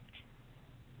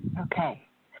 Okay,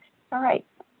 all right,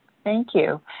 thank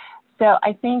you. So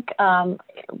I think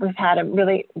we've had a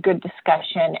really good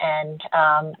discussion, and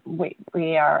we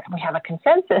have a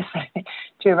consensus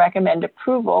to recommend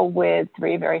approval with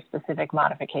 3 very specific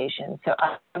modifications. So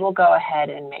I will go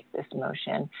ahead and make this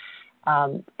motion.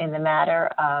 In the matter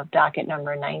of docket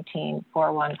number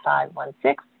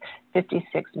 19-41516,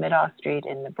 56 Middagh Street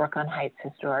in the Brooklyn Heights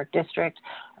Historic District,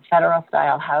 a federal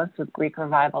style house with Greek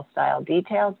Revival style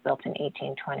details built in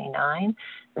 1829.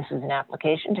 This is an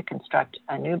application to construct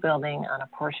a new building on a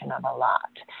portion of a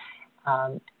lot.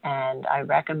 And I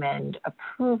recommend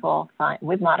approval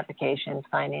with modifications,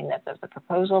 finding that the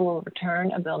proposal will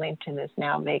return a building to this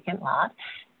now vacant lot,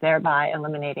 thereby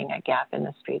eliminating a gap in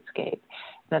the streetscape,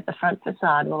 that the front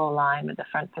facade will align with the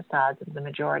front facades of the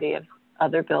majority of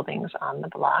other buildings on the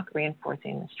block,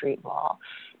 reinforcing the street wall,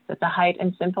 that the height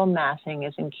and simple massing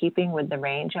is in keeping with the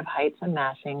range of heights and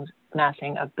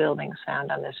massing of buildings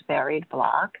found on this varied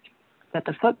block, that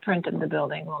the footprint of the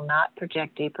building will not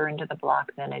project deeper into the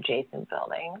block than adjacent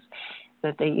buildings,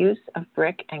 that the use of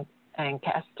brick and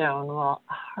cast stone will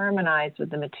harmonize with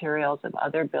the materials of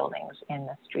other buildings in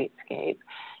the streetscape,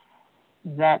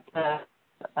 that the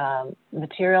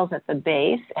materials at the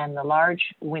base and the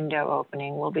large window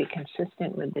opening will be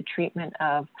consistent with the treatment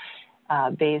of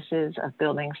bases of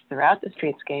buildings throughout the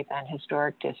streetscape and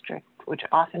historic district, which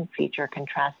often feature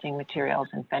contrasting materials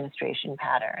and fenestration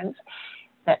patterns,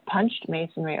 that punched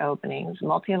masonry openings,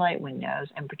 multi-light windows,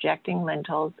 and projecting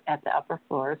lintels at the upper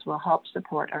floors will help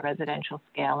support a residential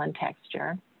scale and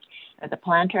texture, that the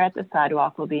planter at the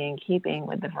sidewalk will be in keeping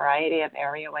with the variety of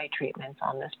areaway treatments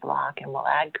on this block and will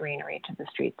add greenery to the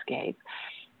streetscape,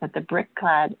 that the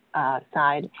brick-clad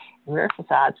side and rear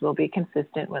facades will be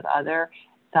consistent with other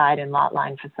side and lot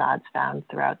line facades found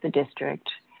throughout the district,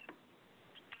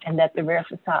 and that the rear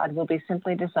facade will be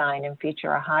simply designed and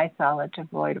feature a high solid to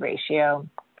void ratio,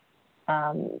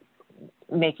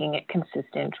 making it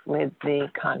consistent with the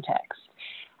context.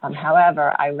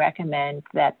 However, I recommend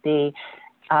that the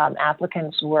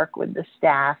applicants work with the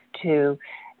staff to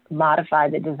modify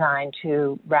the design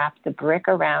to wrap the brick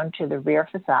around to the rear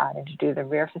facade and to do the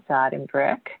rear facade in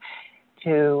brick,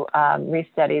 to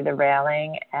restudy the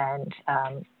railing and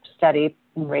study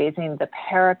raising the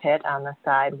parapet on the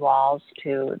side walls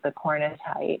to the cornice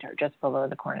height or just below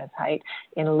the cornice height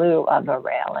in lieu of a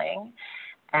railing,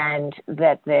 and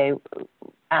that the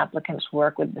applicants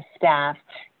work with the staff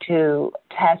to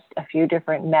test a few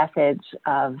different methods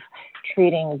of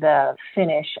treating the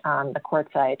finish on the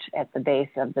quartzite at the base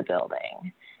of the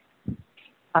building.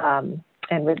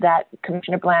 And with that,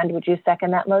 Commissioner Bland, would you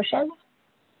second that motion?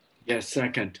 Yes,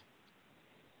 second.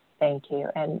 Thank you.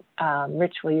 And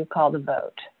Rich, will you call the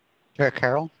vote? Chair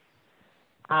Carroll?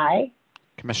 Aye.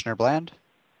 Commissioner Bland?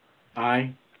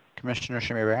 Aye. Commissioner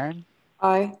Shimmy-Barron?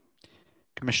 Aye.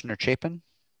 Commissioner Chapin?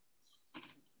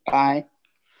 Aye.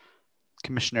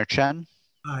 Commissioner Chen?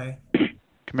 Aye.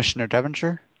 Commissioner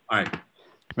Devonshire? Aye.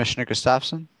 Commissioner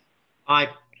Gustafson? Aye.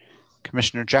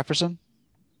 Commissioner Jefferson?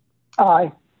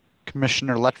 Aye.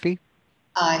 Commissioner Lutfi?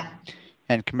 Aye.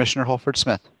 And Commissioner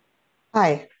Holford-Smith?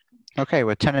 Aye. Okay,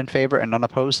 with 10 in favor and none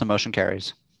opposed, the motion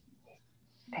carries.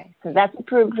 Okay, so that's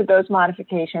approved with those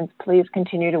modifications. Please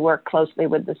continue to work closely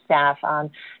with the staff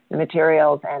on the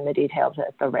materials and the details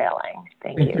at the railing.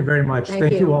 Thank you. Thank you very much.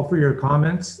 Thank you all for your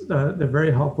comments. They're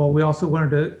very helpful. We also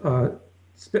wanted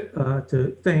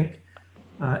to thank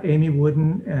Amy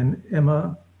Wooden and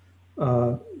Emma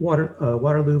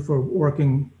Waterloo for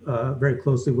working very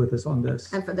closely with us on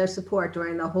this. And for their support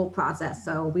during the whole process.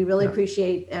 So we really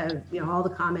appreciate all the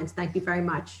comments. Thank you very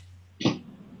much.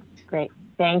 Great.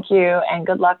 Thank you and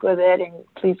good luck with it. And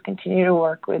please continue to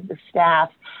work with the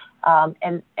staff.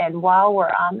 And while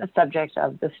we're on the subject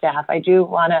of the staff, I do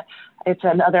want to, it's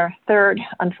another third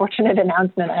unfortunate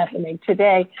announcement I have to make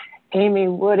today. Amy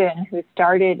Wooden, who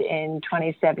started in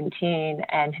 2017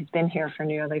 and has been here for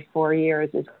nearly 4 years,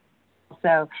 is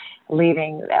also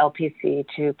leaving the LPC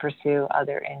to pursue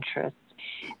other interests.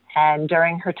 And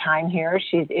during her time here,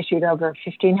 she's issued over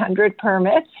 1,500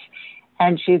 permits,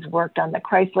 and she's worked on the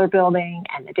Chrysler building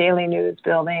and the Daily News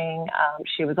building.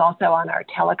 She was also on our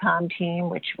telecom team,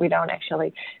 which we don't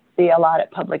actually see a lot at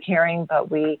public hearing,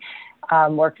 but we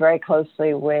worked very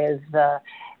closely with the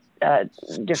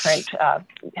different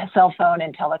cell phone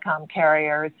and telecom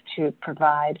carriers to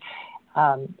provide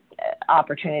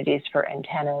opportunities for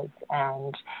antennas,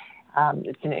 and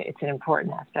it's an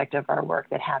important aspect of our work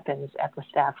that happens at the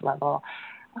staff level.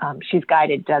 She's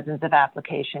guided dozens of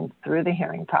applications through the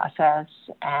hearing process,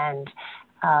 and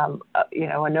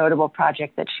a notable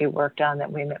project that she worked on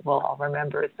that we will all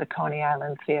remember is the Coney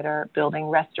Island Theater building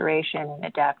restoration and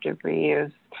adaptive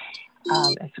reuse,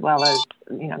 as well as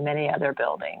many other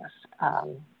buildings.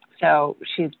 So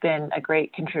she's been a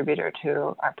great contributor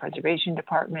to our preservation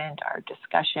department, our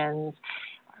discussions,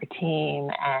 our team,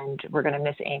 and we're going to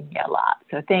miss Amy a lot.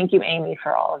 So thank you, Amy,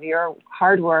 for all of your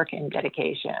hard work and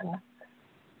dedication.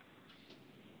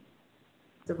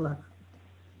 Good luck.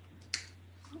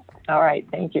 All right,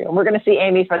 thank you. And we're going to see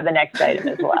Amy for the next item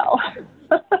as well.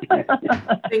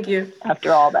 Thank you.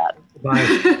 After all that.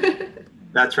 Bye.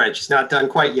 That's right. She's not done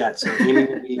quite yet. So Amy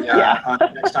will be on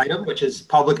the next item, which is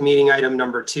public meeting item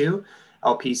number 2.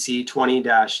 LPC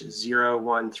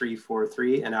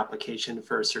 20-01343, an application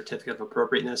for a certificate of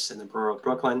appropriateness in the Borough of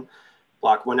Brooklyn,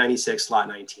 Block 196, Lot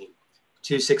 19.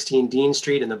 216 Dean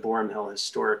Street in the Boerum Hill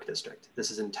Historic District.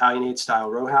 This is an Italianate style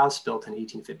row house built in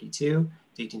 1852 to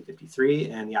 1853,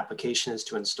 and the application is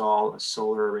to install a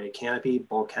solar array canopy,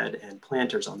 bulkhead, and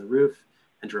planters on the roof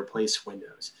and to replace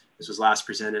windows. This was last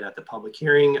presented at the public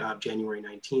hearing of January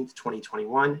 19th,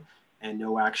 2021, and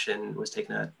no action was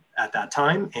taken at that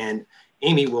time, and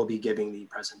Amy will be giving the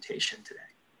presentation today.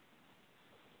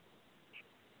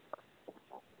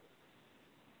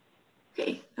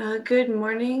 Okay, good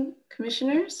morning,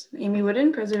 commissioners. Amy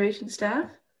Wooden, preservation staff.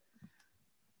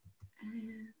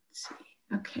 And let's see.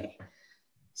 Okay,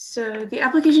 so the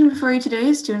application before you today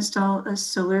is to install a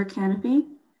solar canopy,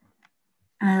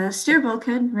 a stair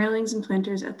bulkhead, railings and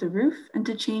planters at the roof, and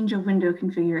to change a window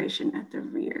configuration at the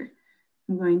rear.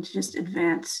 I'm going to just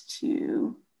advance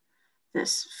to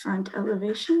this front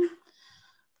elevation.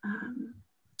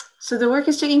 So the work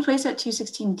is taking place at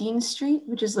 216 Dean Street,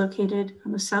 which is located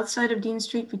on the south side of Dean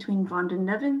Street between Bond and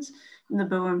Nevins in the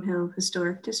Boerum Hill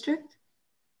Historic District.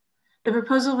 The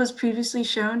proposal was previously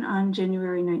shown on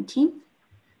January 19th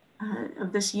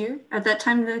of this year. At that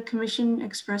time, the commission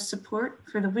expressed support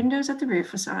for the windows at the rear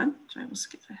facade. So I will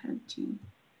skip ahead to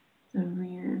the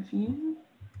rear view.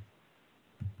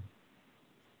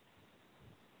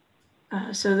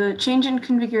 So the change in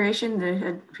configuration, they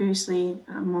had previously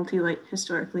multi-light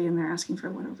historically, and they're asking for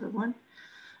 1/1.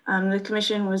 The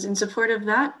commission was in support of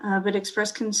that, but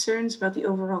expressed concerns about the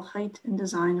overall height and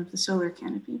design of the solar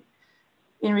canopy.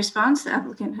 In response, the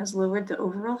applicant has lowered the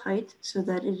overall height so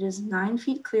that it is 9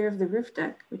 feet clear of the roof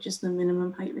deck, which is the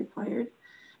minimum height required,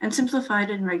 and simplified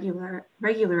and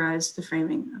regularized the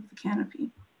framing of the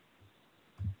canopy.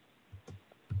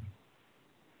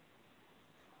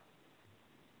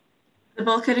 The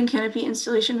bulkhead and canopy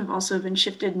installation have also been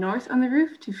shifted north on the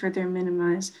roof to further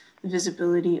minimize the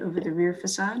visibility over the rear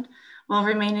facade, while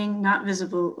remaining not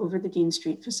visible over the Dean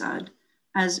Street facade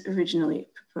as originally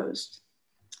proposed.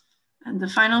 And the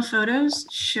final photos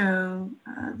show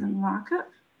the mock-up.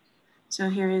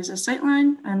 So here is a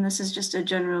sightline, and this is just a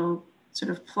general sort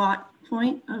of plot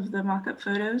point of the mock-up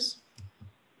photos.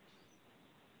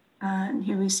 And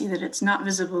here we see that it's not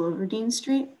visible over Dean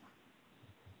Street.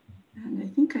 And I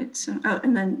think it's, oh,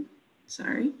 and then,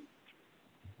 sorry.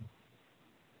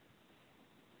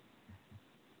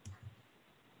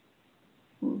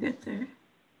 We'll get there.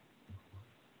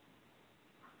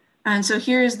 And so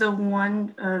here is the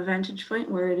one vantage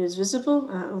point where it is visible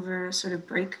over a sort of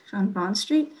break from Bond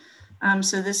Street.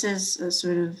 So this is a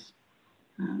sort of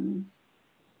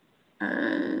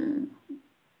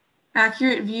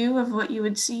accurate view of what you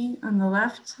would see on the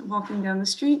left walking down the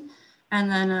street, and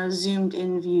then a zoomed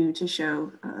in view to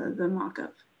show the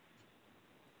mock-up.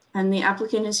 And the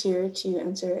applicant is here to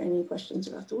answer any questions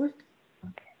about the work.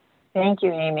 Okay. Thank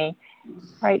you, Amy. All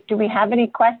right, do we have any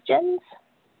questions?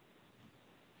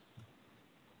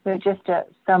 So just to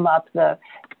sum up,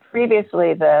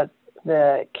 previously the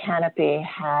canopy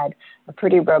had a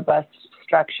pretty robust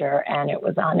structure and it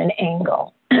was on an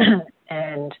angle.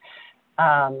 and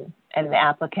the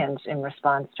applicants, in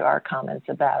response to our comments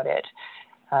about it,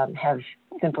 have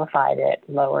simplified it,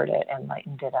 lowered it, and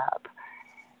lightened it up.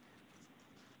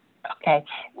 Okay.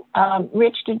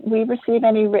 Rich, did we receive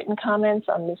any written comments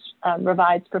on this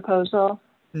revised proposal?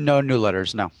 No new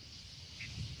letters, no.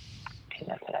 Okay,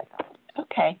 that's what I thought.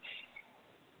 Okay.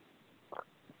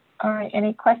 All right,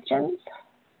 any questions?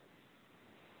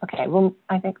 Okay, well,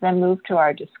 I think then move to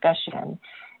our discussion.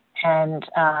 And,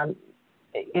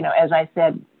 you know, as I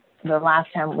said, the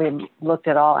last time we looked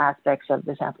at all aspects of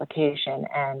this application,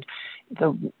 and the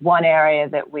one area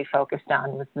that we focused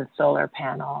on was the solar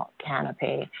panel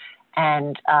canopy.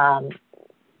 And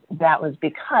that was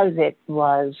because it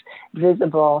was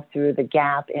visible through the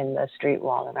gap in the street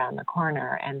wall around the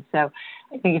corner. And so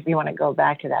I think if you want to go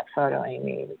back to that photo,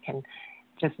 Amy, we can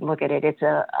just look at it. It's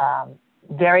a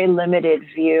very limited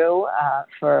view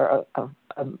for a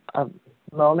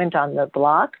moment on the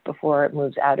block before it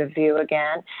moves out of view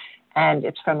again. And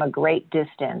it's from a great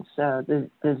distance. So the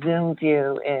zoom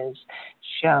view is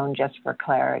shown just for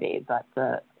clarity, but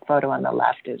the photo on the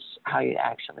left is how you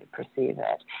actually perceive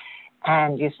it.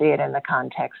 And you see it in the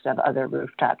context of other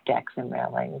rooftop decks and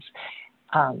railings.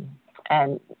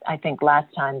 And I think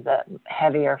last time the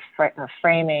heavier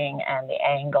framing and the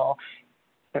angle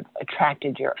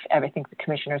attracted I think the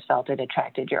commissioners felt it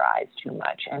attracted your eyes too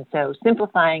much. And so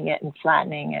simplifying it and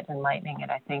flattening it and lightening it,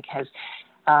 I think has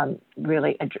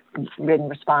really been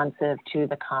responsive to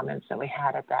the comments that we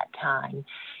had at that time.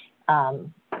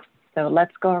 So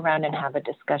let's go around and have a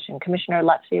discussion. Commissioner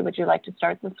Lutfi, would you like to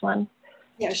start this one?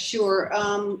 Yeah, sure.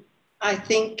 I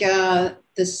think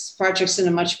this project's in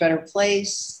a much better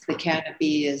place. The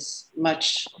canopy is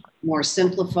much more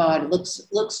simplified. It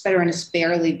looks better and is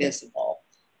barely visible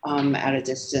at a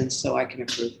distance, so I can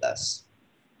approve this.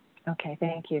 Okay,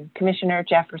 thank you. Commissioner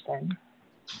Jefferson.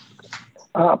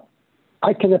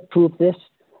 I can approve this.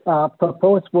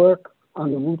 Proposed work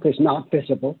on the roof is not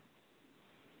visible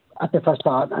at the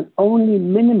facade and only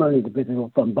minimally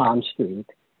visible from Bond Street.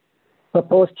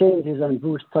 Proposed changes on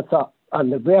roof facade on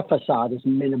the rear facade is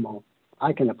minimal.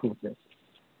 I can approve this.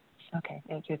 Okay,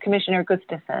 thank you. Commissioner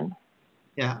Gustafson.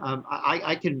 Yeah,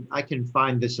 I can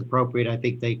find this appropriate. I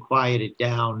think they quieted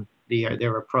down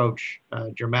their approach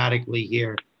dramatically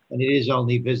here, and it is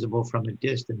only visible from a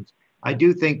distance. I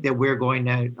do think that we're going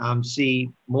to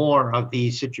see more of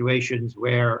these situations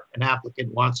where an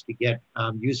applicant wants to get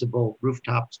usable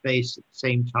rooftop space at the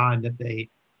same time that they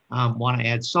want to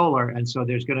add solar, and so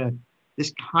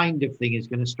this kind of thing is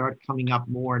going to start coming up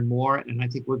more and more, and I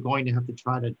think we're going to have to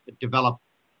try to develop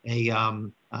a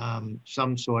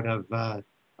some sort of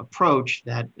approach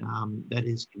that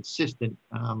is consistent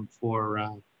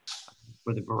for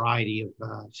the variety of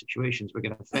situations we're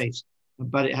going to face.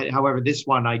 But however, this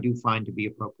one I do find to be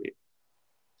appropriate.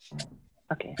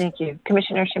 Okay, thank you.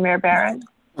 Commissioner Shamir Barron.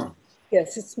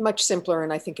 Yes, it's much simpler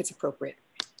and I think it's appropriate.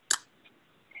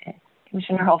 Okay.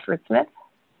 Commissioner Holford Smith.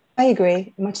 I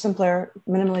agree. Much simpler,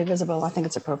 minimally visible. I think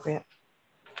it's appropriate.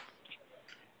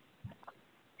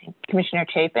 Commissioner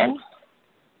Chapin.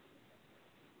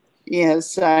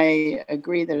 Yes, I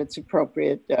agree that it's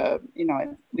appropriate. You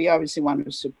know, we obviously want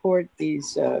to support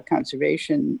these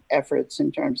conservation efforts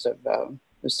in terms of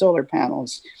the solar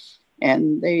panels.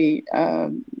 And they,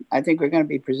 I think we're going to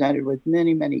be presented with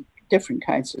many, many different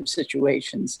kinds of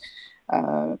situations.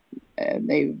 And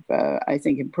they've, I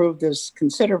think, improved this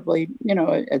considerably. You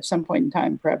know, at some point in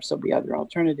time, perhaps there'll be other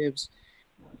alternatives.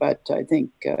 But I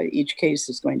think each case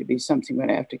is going to be something we're going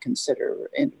to have to consider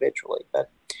individually.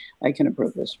 But I can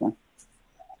approve this one.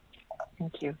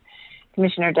 Thank you.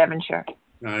 Commissioner Devonshire.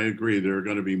 I agree. There are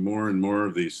going to be more and more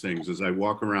of these things. As I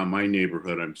walk around my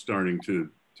neighborhood, I'm starting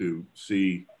to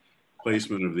see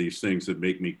placement of these things that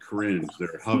make me cringe.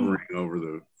 They're hovering over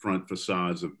the front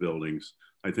facades of buildings.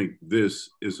 I think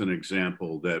this is an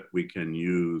example that we can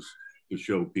use to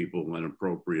show people an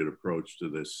appropriate approach to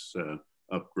this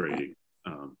upgrading.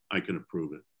 I can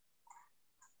approve it.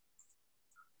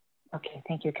 Okay,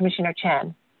 thank you. Commissioner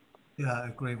Chan. Yeah, I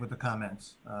agree with the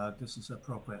comments. This is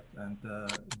appropriate and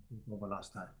over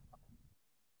last time.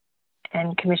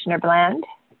 And Commissioner Bland.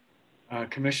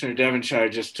 Commissioner Devonshire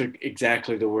just took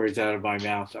exactly the words out of my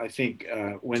mouth. I think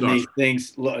when Sorry. these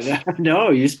things, no,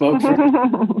 you spoke for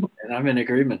and I'm in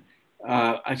agreement.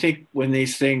 I think when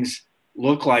these things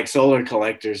look like solar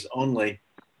collectors only,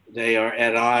 they are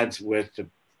at odds with the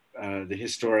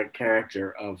historic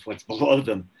character of what's below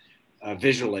them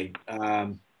visually.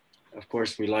 Of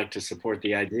course, we like to support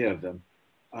the idea of them.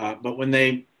 But when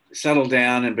they settle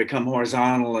down and become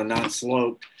horizontal and not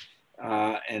sloped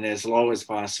and as low as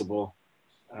possible,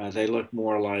 they look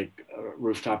more like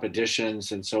rooftop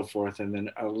additions and so forth, and then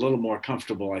a little more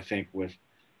comfortable, I think, with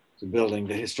the building,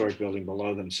 the historic building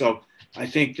below them. So I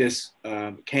think this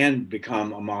can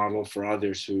become a model for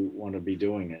others who want to be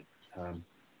doing it.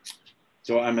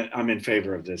 So I'm in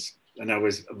favor of this, and I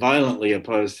was violently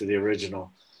opposed to the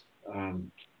original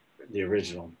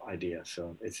idea.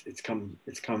 So it's come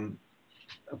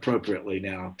appropriately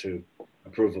now to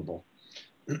approvable.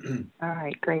 All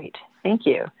right, great. Thank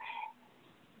you.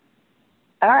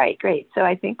 All right, great. So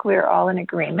I think we're all in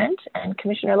agreement. And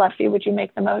Commissioner Lefty, would you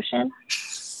make the motion?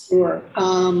 Sure.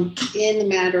 In the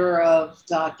matter of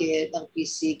docket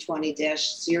LPC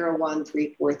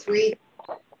 20-01343,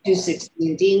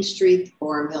 216 Dean Street, the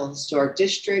Boerum Hill Historic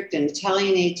District, an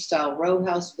Italianate style row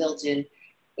house built in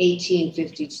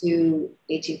 1852,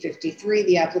 1853.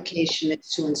 The application is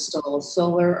to install a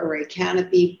solar array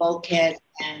canopy, bulkhead,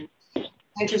 and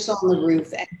planters on the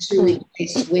roof and 2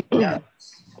 replaced windows.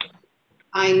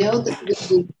 I know that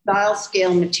the style,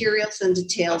 scale, materials, and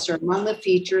details are among the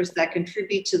features that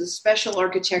contribute to the special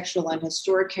architectural and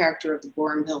historic character of the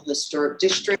Boerum Hill Historic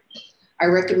District. I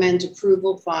recommend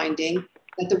approval, finding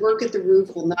that the work at the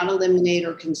roof will not eliminate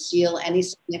or conceal any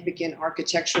significant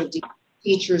architectural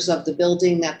features of the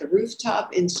building, that the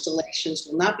rooftop installations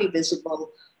will not be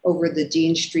visible over the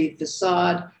Dean Street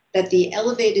facade, that the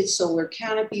elevated solar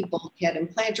canopy, bulkhead,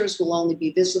 and planters will only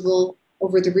be visible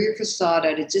over the rear facade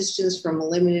at a distance from a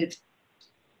limited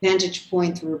vantage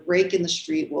point through a break in the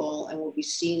street wall and will be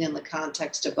seen in the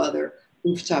context of other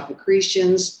rooftop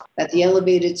accretions, that the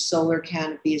elevated solar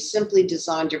canopy is simply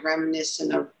designed to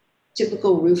reminiscent of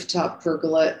typical rooftop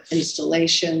pergola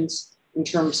installations, in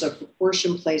terms of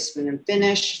proportion, placement, and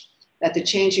finish, that the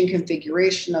change in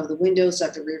configuration of the windows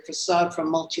at the rear facade from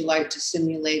multi-light to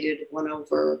simulated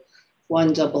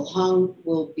 1/1 double hung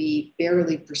will be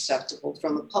barely perceptible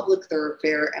from a public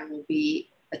thoroughfare and will be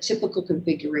a typical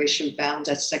configuration found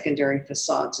at secondary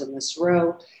facades in this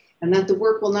row, and that the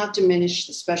work will not diminish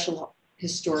the special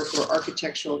historic or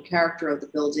architectural character of the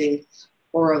building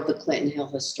or of the Clinton Hill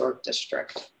Historic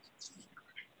District.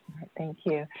 All right, thank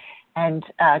you. And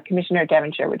Commissioner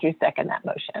Devonshire, would you second that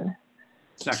motion?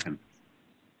 Second.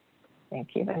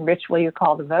 Thank you. And Rich, will you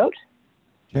call the vote?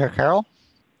 Chair Carroll?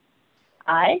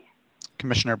 Aye.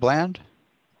 Commissioner Bland?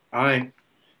 Aye.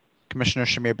 Commissioner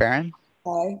Shamir Barron?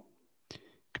 Aye.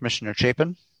 Commissioner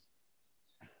Chapin?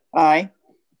 Aye.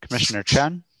 Commissioner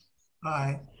Chen?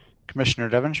 Aye. Commissioner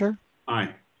Devonshire?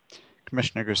 Aye.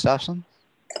 Commissioner Gustafson?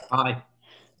 Aye.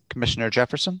 Commissioner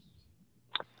Jefferson?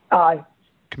 Aye.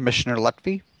 Commissioner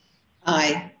Lutfi?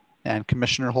 Aye. And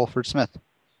Commissioner Holford Smith?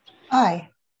 Aye.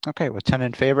 Okay, with 10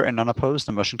 in favor and none opposed,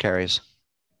 the motion carries.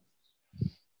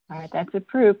 All right, that's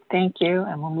approved. Thank you.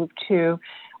 And we'll move to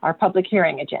our public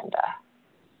hearing agenda.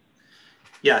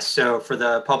 Yes, so for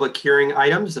the public hearing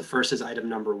items, the first is item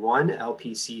number 1,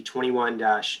 LPC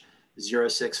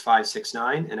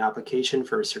 21-06569, an application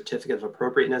for a certificate of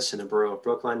appropriateness in the Borough of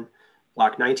Brooklyn,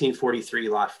 block 1943,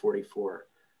 lot 44,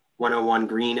 101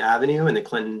 Greene Avenue in the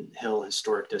Clinton Hill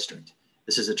Historic District.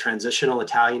 This is a transitional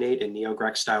Italianate and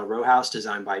neo-Greek style row house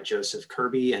designed by Joseph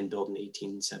Kirby and built in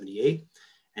 1878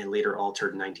 and later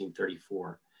altered in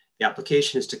 1934. The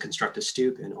application is to construct a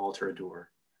stoop and alter a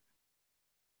door.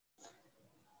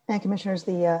 And Commissioners,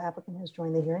 the applicant has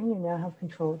joined the hearing. You now have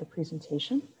control of the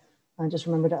presentation. Just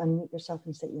remember to unmute yourself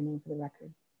and state your name for the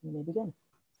record. You may begin.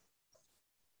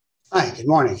 Hi, good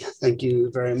morning. Thank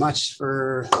you very much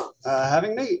for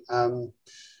having me.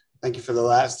 Thank you for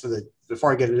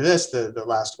before I get into this, the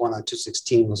last one on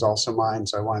 216 was also mine.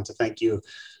 So I wanted to thank you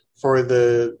for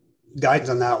the guidance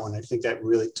on that one. I think that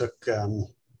really took a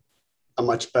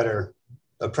much better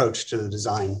approach to the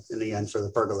design in the end for the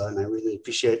pergola. And I really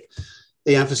appreciate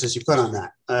the emphasis you put on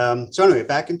that. So anyway,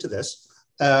 back into this.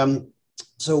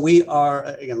 So we are,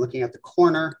 again, looking at the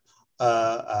corner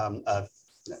of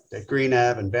Greene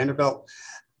Ave and Vanderbilt.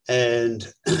 And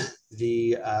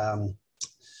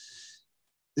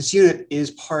this unit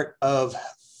is part of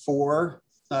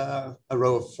a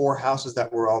row of 4 houses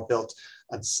that were all built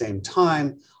at the same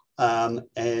time.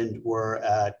 And were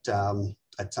at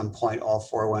some point, all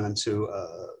 4 went into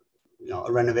a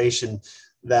renovation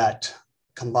that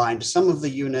combined some of the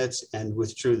units and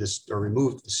withdrew this or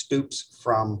removed the stoops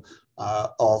from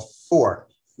all 4.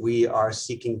 We are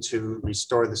seeking to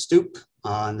restore the stoop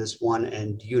on this one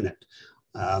end unit.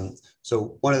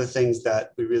 So one of the things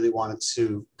that we really wanted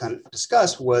to kind of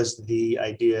discuss was the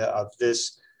idea of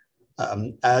this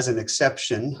as an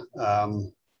exception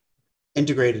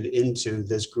integrated into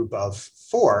this group of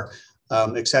 4,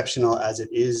 exceptional as it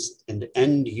is an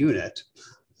end unit,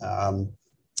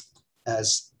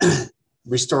 as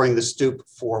restoring the stoop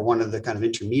for one of the kind of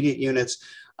intermediate units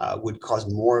would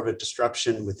cause more of a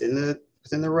disruption within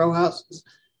the row houses.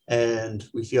 And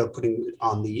we feel putting it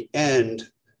on the end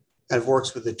kind of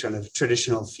works with the kind of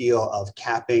traditional feel of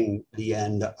capping the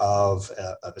end of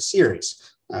a series.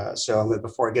 So I'm gonna,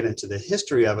 before I get into the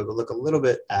history of it, we'll look a little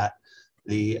bit at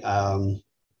the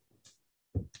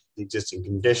existing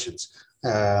conditions.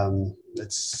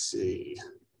 Let's see,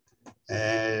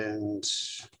 and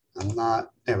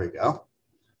there we go.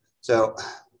 So,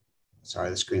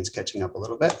 sorry, the screen's catching up a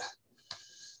little bit.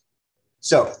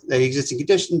 So the existing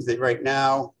conditions that right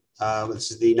now,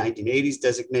 this is the 1980s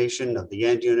designation of the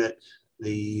end unit,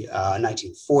 the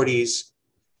 1940s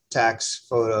tax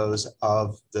photos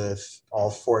of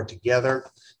all 4 together.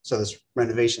 So this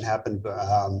renovation happened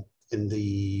in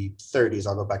the 30s.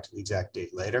 I'll go back to the exact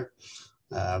date later.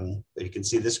 But you can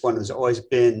see this one has always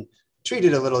been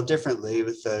treated a little differently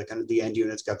with the kind of the end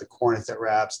units, got the cornice that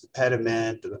wraps, the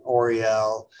pediment, the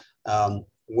oriel.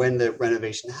 When the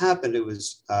renovation happened, it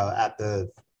was at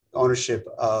the ownership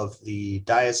of the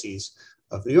Diocese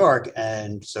of New York.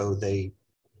 And so they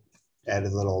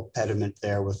added a little pediment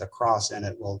there with a cross in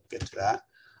it. We'll get to that.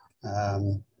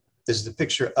 This is the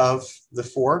picture of the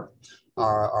 4.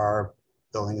 Our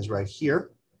building is right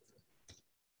here.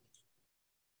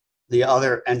 The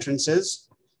other entrances,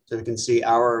 so you can see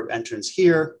our entrance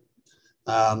here.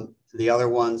 The other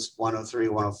ones, 103,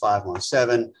 105,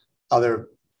 107, other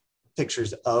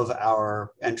pictures of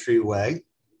our entryway.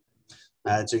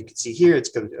 So you can see here,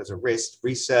 it's a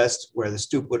recessed where the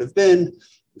stoop would have been,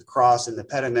 the cross and the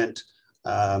pediment,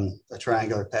 a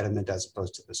triangular pediment as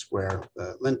opposed to the square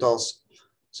lintels.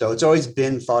 So it's always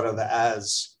been thought of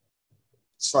as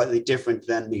slightly different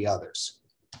than the others.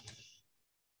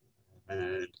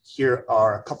 And here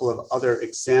are a couple of other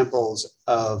examples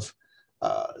of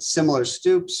similar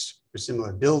stoops or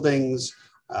similar buildings.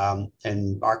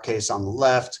 In our case on the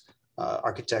left,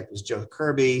 architect was Joe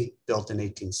Kirby, built in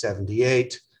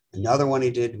 1878. Another one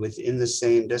he did within the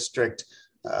same district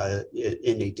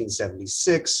in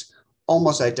 1876.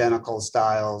 Almost identical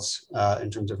styles in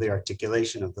terms of the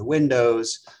articulation of the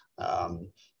windows,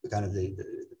 kind of the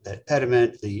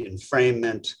pediment, the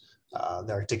enframement,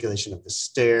 the articulation of the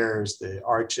stairs, the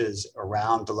arches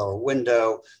around the lower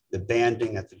window, the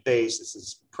banding at the base. This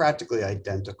is practically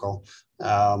identical.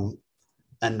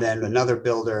 And then another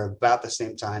builder about the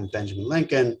same time, Benjamin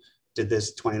Lincoln, did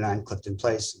this 29 Clifton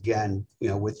Place, again,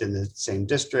 within the same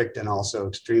district and also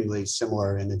extremely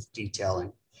similar in its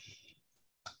detailing.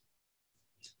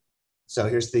 So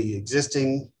here's the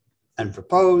existing and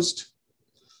proposed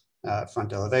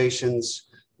front elevations.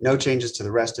 No changes to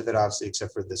the rest of it, obviously,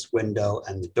 except for this window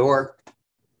and the door.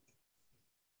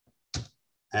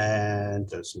 And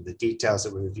those are the details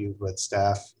that we reviewed with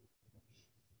staff.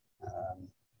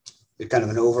 Kind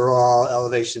of an overall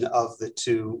elevation of the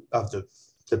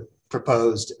the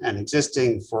proposed and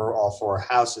existing for all four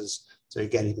houses. So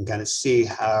again, you can kind of see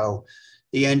how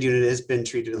the end unit has been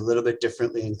treated a little bit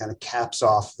differently and kind of caps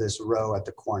off this row at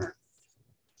the corner.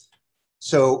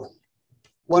 So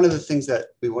one of the things that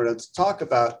we wanted to talk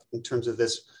about in terms of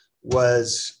this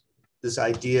was this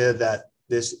idea that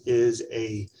this is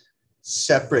a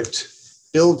separate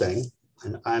building.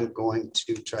 And I'm going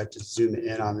to try to zoom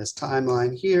in on this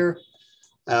timeline here.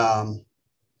 And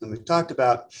we've talked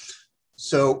about,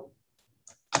 so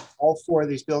all four of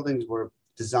these buildings were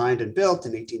designed and built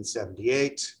in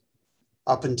 1878.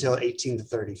 Up until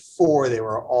 1834, they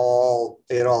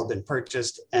had all been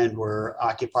purchased and were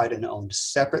occupied and owned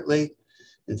separately.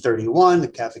 In 31, the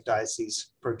Catholic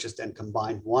Diocese purchased and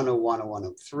combined 101 and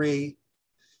 103.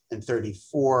 In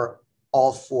 34,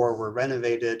 all four were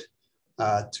renovated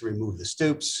to remove the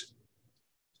stoops.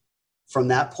 From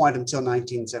that point until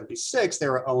 1976, they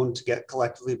were owned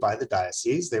collectively by the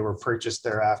diocese. They were purchased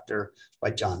thereafter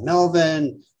by John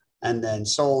Melvin and then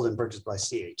sold and purchased by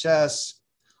CHS,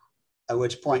 at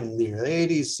which point in the early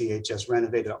 80s, CHS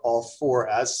renovated all four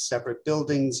as separate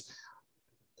buildings,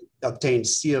 obtained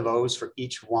C of Os for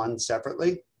each one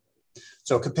separately.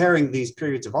 So comparing these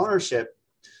periods of ownership,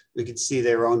 we could see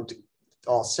they were owned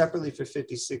all separately for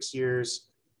 56 years,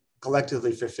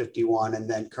 collectively for 51, and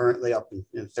then currently up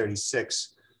in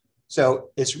 36. So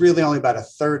it's really only about a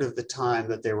third of the time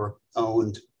that they were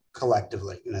owned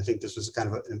collectively. And I think this was kind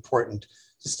of an important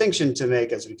distinction to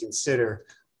make as we consider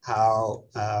how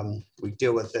we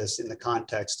deal with this in the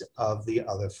context of the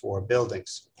other four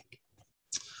buildings.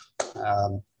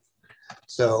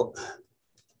 So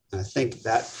I think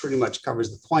that pretty much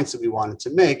covers the points that we wanted to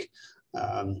make.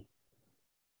 And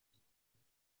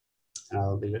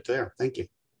I'll leave it there. Thank you.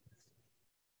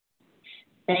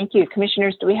 Thank you.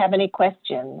 Commissioners, do we have any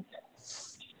questions?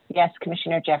 Yes,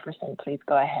 Commissioner Jefferson, please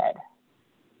go ahead.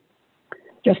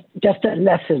 Just a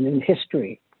lesson in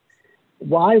history.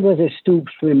 Why were the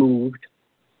stoops removed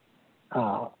at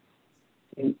all?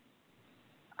 Do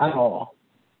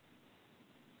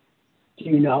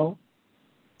you know?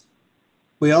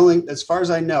 As far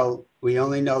as I know, we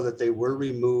only know that they were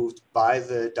removed by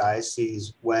the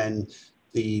diocese when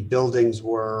the buildings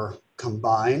were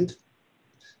combined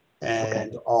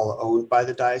and all owned by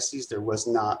the diocese. There was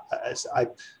not,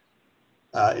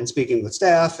 in speaking with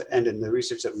staff and in the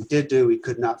research that we did do, we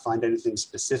could not find anything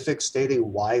specific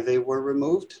stating why they were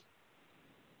removed.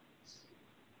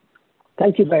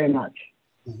 Thank you very much.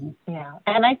 Mm-hmm. Yeah,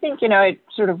 and I think, it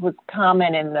sort of was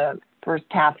common in the first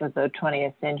half of the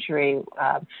 20th century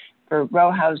for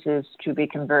row houses to be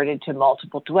converted to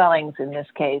multiple dwellings. In this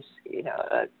case,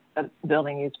 a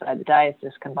building used by the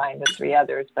diocese combined with three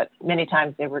others, but many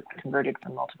times they were converted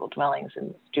from multiple dwellings and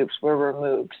the stoops were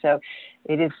removed. So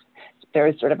there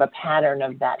is sort of a pattern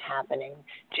of that happening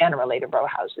generally to row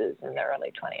houses in the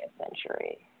early 20th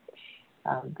century.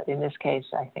 But in this case,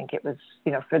 I think it was,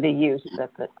 for the use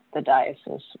that the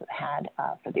diocese had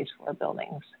for these four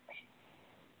buildings.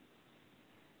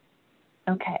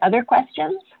 Okay, other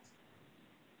questions?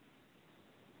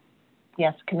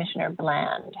 Yes, Commissioner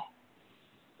Bland.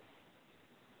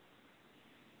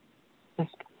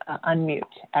 Just unmute,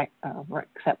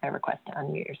 accept my request to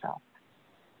unmute yourself.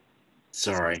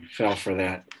 Sorry, fell for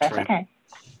that. That's okay.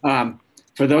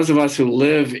 For those of us who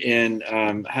live in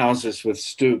houses with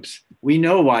stoops, we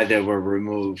know why they were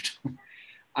removed.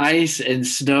 Ice and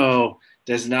snow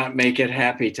does not make it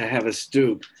happy to have a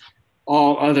stoop.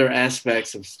 All other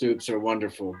aspects of stoops are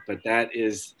wonderful, but that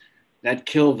is that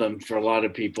killed them for a lot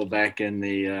of people back in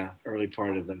the early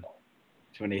part of the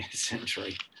 20th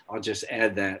century. I'll just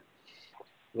add that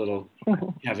little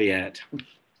caveat.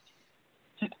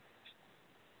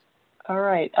 All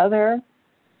right, other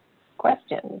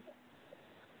questions?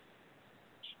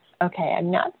 Okay, I'm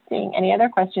not seeing any other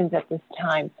questions at this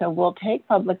time, so we'll take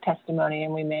public testimony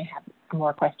and we may have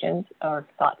more questions or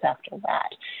thoughts after that.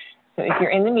 So if you're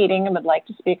in the meeting and would like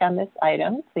to speak on this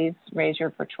item, please raise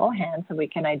your virtual hand so we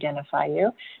can identify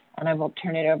you. And I will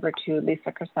turn it over to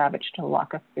Lisa Krasavich to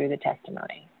walk us through the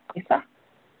testimony. Lisa?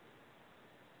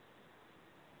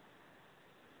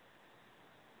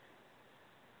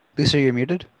 Lisa, you're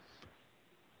muted.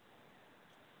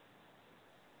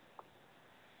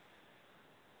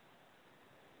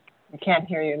 I can't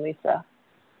hear you, Lisa.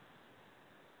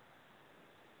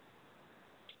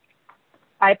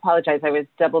 I apologize, I was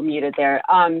double muted there.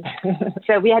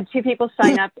 So we had 2 people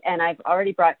sign up and I've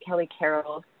already brought Kelly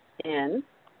Carroll in.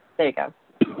 There you go.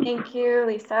 Thank you,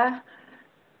 Lisa.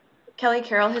 Kelly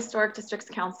Carroll, Historic Districts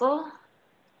Council.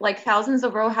 Like thousands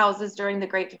of row houses during the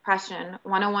Great Depression,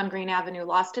 101 Greene Avenue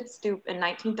lost its stoop in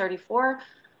 1934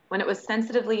 when it was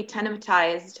sensitively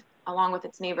tenementized along with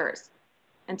its neighbors.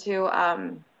 And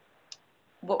to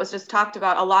what was just talked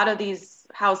about, a lot of these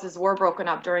houses were broken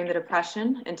up during the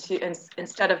Depression, and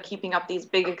instead of keeping up these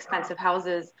big expensive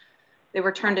houses, they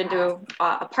were turned into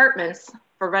apartments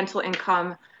for rental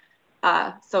income.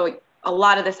 So a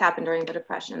lot of this happened during the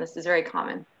Depression. This is very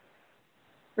common.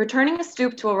 Returning a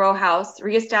stoop to a row house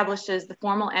reestablishes the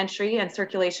formal entry and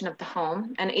circulation of the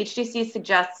home, and HDC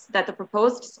suggests that the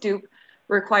proposed stoop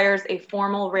requires a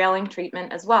formal railing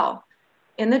treatment as well.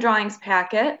 In the drawings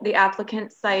packet, the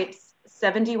applicant cites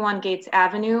 71 Gates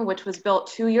Avenue, which was built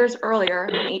 2 years earlier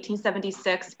in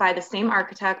 1876 by the same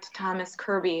architect, Thomas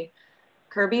Kirby.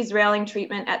 Kirby's railing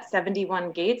treatment at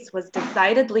 71 Gates was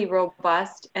decidedly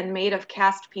robust and made of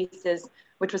cast pieces,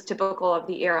 which was typical of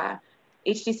the era.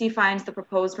 HDC finds the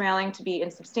proposed railing to be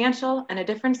insubstantial, and a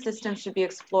different system should be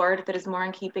explored that is more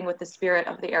in keeping with the spirit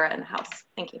of the era in the house.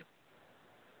 Thank you.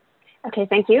 Okay,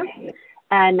 thank you.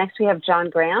 And next we have John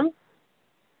Graham.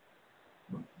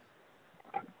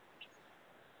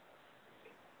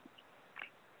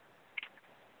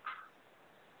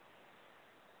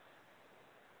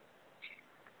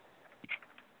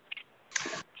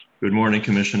 Good morning,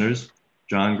 Commissioners.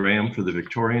 John Graham for the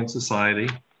Victorian Society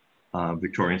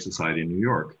in New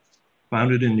York.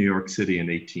 Founded in New York City in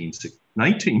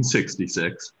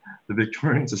 1966, the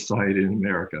Victorian Society in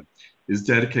America is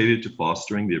dedicated to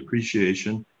fostering the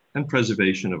appreciation and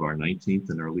preservation of our 19th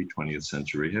and early 20th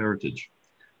century heritage.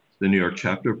 The New York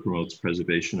chapter promotes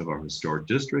preservation of our historic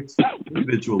districts,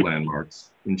 individual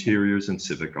landmarks, interiors, and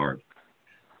civic art.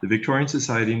 The Victorian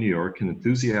Society in New York can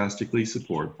enthusiastically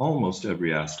support almost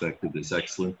every aspect of this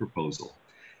excellent proposal.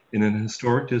 In an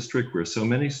historic district where so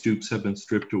many stoops have been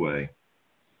stripped away,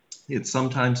 it's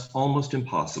sometimes almost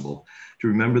impossible to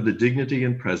remember the dignity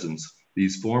and presence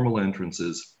these formal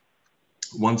entrances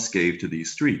once gave to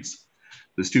these streets.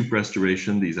 The stoop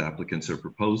restoration these applicants are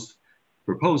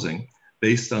proposing,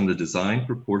 based on the design,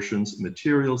 proportions,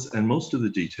 materials, and most of the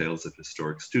details of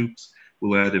historic stoops,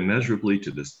 will add immeasurably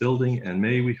to this building and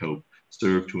may, we hope,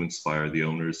 serve to inspire the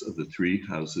owners of the 3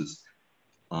 houses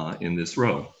in this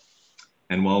row.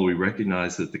 And while we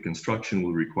recognize that the construction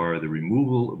will require the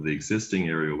removal of the existing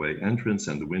areaway entrance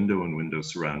and the window and window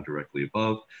surround directly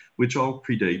above, which all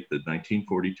predate the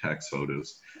 1940 tax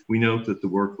photos, we note that the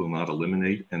work will not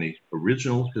eliminate any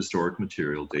original historic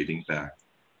material dating back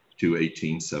to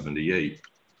 1878.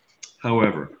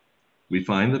 However, we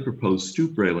find the proposed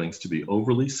stoop railings to be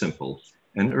overly simple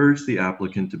and urge the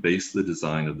applicant to base the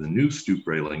design of the new stoop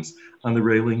railings on the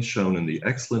railings shown in the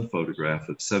excellent photograph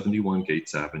of 71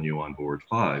 Gates Avenue on Board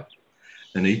 5,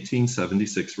 an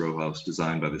 1876 row house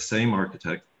designed by the same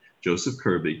architect, Joseph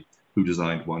Kirby, who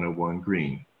designed 101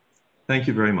 Greene. Thank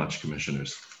you very much,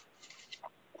 Commissioners.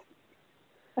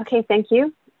 Okay, thank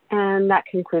you. And that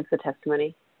concludes the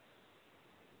testimony.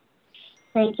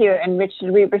 Thank you. And Rich,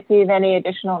 did we receive any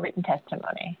additional written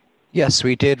testimony? Yes,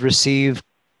 we did receive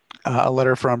a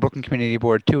letter from Brooklyn Community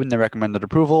Board 2 and they recommended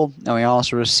approval. And we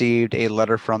also received a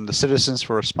letter from the Citizens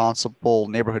for Responsible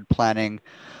Neighborhood Planning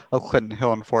of Clinton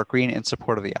Hill and Fort Greene in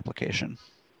support of the application.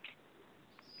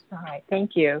 All right,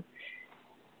 thank you.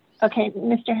 Okay,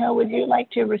 Mr. Hill, would you like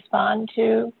to respond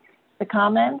to the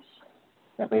comments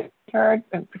that we've heard?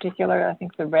 In particular, I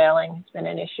think the railing has been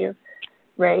an issue.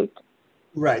 Right.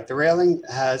 Right, the railing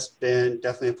has been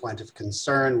definitely a point of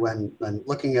concern when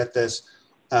looking at this.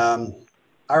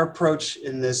 Our approach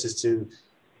in this is to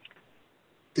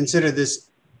consider this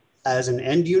as an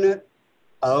end unit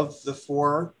of the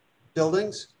 4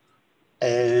 buildings.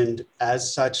 And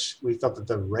as such, we felt that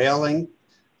the railing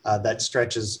that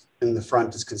stretches in the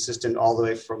front is consistent all the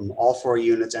way from all 4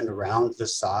 units and around the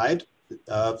side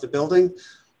of the building.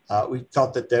 We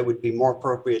felt that that would be more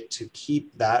appropriate to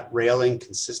keep that railing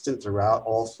consistent throughout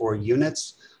all 4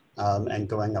 units and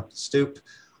going up the stoop.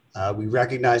 We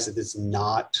recognize that it's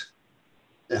not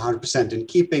 100% in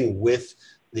keeping with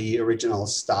the original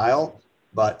style,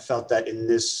 but felt that in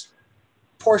this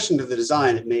portion of the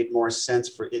design, it made more sense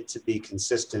for it to be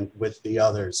consistent with the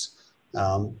others.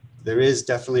 There is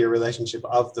definitely a relationship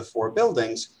of the 4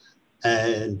 buildings,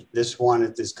 and this one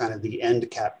is kind of the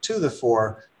end cap to the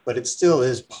 4, but it still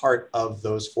is part of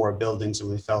those 4 buildings, and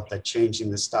we felt that changing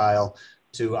the style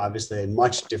to obviously a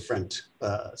much different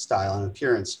style and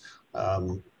appearance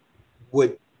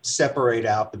would separate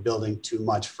out the building too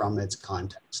much from its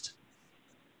context.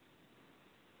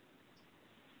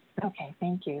 Okay,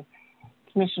 thank you.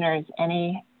 Commissioners,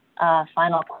 any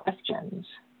final questions?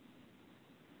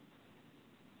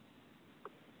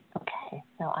 Okay,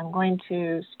 so I'm going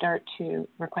to start to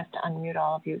request to unmute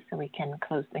all of you so we can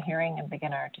close the hearing and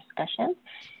begin our discussion.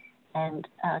 And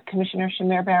Commissioner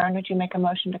Shamir Barron, would you make a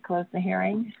motion to close the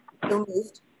hearing? So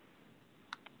moved.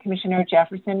 Commissioner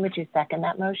Jefferson, would you second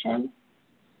that motion?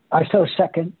 I so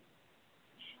second.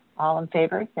 All in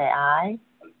favor, say aye.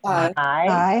 Aye. Aye.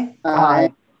 Aye.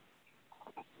 Aye.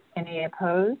 Any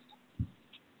opposed?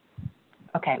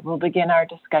 Okay, we'll begin our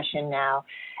discussion now.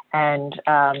 And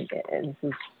this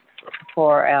is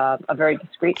for a very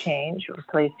discrete change,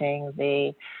 replacing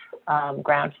the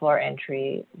ground floor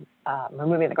entry,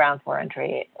 removing the ground floor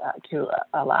entry to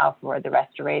allow for the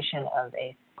restoration of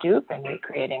a stoop and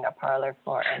recreating a parlor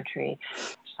floor entry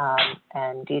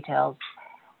and details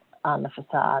on the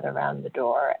facade around the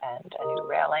door and a new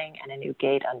railing and a new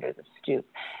gate under the stoop.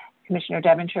 Commissioner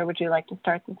Devonshire, would you like to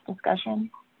start this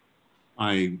discussion?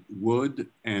 I would,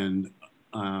 and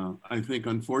I think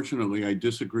unfortunately I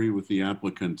disagree with the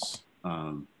applicant's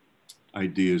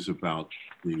ideas about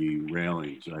the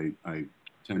railings. I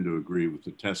tend to agree with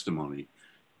the testimony.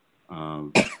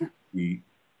 The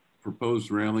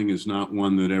proposed railing is not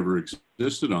one that ever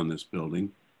existed on this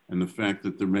building, and the fact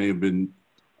that there may have been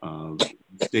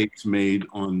mistakes made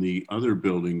on the other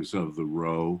buildings of the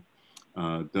row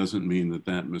doesn't mean that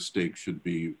that mistake should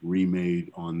be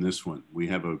remade on this one. We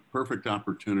have a perfect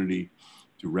opportunity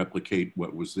to replicate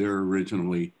what was there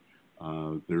originally.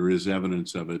 There is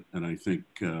evidence of it, and I think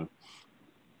the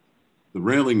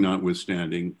railing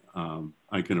notwithstanding,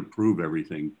 I can approve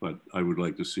everything, but I would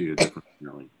like to see a different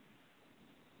railing.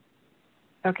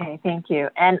 Okay, thank you.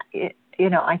 And, you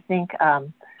know, I think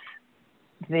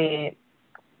the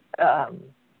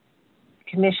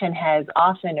Commission has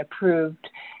often approved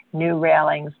new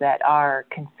railings that are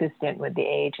consistent with the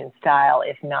age and style,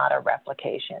 if not a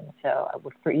replication.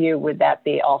 So for you, would that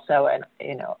be also an,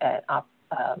 you know,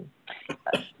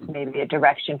 maybe a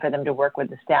direction for them to work with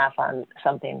the staff on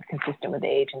something consistent with the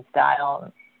age and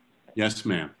style? Yes,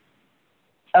 ma'am.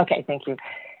 Okay, thank you.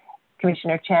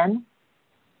 Commissioner Chen?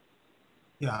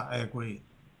 Yeah, I agree.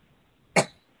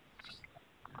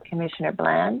 Commissioner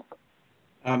Bland?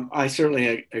 I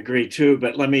certainly agree too,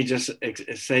 but let me just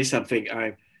say something.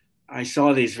 I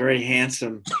saw these very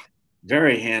handsome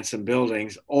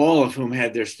buildings, all of whom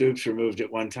had their stoops removed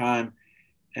at one time.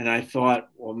 And I thought,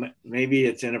 well, maybe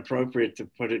it's inappropriate to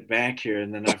put it back here.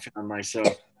 And then I found myself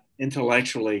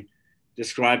intellectually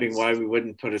describing why we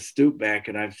wouldn't put a stoop back.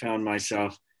 And I found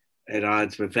myself at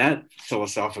odds with that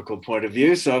philosophical point of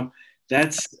view. So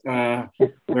that's where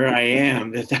I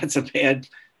am, that's a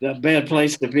bad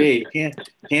place to be. Can't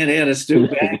add a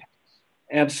stoop back.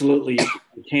 Absolutely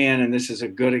you can, and this is a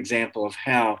good example of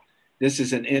how this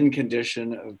is an in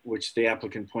condition, of which the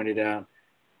applicant pointed out,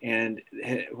 and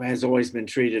has always been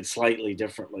treated slightly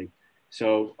differently.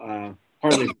 So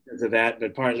partly because of that,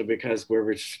 but partly because we're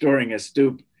restoring a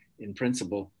stoop in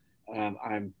principle.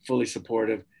 I'm fully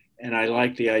supportive, and I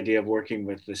like the idea of working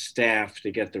with the staff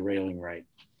to get the railing right.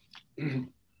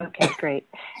 Okay, great.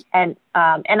 And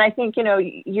I think, you know,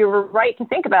 you're right to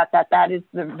think about that. That is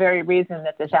the very reason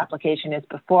that this application is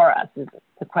before us, is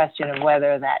the question of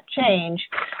whether that change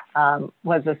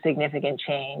was a significant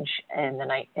change in the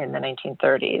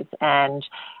 1930s. And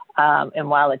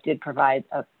while it did provide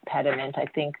a pediment, I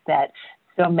think that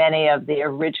so many of the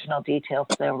original details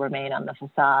still remain on the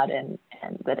facade, and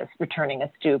that if returning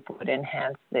a stoop would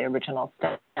enhance the original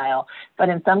style. But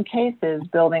in some cases,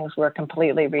 buildings were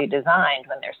completely redesigned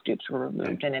when their stoops were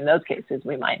removed. And in those cases,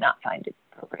 we might not find it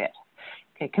appropriate.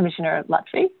 Okay, Commissioner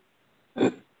Lutfi?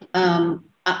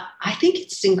 I think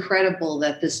it's incredible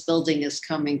that this building is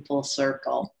coming full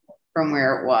circle from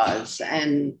where it was.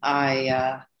 And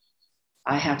I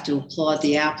I have to applaud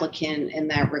the applicant in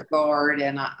that regard.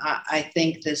 And I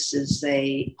think this is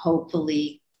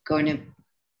hopefully going to,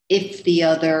 if the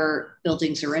other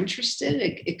buildings are interested,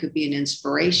 it could be an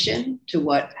inspiration to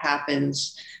what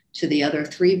happens to the other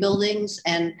 3 buildings.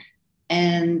 And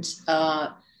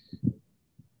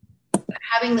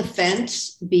having the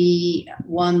fence be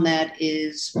one that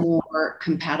is more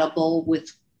compatible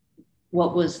with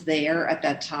what was there at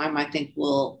that time, I think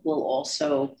will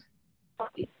also,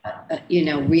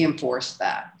 reinforce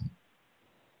that.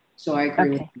 So I agree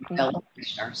with the fellow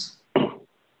commissioners.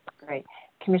 Great.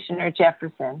 Commissioner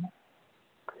Jefferson.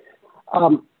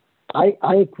 I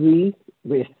agree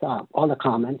with all the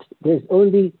comments. There's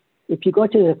only, if you go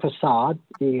to the facade,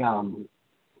 the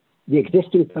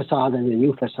existing facade and the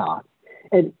new facade,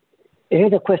 and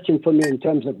here's a question for me in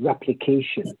terms of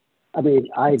replication. I mean,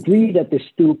 I agree that the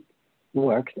stoop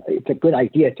works. It's a good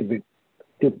idea to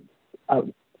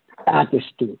add the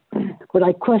stoop. But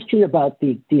I question about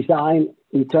the design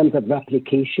in terms of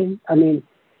replication. I mean,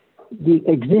 the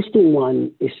existing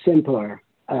one is simpler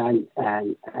and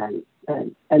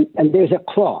there's a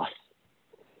cross.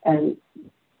 And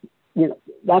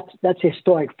that's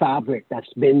historic fabric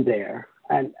that's been there.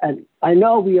 And I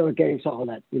know we are against all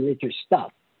that religious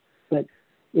stuff, but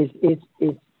is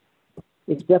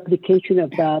replication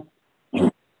about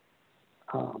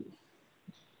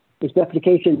is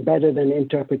replication better than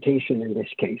interpretation in this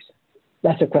case?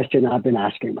 That's a question I've been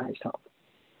asking myself.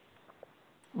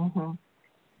 Mm-hmm.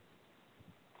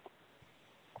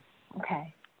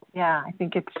 Okay. Yeah, I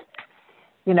think it's,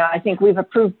 I think we've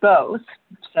approved both.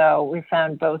 So we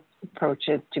found both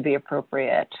approaches to be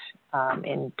appropriate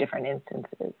in different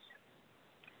instances.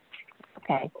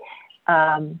 Okay.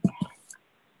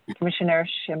 Commissioner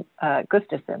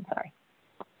Gustafson, sorry.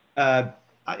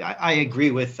 I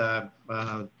agree with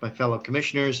my fellow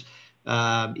commissioners.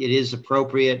 It is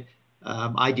appropriate.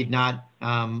 I did not,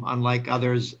 unlike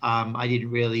others, I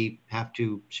didn't really have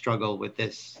to struggle with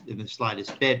this in the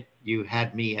slightest bit. You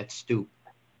had me at stoop.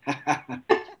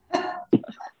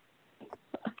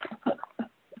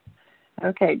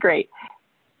 Okay, great.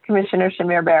 Commissioner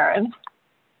Shamir Barron.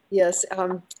 Yes,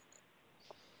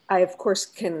 I of course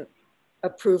can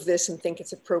approve this and think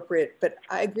it's appropriate, but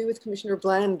I agree with Commissioner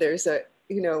Bland. There's a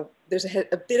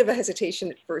bit of a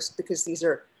hesitation at first because these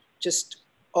are just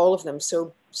all of them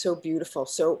so beautiful,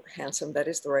 so handsome. That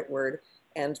is the right word.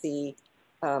 And the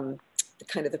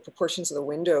kind of the proportions of the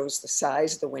windows, the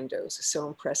size of the windows is so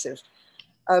impressive.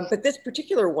 But this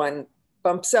particular one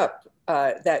bumps up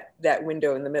that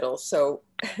window in the middle, so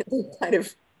it kind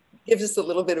of gives us a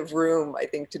little bit of room, I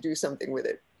think, to do something with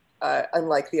it,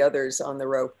 unlike the others on the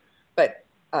row. But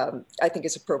I think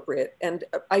it's appropriate. And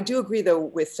I do agree, though,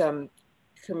 with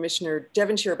Commissioner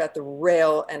Devonshire about the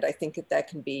rail, and I think that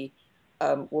can be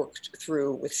worked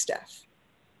through with staff.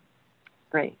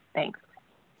 Great, thanks.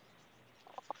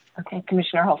 Okay,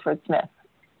 Commissioner Holford-Smith.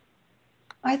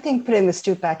 I think putting the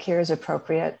stoop back here is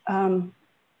appropriate. I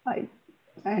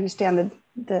understand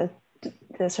the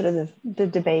sort of the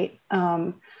debate,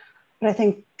 but I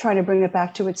think trying to bring it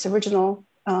back to its original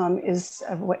is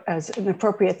as an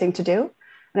appropriate thing to do.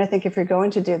 And I think if you're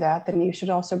going to do that, then you should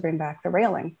also bring back the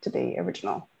railing to the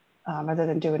original, rather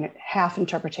than doing it half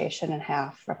interpretation and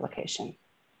half replication.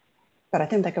 But I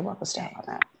think they could work with staff on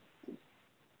that.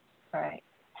 All right.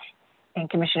 And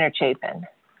Commissioner Chapin.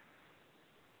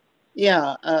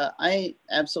 Yeah, I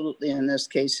absolutely in this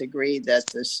case agree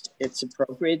that it's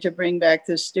appropriate to bring back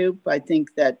the stoop. I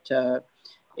think that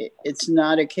it's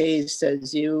not a case,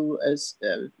 as you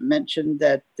mentioned,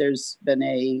 that there's been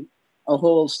a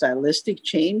whole stylistic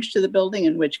change to the building,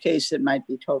 in which case it might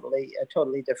be a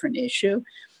totally different issue.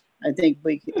 I think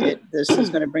this is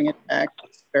going to bring it back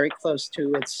very close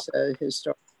to its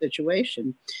historic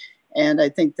situation. And I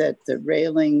think that the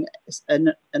railing,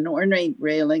 an ornate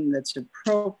railing that's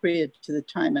appropriate to the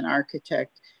time an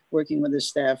architect working with the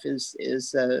staff is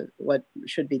what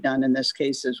should be done in this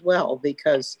case as well,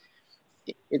 because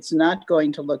it's not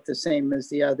going to look the same as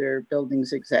the other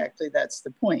buildings exactly. That's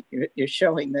the point. You're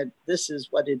showing that this is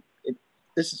what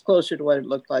this is closer to what it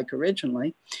looked like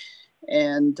originally.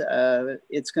 And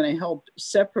it's going to help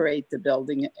separate the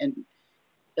building and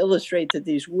illustrate that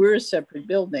these were separate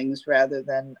buildings rather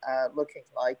than looking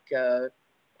like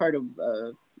part of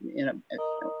a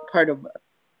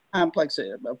complex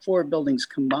of 4 buildings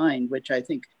combined, which I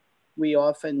think we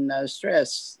often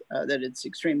stress that it's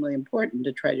extremely important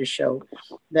to try to show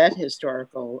that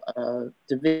historical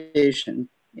division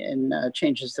in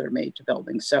changes that are made to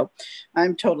buildings. So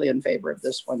I'm totally in favor of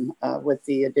this one with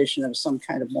the addition of some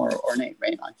kind of more ornate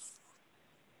railing.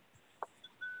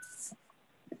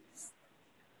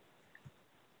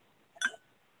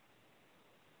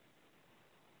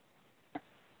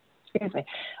 excuse me.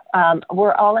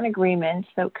 We're all in agreement.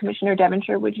 So Commissioner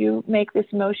Devonshire, would you make this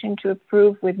motion to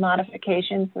approve with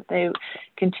modifications that they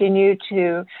continue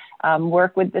to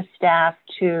work with the staff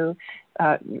to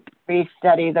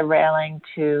restudy the railing,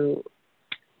 to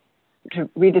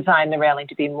redesign the railing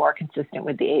to be more consistent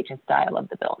with the age and style of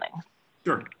the building?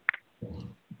 Sure.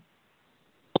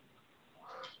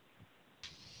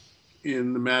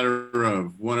 In the matter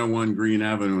of 101 Greene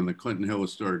Avenue in the Clinton Hill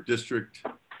Historic District,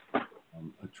 a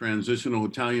transitional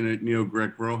Italian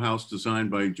neo-Grec row house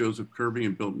designed by Joseph Kirby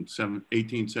and built in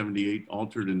 1878,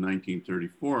 altered in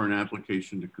 1934, an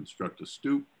application to construct a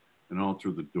stoop and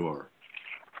alter the door.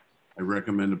 I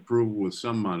recommend approval with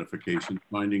some modifications,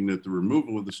 finding that the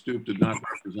removal of the stoop did not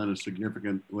represent a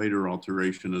significant later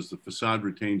alteration, as the facade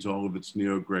retains all of its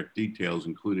neo-Grec details,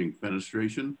 including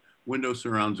fenestration, window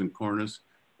surrounds, and cornice,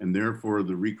 and therefore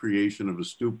the recreation of a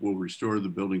stoop will restore the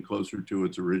building closer to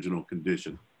its original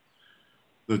condition.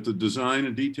 That the design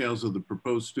and details of the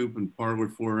proposed stoop and parlor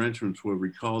floor entrance will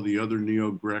recall the other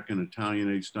neo-Grec and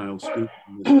Italianate style stoop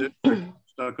in this district.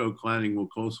 Stucco cladding will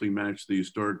closely match the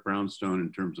historic brownstone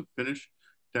in terms of finish,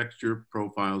 texture,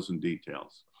 profiles, and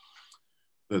details.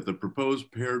 That the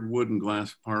proposed paired wood and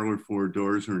glass parlor floor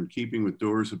doors are in keeping with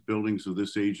doors of buildings of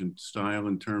this age and style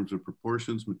in terms of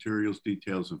proportions, materials,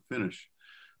 details, and finish.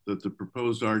 That the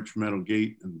proposed arch metal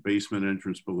gate and the basement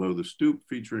entrance below the stoop,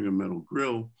 featuring a metal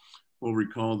grille, will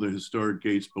recall the historic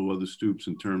gates below the stoops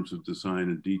in terms of design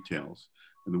and details.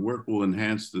 And the work will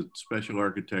enhance the special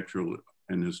architectural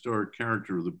and historic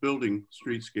character of the building,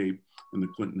 streetscape, and the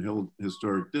Clinton Hill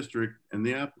Historic District. And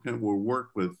the applicant will work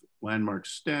with Landmark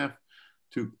staff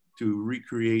to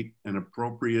recreate an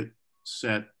appropriate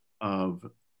set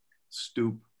of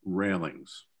stoop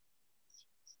railings.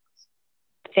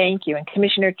 Thank you. And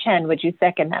Commissioner Chen, would you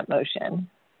second that motion?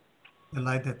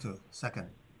 Delighted to. Second.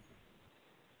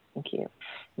 Thank you.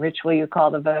 Rich, will you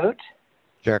call the vote?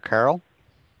 Chair Carroll?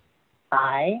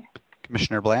 Aye.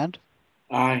 Commissioner Bland?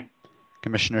 Aye.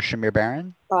 Commissioner Shamir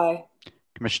Barron? Aye.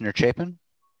 Commissioner Chapin?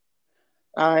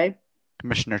 Aye.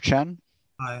 Commissioner Chen?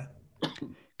 Aye.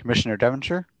 Commissioner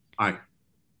Devonshire? Aye.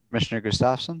 Commissioner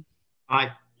Gustafson?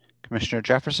 Aye. Commissioner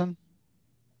Jefferson?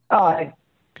 Aye.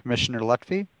 Commissioner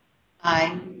Lutfi?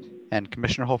 Aye. And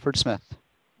Commissioner Holford Smith?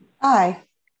 Aye.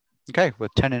 Okay,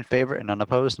 with 10 in favor and none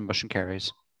opposed, the motion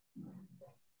carries.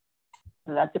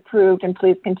 So that's approved, and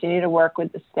please continue to work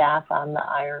with the staff on the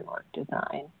ironwork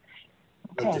design.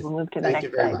 Okay, we'll move to the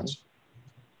next item. Much.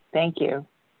 Thank you.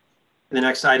 The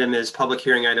next item is public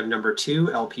hearing item number 2,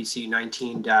 LPC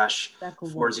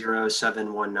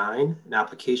 19-40719, an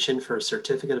application for a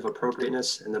certificate of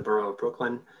appropriateness in the Borough of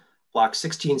Brooklyn, block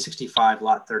 1665,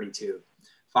 lot 32,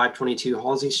 522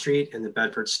 Halsey Street in the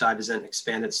Bedford-Stuyvesant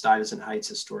expanded Stuyvesant Heights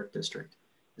Historic District.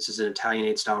 This is an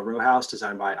Italianate style row house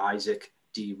designed by Isaac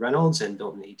D. Reynolds and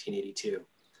built in 1882.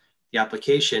 The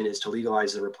application is to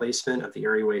legalize the replacement of the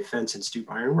areaway fence and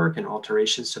stoop ironwork and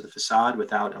alterations to the facade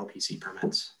without LPC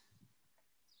permits.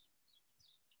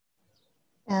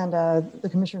 And the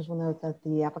commissioners will note that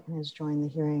the applicant has joined the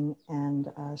hearing,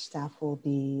 and staff will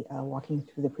be walking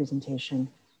through the presentation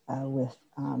with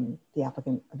the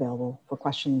applicant available for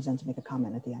questions and to make a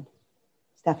comment at the end.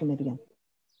 Staff, you may begin.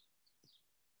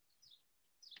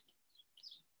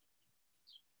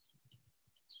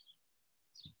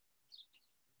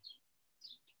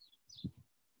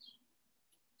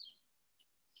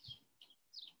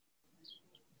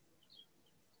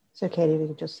 So Katie, we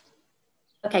could just.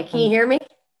 Okay, can you hear me?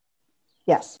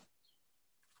 Yes.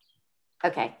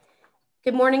 Okay.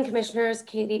 Good morning, commissioners.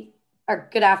 Good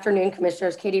afternoon,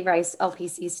 commissioners. Katie Rice,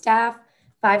 LPC staff.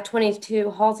 522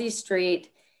 Halsey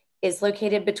Street is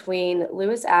located between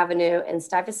Lewis Avenue and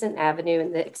Stuyvesant Avenue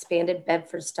in the expanded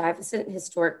Bedford-Stuyvesant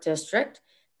Historic District.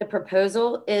 The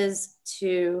proposal is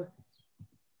to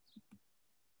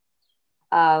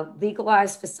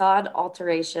legalize facade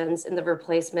alterations and the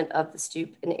replacement of the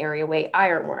stoop and areaway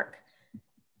ironwork.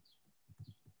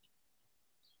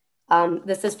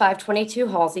 This is 522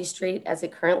 Halsey Street as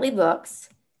it currently looks.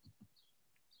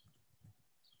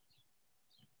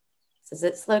 This is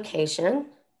its location.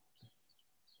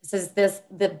 This is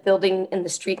the building in the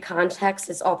street context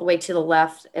is all the way to the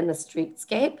left in the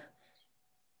streetscape.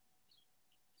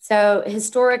 So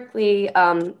historically,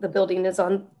 the building is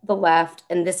on the left,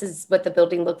 and this is what the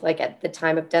building looked like at the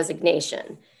time of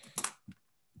designation.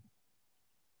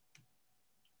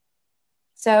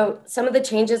 So some of the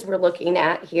changes we're looking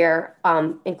at here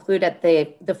include at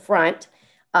the front,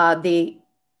 the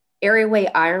areaway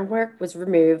ironwork was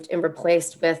removed and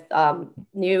replaced with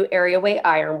new areaway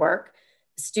ironwork.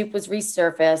 The stoop was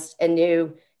resurfaced and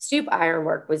new stoop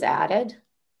ironwork was added.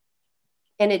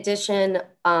 In addition,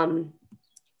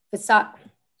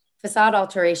 facade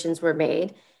alterations were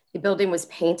made. The building was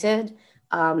painted.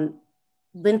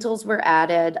 Lintels were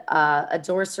added, a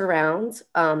door surround.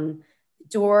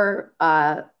 Door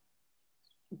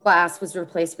glass was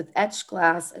replaced with etched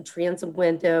glass, a transom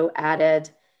window added,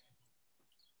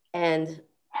 and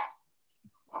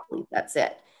I believe that's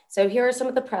it. So here are some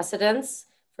of the precedents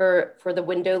for the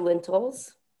window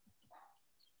lintels.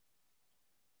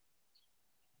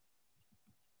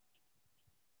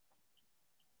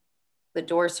 The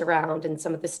door surround and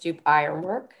some of the stoop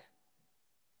ironwork.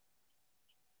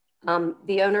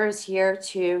 The owner is here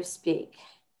to speak.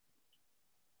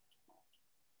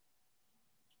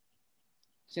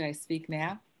 Should I speak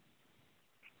now?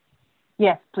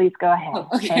 Yes, please go ahead. Oh,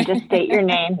 okay. And just state your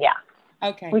name. Yeah.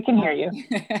 Okay. We can hear you.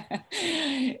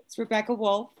 It's Rebecca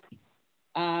Wolf.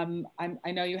 I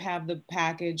know you have the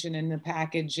package, and in the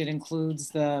package it includes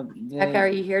the Rebecca, are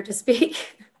you here to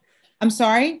speak? I'm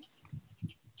sorry?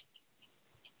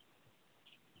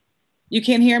 You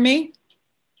can't hear me?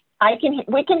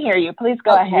 We can hear you. Please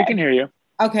go ahead. We can hear you.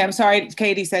 Okay, I'm sorry.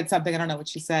 Katie said something. I don't know what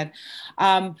she said.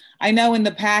 I know in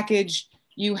the package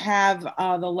you have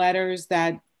the letters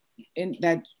that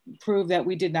prove that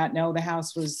we did not know the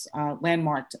house was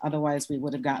landmarked. Otherwise, we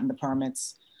would have gotten the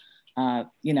permits,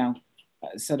 you know,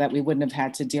 so that we wouldn't have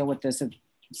had to deal with this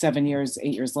 7 years,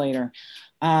 8 years later.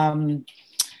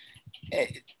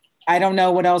 I don't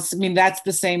know what else. I mean, that's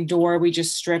the same door. We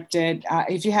just stripped it.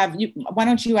 If you have, why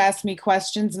don't you ask me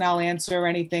questions and I'll answer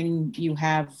anything you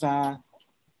have.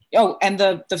 Oh, and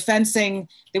the fencing,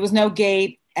 there was no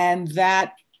gate, and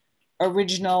that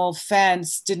original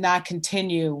fence did not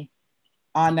continue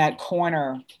on that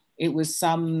corner. It was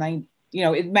some, you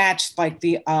know, it matched like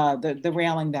the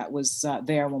railing that was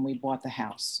there when we bought the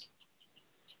house.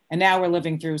 And now we're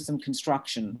living through some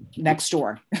construction next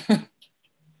door.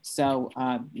 So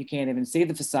you can't even see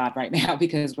the facade right now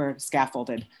because we're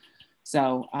scaffolded.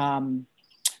 So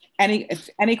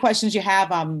any questions you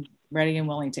have, I'm ready and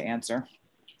willing to answer.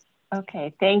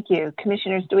 Okay, thank you.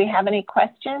 Commissioners, do we have any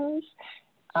questions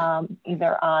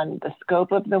either on the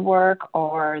scope of the work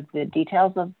or the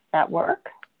details of that work?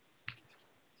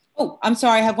 Oh, I'm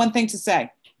sorry, I have one thing to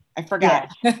say. I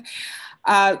forgot. Yes.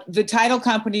 The title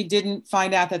company didn't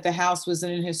find out that the house was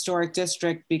in an historic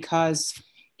district because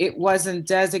it wasn't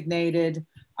designated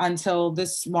until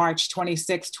this March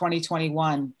 26,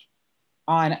 2021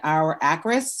 on our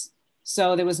ACRIS.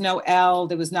 So there was no L,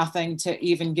 there was nothing to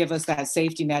even give us that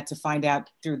safety net to find out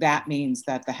through that means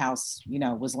that the house, you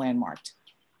know, was landmarked.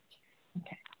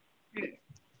 Okay.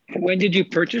 When did you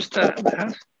purchase the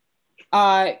house?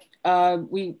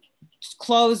 We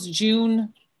closed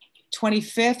June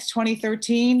 25th,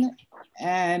 2013.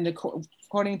 And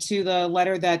according to the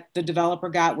letter that the developer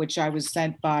got, which I was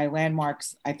sent by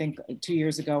Landmarks, I think 2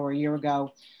 years ago or a year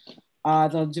ago,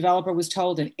 the developer was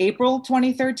told in April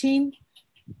 2013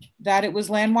 that it was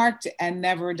landmarked and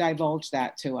never divulged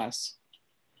that to us.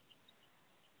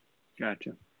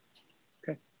 Gotcha.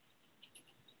 Okay.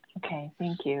 Okay,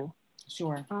 thank you.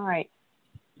 Sure. All right.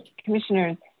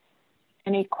 Commissioners,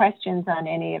 any questions on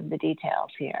any of the details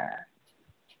here?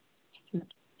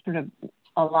 Sort of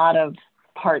a lot of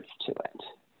parts to it.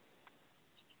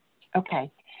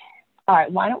 Okay. All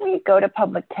right, why don't we go to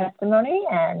public testimony,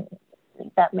 and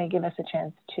that may give us a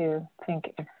chance to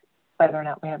think whether or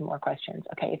not we have more questions.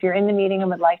 Okay, if you're in the meeting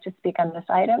and would like to speak on this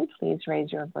item, please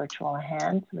raise your virtual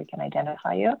hand so we can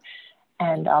identify you.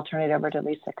 And I'll turn it over to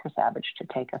Lisa Krasavage to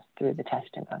take us through the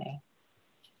testimony.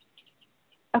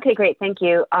 Okay, great, thank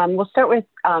you. We'll start with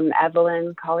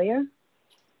Evelyn Collier.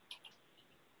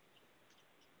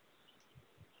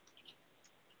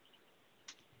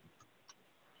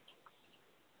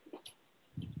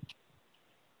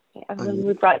 Evelyn,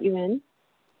 we brought you in.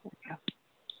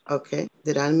 Okay,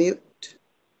 did I unmute?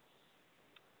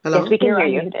 Hello? Yes, we can hear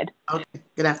you. Okay,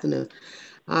 good afternoon.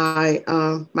 Hi,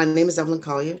 my name is Evelyn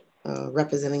Collier,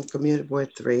 representing Community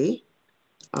Board 3.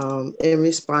 In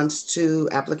response to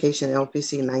application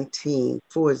LPC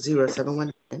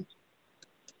 19-40719,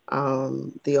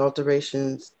 the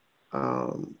alterations,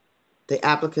 the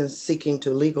applicants seeking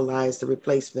to legalize the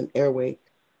replacement airway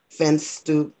fence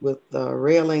stoop with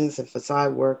railings and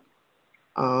facade work,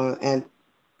 and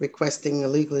requesting a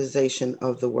legalization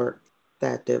of the work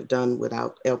that they've done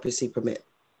without LPC permit.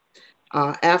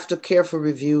 After careful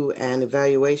review and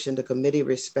evaluation, the committee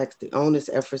respects the owner's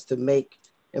efforts to make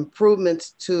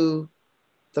improvements to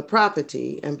the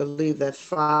property and believe that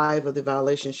 5 of the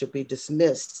violations should be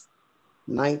dismissed: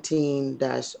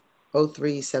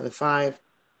 19-0375,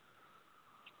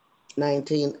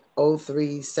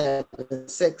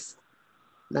 19-0376,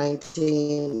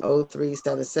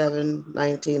 19-0377,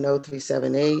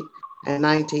 19-0378, and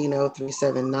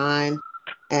 190379,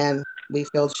 and we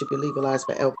felt should be legalized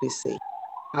for LPC.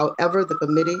 However, the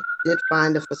committee did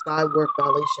find the facade work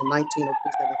violation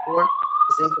 190374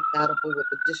 is incompatible with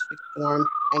the district form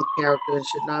and character and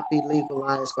should not be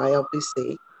legalized by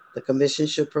LPC. The commission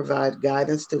should provide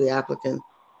guidance to the applicant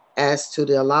as to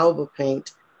the allowable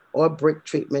paint or brick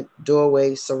treatment,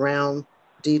 doorway, surround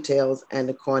details, and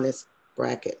the cornice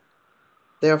bracket.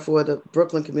 Therefore, the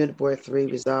Brooklyn Community Board 3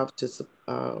 resolved to,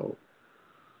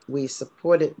 we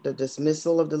supported the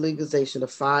dismissal of the legalization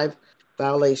of 5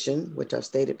 violation, which I've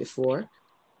stated before.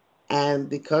 And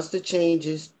because the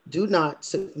changes do not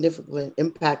significantly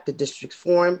impact the district's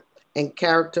form and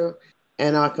character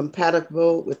and are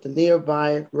compatible with the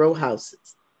nearby row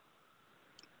houses,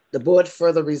 the board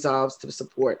further resolves to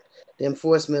support the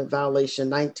enforcement violation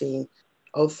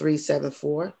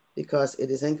 190374 because it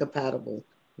is incompatible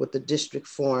with the district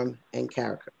form and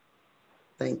character.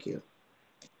 Thank you.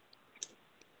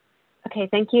 Okay,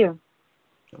 thank you.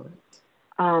 All right.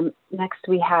 Next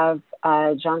we have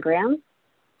John Graham.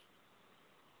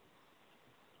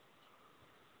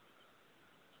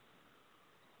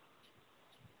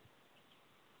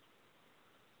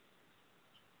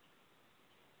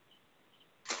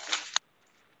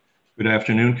 Good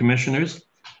afternoon, Commissioners.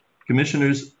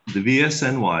 Commissioners, the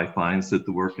VSNY finds that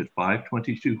the work at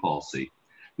 522 Halsey,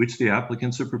 which the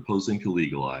applicants are proposing to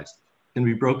legalize, can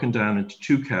be broken down into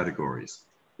 2 categories: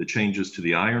 the changes to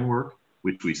the ironwork,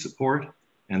 which we support,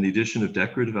 and the addition of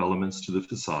decorative elements to the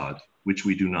facade, which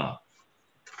we do not.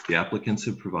 The applicants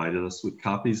have provided us with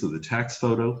copies of the tax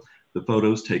photo, the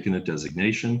photos taken at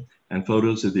designation, and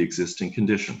photos of the existing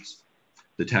conditions.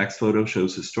 The tax photo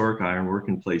shows historic ironwork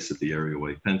in place at the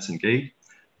areaway fence and gate,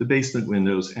 the basement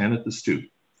windows, and at the stoop.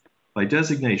 By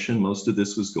designation, most of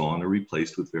this was gone or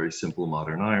replaced with very simple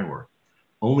modern ironwork.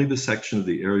 Only the section of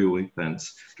the areaway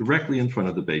fence directly in front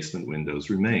of the basement windows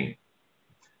remain.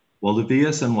 While the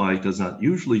VSNY does not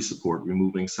usually support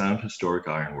removing sound historic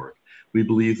ironwork, we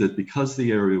believe that because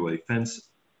the areaway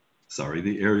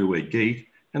gate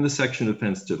and the section of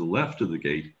fence to the left of the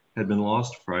gate had been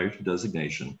lost prior to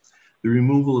designation, the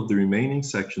removal of the remaining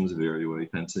sections of areaway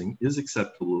fencing is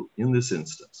acceptable in this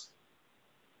instance.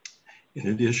 In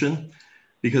addition,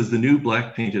 because the new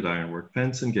black painted ironwork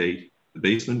fence and gate, the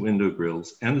basement window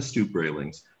grills, and the stoop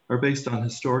railings are based on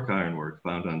historic ironwork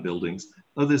found on buildings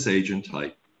of this age and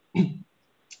type,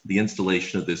 the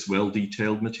installation of this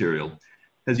well-detailed material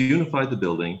has unified the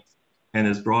building and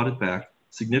has brought it back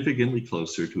significantly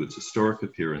closer to its historic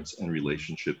appearance and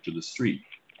relationship to the street.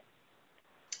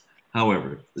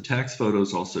 However, the tax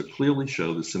photos also clearly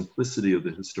show the simplicity of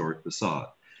the historic facade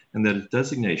and that at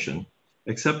designation,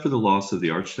 except for the loss of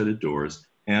the arch-headed doors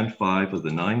and 5 of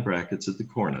the 9 brackets at the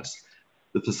cornice,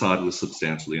 the facade was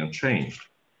substantially unchanged.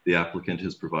 The applicant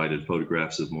has provided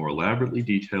photographs of more elaborately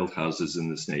detailed houses in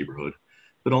this neighborhood,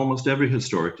 but almost every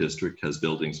historic district has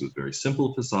buildings with very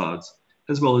simple facades,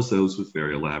 as well as those with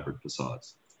very elaborate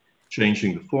facades.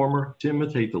 Changing the former to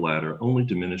imitate the latter only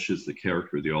diminishes the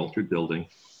character of the altered building,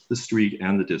 the street,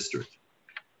 and the district.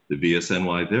 The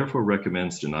VSNY therefore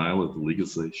recommends denial of the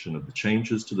legalization of the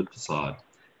changes to the facade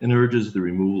and urges the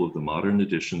removal of the modern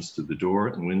additions to the door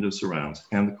and window surrounds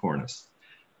and the cornice.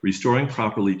 Restoring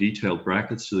properly detailed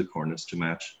brackets to the cornice to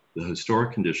match the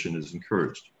historic condition is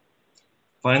encouraged.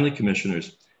 Finally,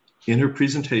 Commissioners, in her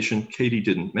presentation, Katie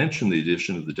didn't mention the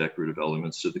addition of the decorative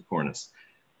elements to the cornice.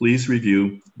 Please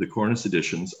review the cornice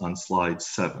additions on slide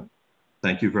 7.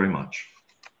 Thank you very much.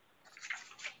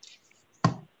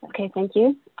 Okay, thank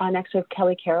you. Next we have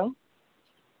Kelly Carroll.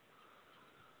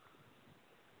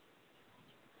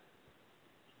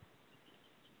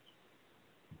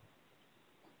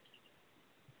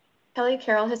 Kelly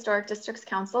Carroll, Historic Districts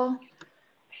Council.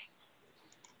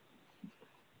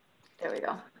 There we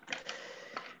go.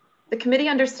 The committee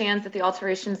understands that the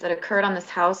alterations that occurred on this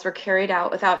house were carried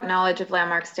out without knowledge of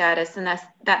landmark status and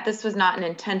that this was not an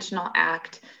intentional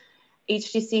act.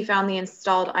 HDC found the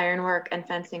installed ironwork and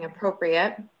fencing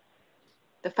appropriate.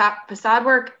 The facade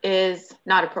work is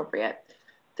not appropriate.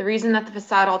 The reason that the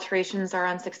facade alterations are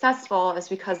unsuccessful is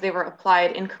because they were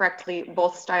applied incorrectly,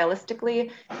 both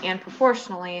stylistically and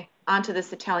proportionally, onto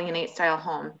this Italianate style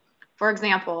home. For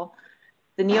example,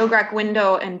 the neo-Greek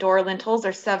window and door lintels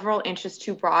are several inches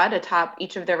too broad atop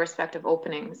each of their respective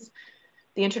openings.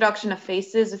 The introduction of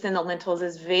faces within the lintels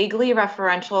is vaguely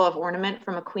referential of ornament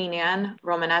from a Queen Anne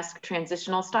Romanesque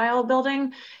transitional style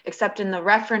building, except in the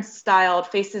reference style,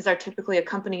 faces are typically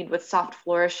accompanied with soft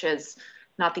flourishes,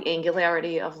 not the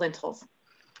angularity of lintels.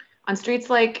 On streets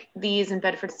like these in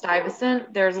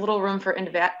Bedford-Stuyvesant, there's little room for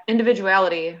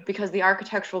individuality because the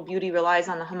architectural beauty relies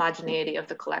on the homogeneity of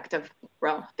the collective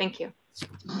row. Thank you.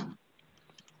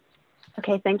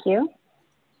 Okay, thank you.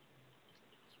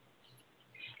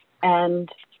 And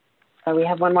we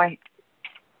have one more.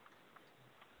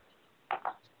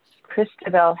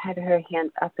 Christabel had her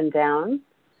hand up and down.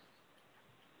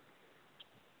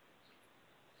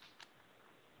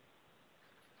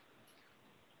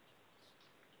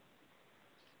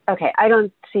 Okay, I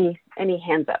don't see any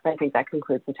hands up. I think that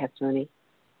concludes the testimony.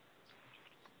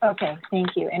 Okay, thank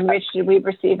you. And Rich, did we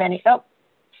receive any? Oh,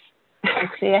 I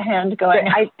see a hand going.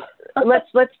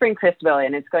 Let's bring Christabel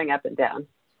in. It's going up and down.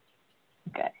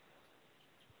 Okay.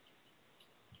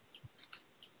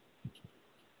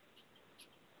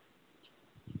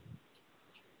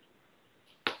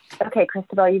 Okay,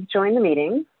 Christabel, you've joined the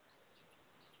meeting.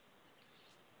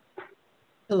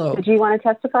 Hello. Did you want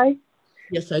to testify?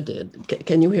 Yes, I did.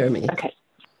 Can you hear me? Okay.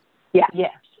 Yeah.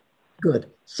 Yes. Good.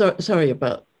 Sorry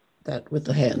about that with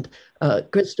the hand.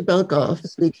 Christabel Goff,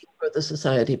 speaking for the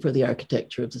Society for the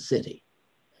Architecture of the City.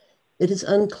 It is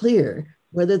unclear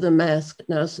whether the mask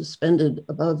now suspended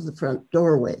above the front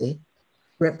doorway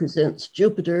represents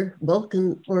Jupiter,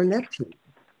 Vulcan, or Neptune,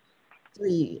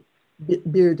 three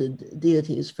bearded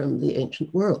deities from the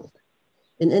ancient world.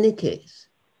 In any case,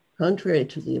 contrary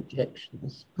to the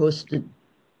objections posted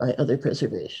by other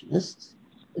preservationists,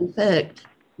 in fact,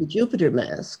 the Jupiter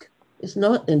mask is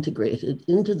not integrated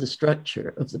into the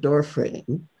structure of the door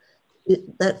frame.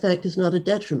 That fact is not a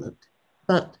detriment,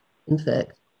 but in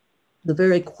fact, the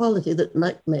very quality that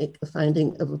might make a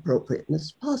finding of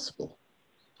appropriateness possible.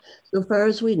 So far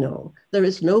as we know, there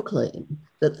is no claim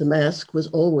that the mask was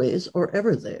always or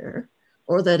ever there,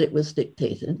 or that it was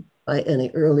dictated by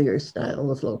any earlier style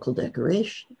of local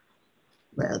decoration.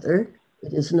 Rather,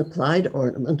 it is an applied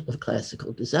ornament of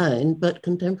classical design, but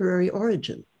contemporary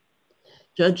origin.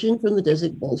 Judging from the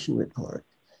designation report,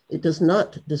 it does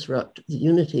not disrupt the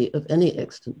unity of any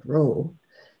extant row,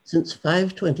 since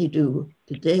 522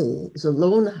 today is a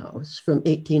lone house from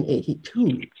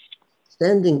 1882,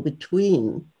 standing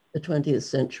between a 20th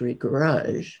century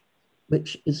garage,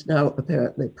 which is now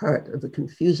apparently part of a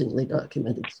confusingly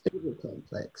documented stable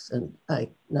complex, and I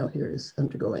now hear is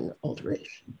undergoing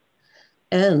alteration,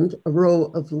 and a row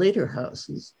of later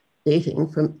houses dating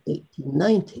from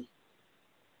 1890.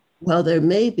 While there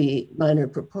may be minor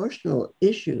proportional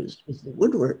issues with the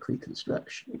woodwork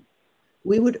reconstruction,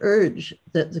 we would urge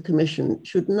that the Commission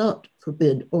should not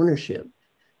forbid ownership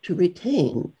to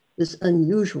retain this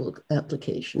unusual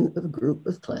application of a group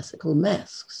of classical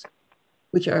masks,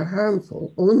 which are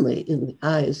harmful only in the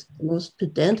eyes of the most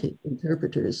pedantic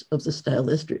interpreters of the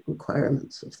stylistic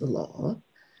requirements of the law,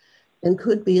 and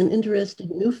could be an interesting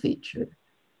new feature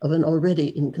of an already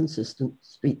inconsistent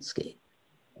streetscape.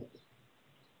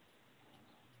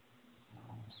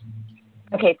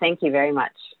 Okay, thank you very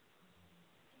much.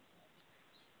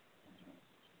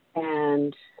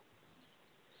 And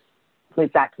I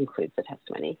believe that concludes the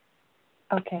testimony.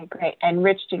 Okay, great. And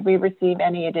Rich, did we receive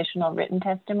any additional written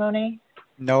testimony?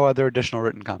 No other additional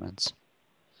written comments.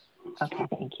 Okay,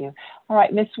 thank you. All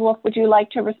right, Ms. Wolf, would you like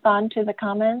to respond to the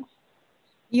comments?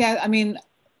 Yeah, I mean,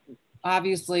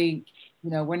 obviously, you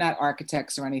know, we're not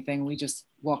architects or anything. We just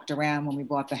walked around when we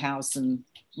bought the house and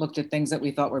looked at things that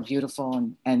we thought were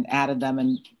beautiful and added them.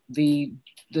 And the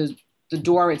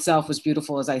door itself was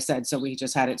beautiful, as I said, so we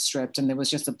just had it stripped, and there was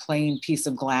just a plain piece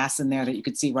of glass in there that you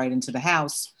could see right into the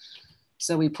house.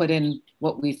 So we put in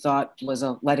what we thought was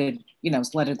a leaded,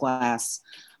 leaded glass.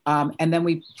 And then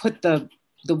we put the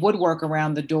woodwork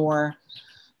around the door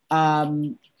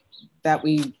that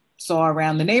we saw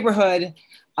around the neighborhood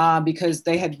because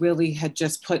they had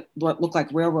just put what looked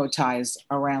like railroad ties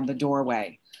around the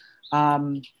doorway.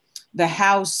 The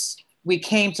house, we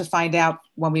came to find out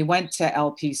when we went to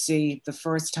LPC the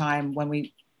first time, when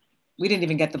we didn't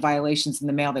even get the violations in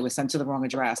the mail, they were sent to the wrong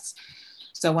address.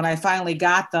 So when I finally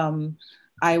got them,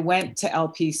 I went to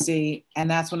LPC,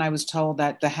 and that's when I was told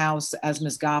that the house, as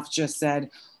Ms. Goff just said,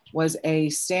 was a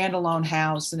standalone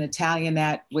house, an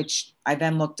Italianette, which I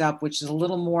then looked up, which is a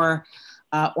little more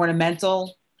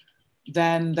ornamental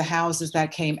than the houses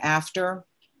that came after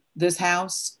this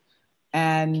house.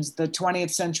 And the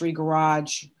 20th century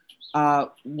garage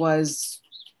was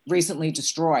recently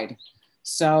destroyed.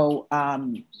 So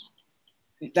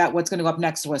that what's going to go up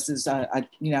next to us is a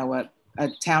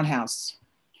townhouse,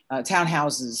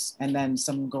 townhouses, and then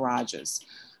some garages.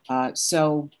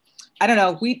 So I don't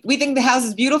know. We think the house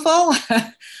is beautiful,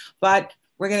 but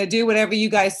we're going to do whatever you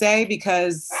guys say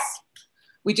because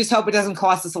we just hope it doesn't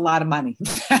cost us a lot of money.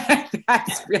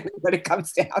 That's really what it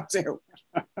comes down to.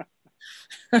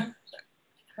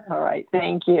 All right,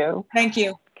 thank you. Thank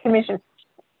you. Commissioners,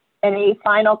 any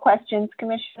final questions,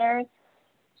 commissioners?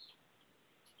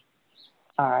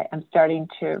 All right, I'm starting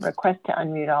to request to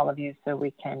unmute all of you so we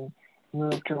can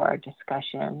move to our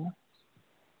discussion.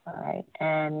 All right,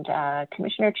 and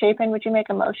Commissioner Chapin, would you make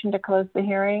a motion to close the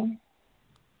hearing?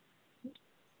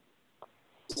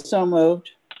 So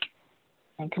moved.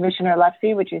 And Commissioner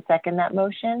Lutfi, would you second that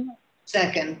motion?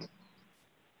 Second.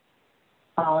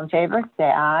 All in favor, say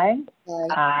aye. Aye.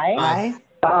 Aye.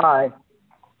 Aye. Aye.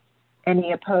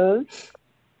 Any opposed?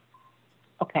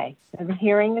 Okay, so the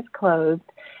hearing is closed,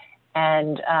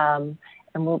 and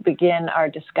we'll begin our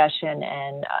discussion.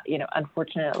 And you know,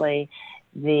 unfortunately,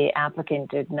 the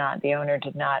applicant the owner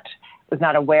was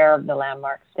not aware of the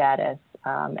landmark status,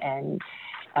 and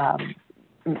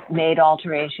made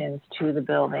alterations to the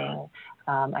building,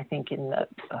 I think in the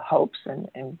hopes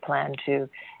and plan to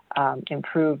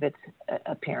improve its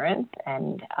appearance.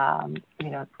 And, you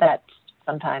know, that's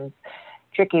sometimes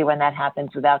tricky when that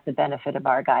happens without the benefit of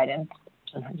our guidance.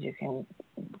 Sometimes you can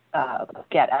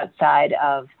get outside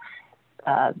of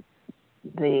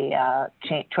the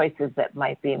choices that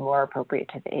might be more appropriate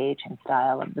to the age and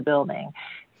style of the building.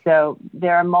 So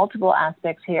there are multiple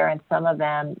aspects here, and some of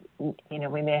them, you know,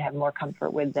 we may have more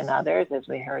comfort with than others, as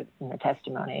we heard in the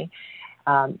testimony.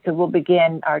 So we'll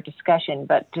begin our discussion,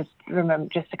 but just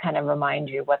to kind of remind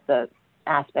you what the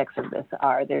aspects of this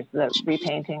are. There's the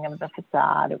repainting of the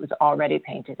facade. It was already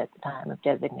painted at the time of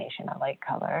designation, a light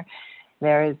color.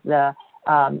 There is the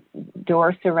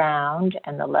door surround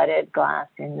and the leaded glass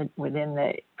within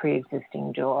the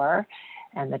pre-existing door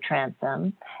and the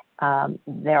transom.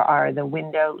 There are the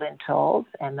window lintels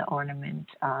and the ornament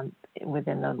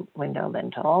within the window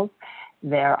lintels.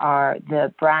 There are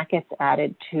the brackets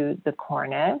added to the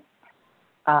cornice,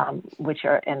 and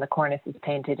the cornice is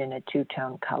painted in a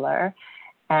two-tone color.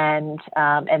 And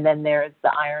then there's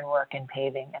the ironwork and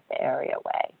paving at the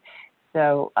areaway.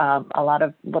 So a lot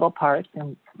of little parts,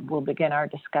 and we'll begin our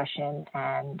discussion.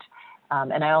 And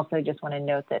I also just want to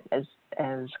note that as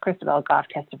Christabel Goff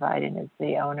testified and as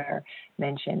the owner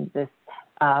mentioned, this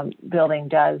building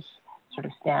does sort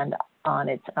of stand on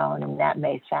its own, and that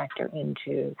may factor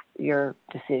into your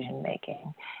decision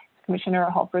making. Commissioner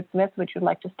Holford-Smith, would you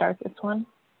like to start this one?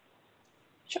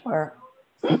 Sure.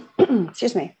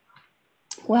 Excuse me.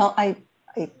 Well, I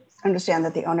understand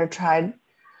that the owner tried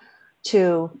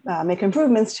to make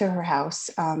improvements to her house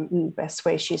in the best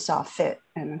way she saw fit,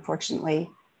 and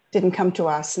unfortunately didn't come to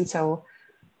us. And so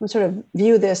we sort of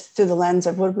view this through the lens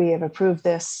of, would we have approved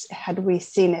this had we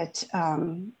seen it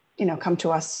come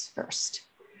to us first?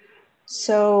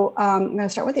 So I'm going to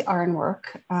start with the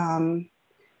ironwork. I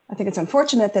think it's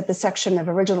unfortunate that the section of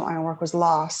original ironwork was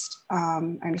lost.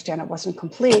 I understand it wasn't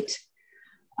complete,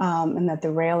 and that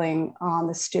the railing on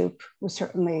the stoop was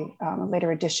certainly a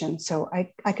later addition. So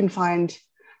I can find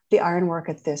the ironwork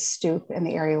at this stoop and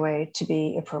the areaway to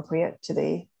be appropriate to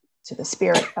the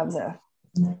spirit of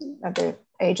the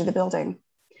age of the building.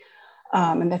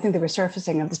 And I think the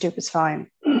resurfacing of the stoop is fine.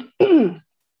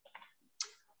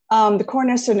 The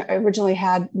cornice originally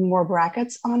had more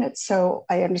brackets on it, so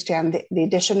I understand the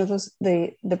addition of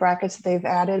the brackets that they've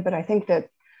added, but I think that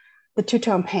the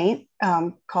two-tone paint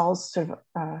calls sort of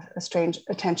a strange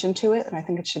attention to it, and I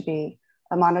think it should be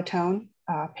a monotone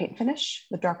paint finish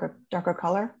with darker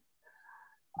color.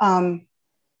 And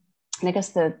I guess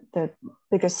the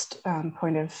biggest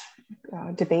point of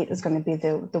debate is going to be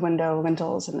the window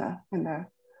lintels and the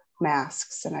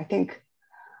masks, and I think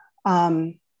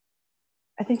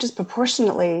just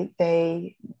proportionately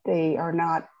they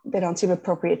don't seem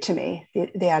appropriate to me,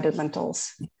 the added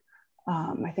lintels.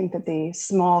 I think that the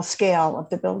small scale of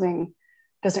the building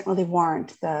doesn't really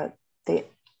warrant the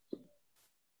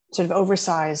sort of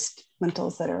oversized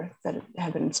lintels that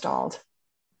have been installed.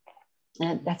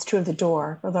 And that's true of the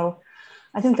door, although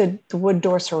I think the wood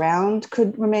door surround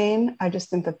could remain. I just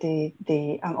think that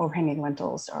the overhanging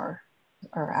lintels are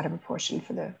out of proportion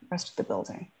for the rest of the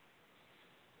building.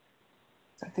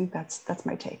 So I think that's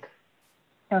my take.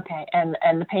 Okay, and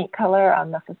the paint color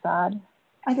on the facade?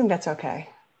 I think that's okay.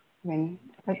 I mean,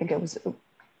 I think it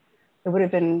would have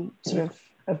been sort of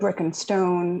a brick and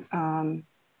stone. I'm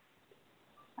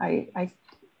okay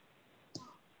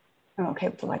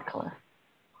with the light color.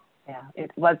 Yeah,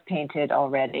 it was painted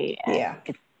already. And yeah.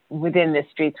 Within the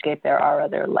streetscape, there are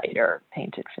other lighter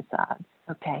painted facades.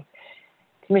 Okay.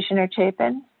 Commissioner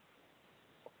Chapin?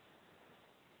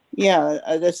 Yeah,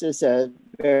 this is a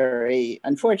very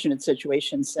unfortunate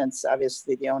situation, since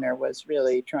obviously the owner was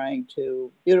really trying to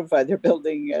beautify their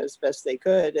building as best they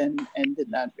could, and did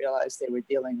not realize they were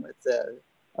dealing with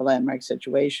a landmark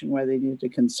situation where they needed to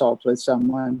consult with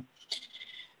someone.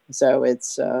 So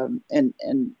it's,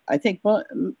 and I think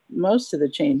most of the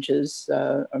changes,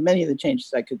 or many of the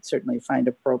changes, I could certainly find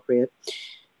appropriate.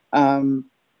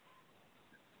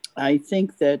 I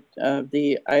think that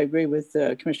I agree with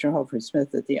Commissioner Holford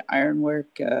Smith that the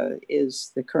ironwork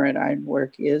the current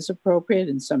ironwork is appropriate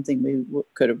and something we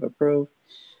could have approved.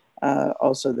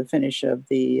 Also the finish of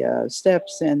the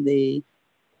steps and the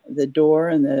door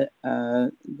and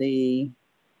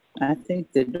I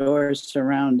think the doors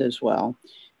surround as well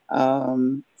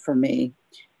for me.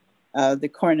 The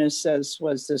cornice, as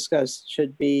was discussed,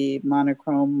 should be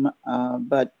monochrome,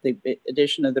 but the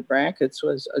addition of the brackets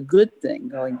was a good thing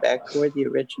going back toward the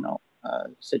original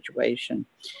situation.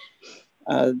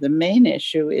 The main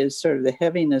issue is sort of the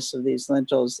heaviness of these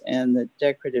lintels and the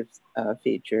decorative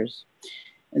features.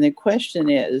 And the question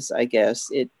is, I guess,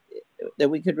 that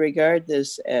we could regard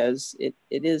this as it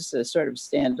is a sort of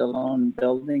standalone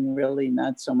building, really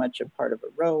not so much a part of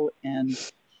a row. And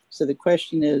so the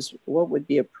question is, what would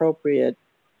be appropriate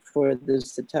for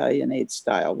this Italianate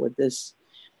style? Would this,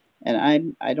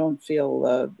 and I don't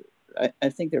feel, I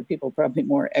think there are people probably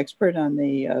more expert on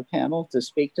the panel to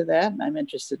speak to that, and I'm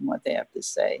interested in what they have to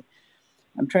say.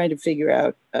 I'm trying to figure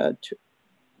out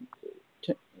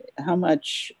how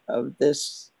much of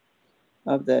this,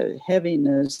 of the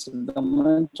heaviness of the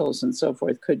lintels and so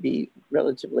forth could be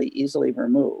relatively easily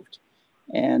removed.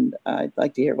 And I'd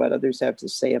like to hear what others have to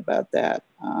say about that.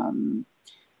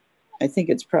 I think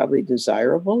it's probably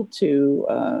desirable to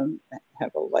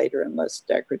have a lighter and less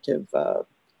decorative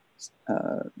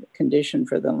condition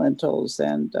for the lintels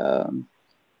and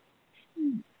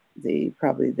the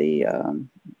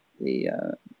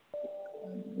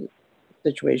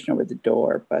situation over the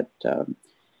door, but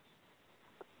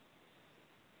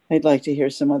I'd like to hear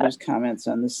some others' comments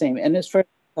on the same. And as far as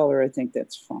color, I think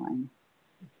that's fine.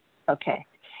 Okay.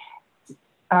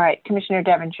 All right, Commissioner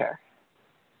Devonshire.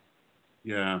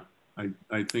 Yeah,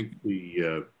 I think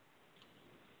the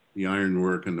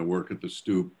ironwork and the work at the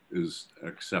stoop is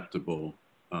acceptable.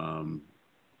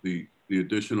 The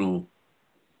additional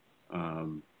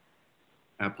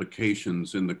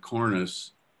applications in the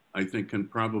cornice, I think, can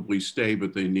probably stay,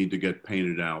 but they need to get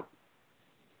painted out.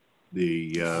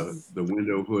 The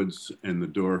window hoods and the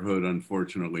door hood,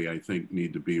 unfortunately, I think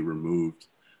need to be removed.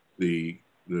 The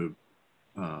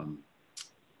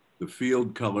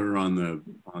field color on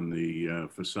the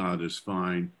facade is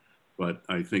fine, but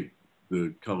I think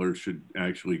the color should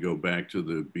actually go back to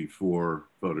the before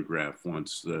photograph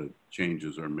once the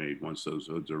changes are made, once those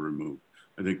hoods are removed.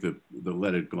 I think the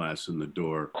leaded glass in the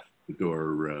door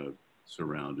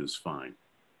surround is fine.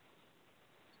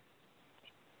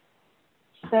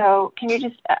 So can you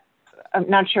just, I'm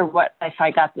not sure if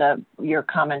I got your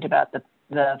comment about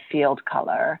the field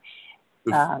color.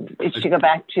 It should go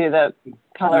back to the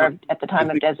color at the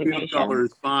time of designation. The color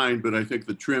is fine, but I think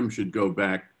the trim should go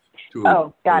back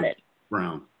to got it.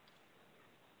 Brown,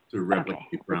 to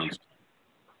replicate brown.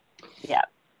 Yeah.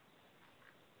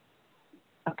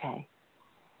 Okay.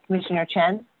 Commissioner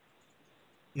Chen?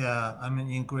 Yeah, I'm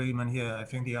in agreement here. I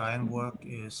think the ironwork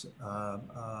is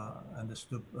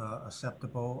understood,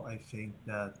 acceptable. I think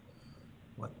that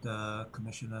what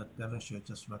Commissioner Devonshire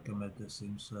just recommended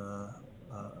seems,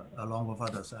 along with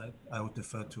others, I would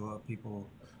defer to people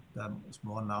that is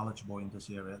more knowledgeable in this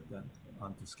area than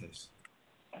on this case.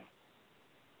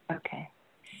 Okay.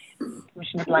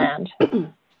 Commissioner Bland.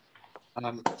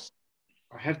 I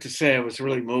have to say I was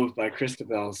really moved by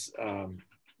Christabel's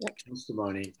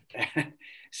testimony.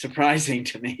 Surprising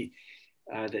to me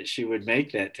that she would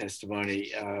make that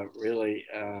testimony, really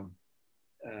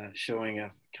showing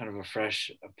a kind of a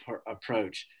fresh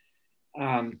approach.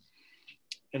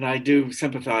 And I do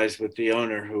sympathize with the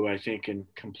owner, who I think in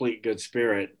complete good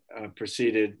spirit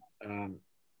proceeded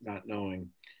not knowing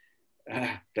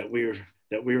that we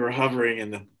were hovering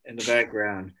in the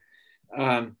background.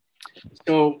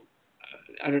 So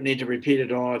I don't need to repeat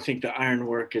it all. I think the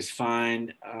ironwork is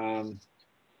fine.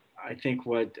 I think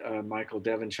what Michael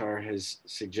Devonshire has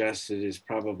suggested is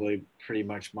probably pretty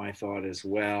much my thought as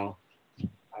well.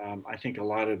 I think a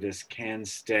lot of this can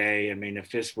stay. I mean,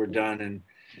 if this were done in,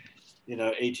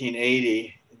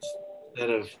 1880 instead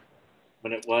of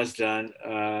when it was done,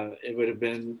 it would have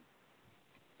been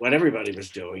what everybody was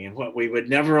doing and what we would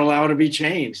never allow to be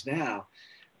changed now.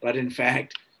 But in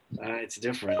fact, it's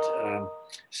different.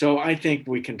 So I think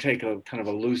we can take a kind of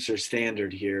a looser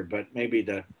standard here, but maybe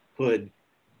the hood,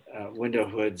 window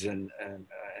hoods and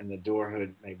the door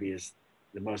hood maybe is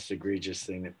the most egregious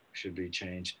thing that should be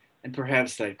changed. And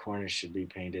perhaps that cornice should be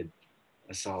painted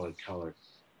a solid color.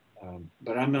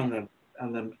 But I'm on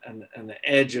the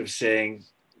edge of saying,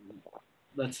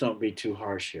 let's don't be too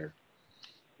harsh here.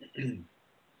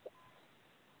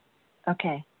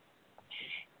 Okay.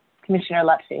 Commissioner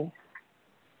Lutfi.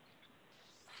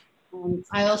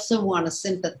 I also want to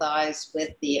sympathize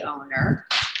with the owner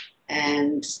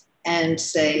and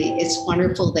say it's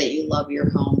wonderful that you love your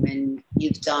home and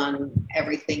you've done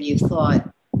everything you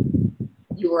thought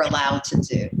you were allowed to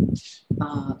do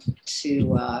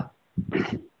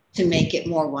to make it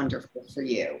more wonderful for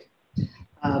you.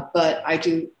 But I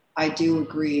do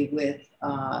agree with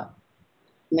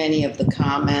many of the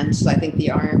comments. I think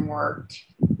the ironwork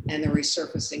and the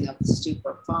resurfacing of the stoop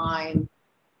are fine.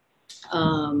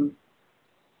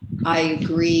 I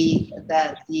agree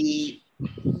that the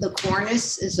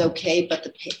cornice is okay, but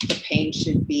the paint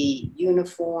should be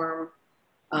uniform.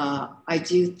 I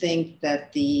do think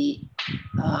that the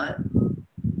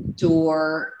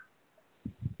door,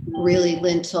 really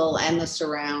lintel and the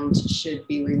surround should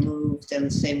be removed, and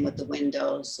the same with the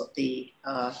windows. The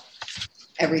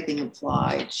everything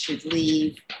applied should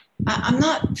leave. I'm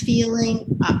not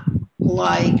feeling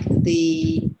like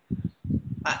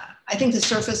I think the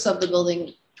surface of the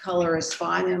building color is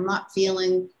fine, and I'm not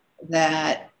feeling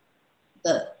that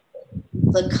the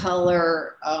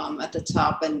color at the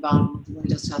top and bottom of the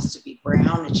windows has to be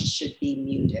brown. It just should be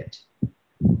muted.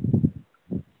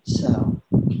 So.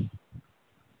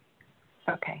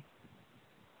 Okay.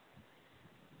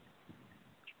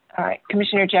 All right,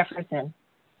 Commissioner Jefferson.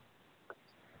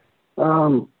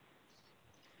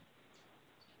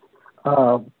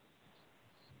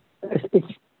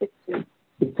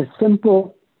 It's a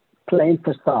simple, plain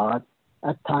facade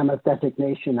at time of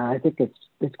designation. I think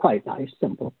it's quite nice,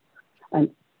 simple. And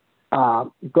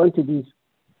going to these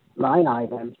line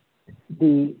items,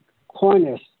 the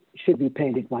cornice should be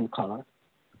painted one color,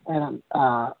 and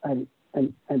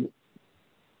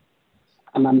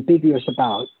I'm ambiguous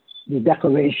about the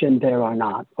decoration there or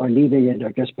not, or leaving it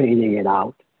or just painting it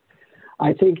out.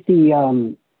 I think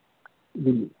the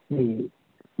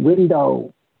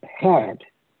window head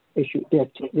issue,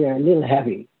 they're a little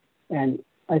heavy, and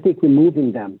I think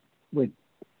removing them would.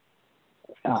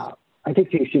 I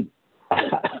think they should.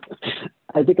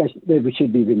 I think they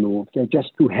should be removed. They're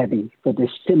just too heavy for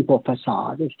this simple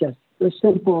facade. It's just a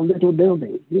simple little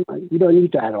building. You don't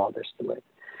need to add all this to it.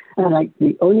 And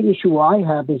the only issue I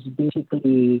have is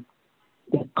basically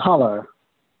the color,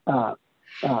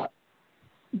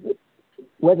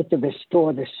 whether to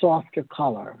restore the softer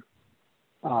color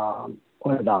or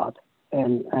not.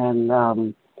 And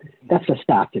that's a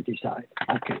staff to decide.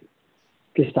 I can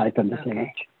decide from this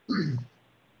image.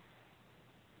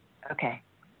 Okay.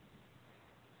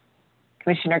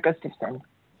 Commissioner Gustafson.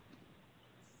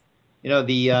 You know,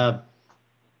 the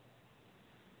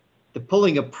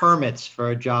pulling of permits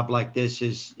for a job like this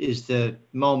is the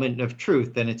moment of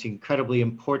truth, and it's incredibly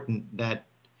important that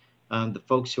the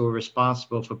folks who are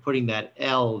responsible for putting that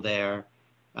L there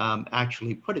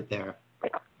actually put it there,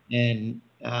 and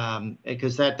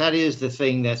because that is the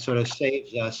thing that sort of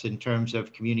saves us in terms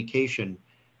of communication.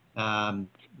 You know,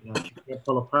 if you can't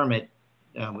pull a permit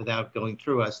without going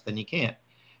through us, then you can't.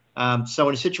 So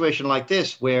in a situation like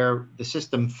this where the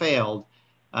system failed,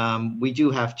 we do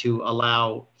have to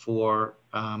allow for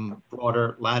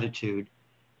broader latitude.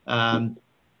 And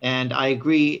I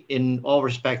agree in all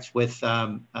respects with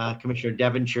Commissioner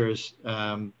Devonshire's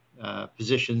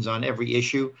positions on every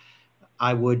issue.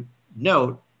 I would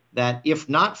note that if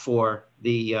not for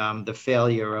the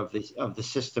failure of the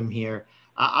system here,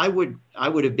 I would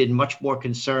have been much more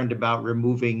concerned about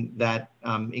removing that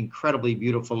incredibly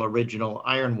beautiful original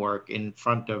ironwork in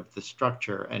front of the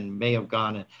structure, and may have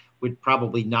gone, would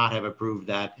probably not have approved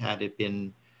that had it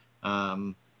been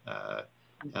had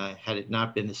it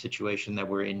not been the situation that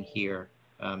we're in here.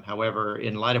 However,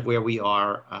 in light of where we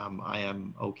are, I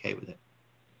am okay with it.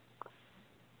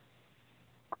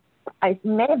 I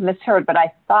may have misheard, but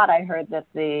I thought I heard that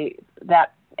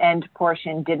that end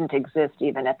portion didn't exist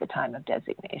even at the time of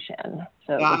designation.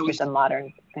 So it was just a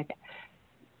modern thing.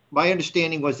 My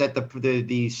understanding was that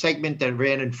the segment that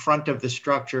ran in front of the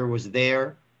structure was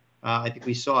there. I think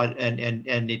we saw it,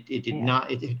 and it did not.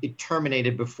 It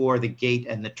terminated before the gate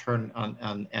and the turn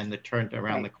and the turn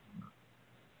around the corner.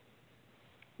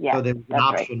 Yeah, so there was an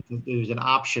option. Right. There was an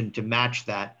option to match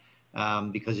that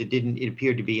because it didn't. It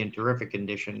appeared to be in terrific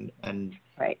condition, and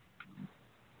right.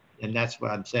 And that's what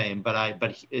I'm saying. But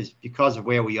is because of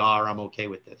where we are, I'm okay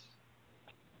with this.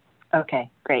 Okay,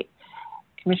 great.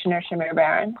 Commissioner Shamir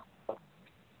Barron.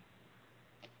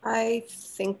 I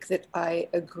think that I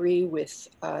agree with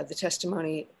the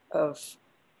testimony of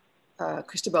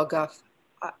Christabel Goff.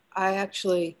 I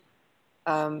actually,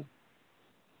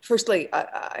 firstly,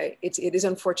 it is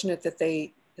unfortunate that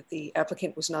the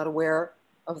applicant was not aware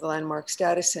of the landmark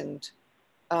status, and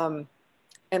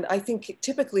I think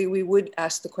typically we would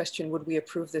ask the question, would we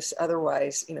approve this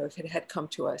otherwise, you know, if it had come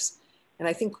to us? And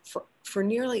I think for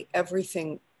nearly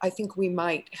everything, I think we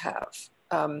might have.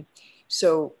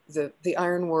 So the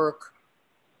ironwork,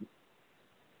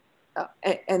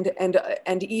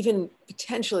 and even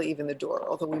potentially even the door,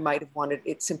 although we might have wanted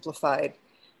it simplified.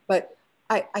 But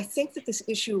I think that this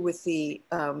issue with the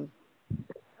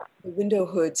window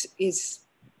hoods is,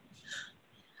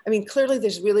 I mean, clearly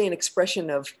there's really an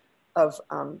expression of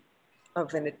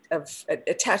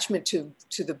attachment to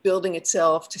the building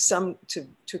itself, to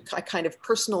a kind of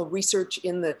personal research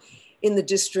in the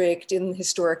district, in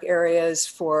historic areas,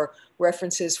 for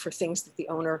references for things that the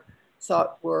owner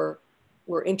thought were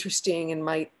interesting and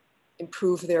might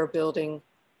improve their building.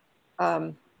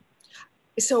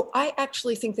 So I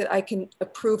actually think that I can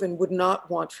approve and would not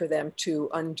want for them to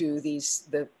undo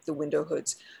the window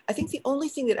hoods. I think the only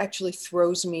thing that actually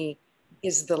throws me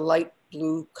is the light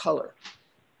blue color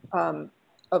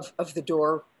of the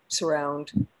door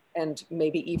surround, and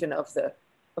maybe even of the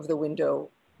window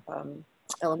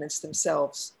elements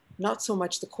themselves, not so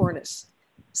much the cornice.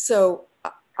 So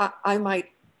I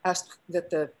might ask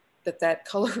that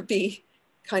color be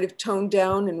kind of toned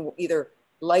down and either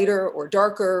lighter or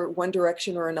darker, one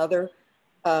direction or another.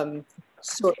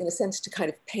 So in a sense to kind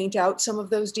of paint out some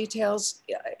of those details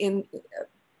and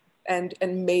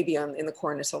maybe in the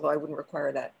cornice, although I wouldn't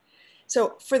require that.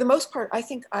 So for the most part, I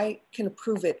think I can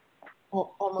approve it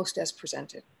almost as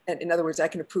presented. And in other words, I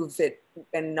can approve it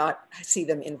and not see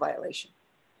them in violation.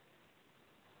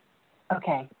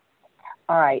 Okay,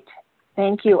 all right.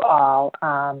 Thank you all.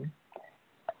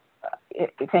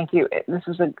 Thank you. This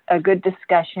was a good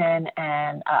discussion.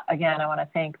 And again, I want to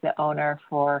thank the owner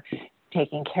for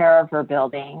taking care of her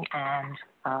building and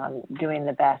doing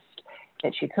the best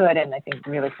that she could. And I think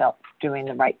really felt doing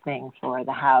the right thing for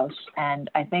the house. And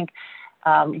I think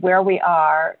where we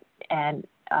are and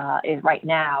right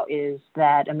now is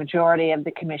that a majority of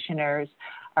the commissioners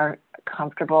are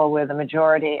comfortable with a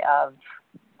majority of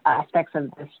aspects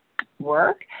of this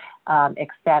work.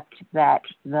 Except that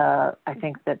I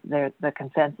think that the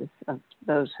consensus of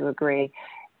those who agree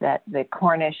that the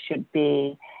cornice should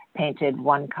be painted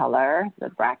one color, the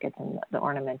brackets and the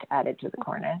ornament added to the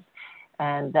cornice,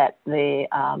 and that the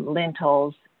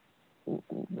lintels,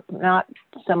 not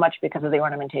so much because of the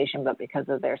ornamentation, but because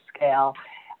of their scale,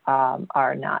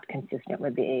 are not consistent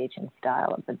with the age and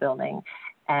style of the building.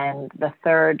 And the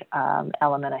third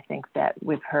element I think that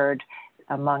we've heard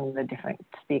among the different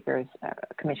speakers,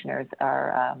 commissioners,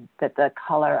 are that the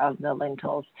color of the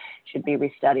lintels should be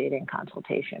restudied in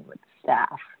consultation with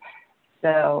staff.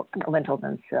 So lintels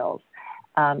and sills.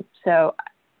 So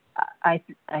I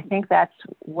think that's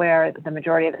where the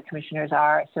majority of the commissioners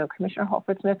are. So Commissioner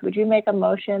Holford-Smith, would you make a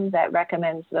motion that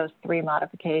recommends those three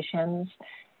modifications?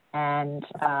 And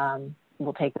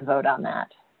we'll take the vote on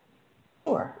that.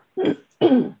 Sure.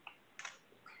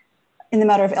 In the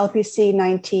matter of LPC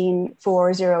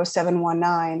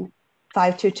 19-40719,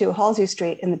 522 Halsey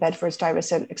Street in the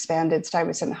Bedford-Stuyvesant expanded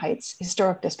Stuyvesant Heights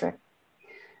Historic District,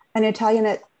 an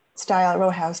Italianate-style row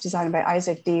house designed by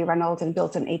Isaac D. Reynolds and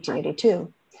built in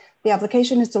 1882. The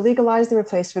application is to legalize the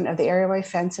replacement of the areaway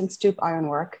fence and stoop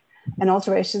ironwork and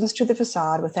alterations to the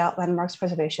facade without Landmarks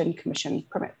Preservation Commission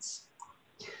permits.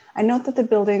 I note that the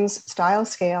building's style,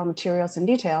 scale, materials, and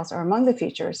details are among the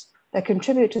features that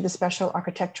contribute to the special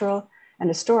architectural and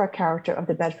historic character of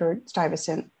the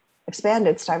Bedford-Stuyvesant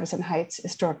expanded Stuyvesant Heights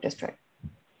Historic District.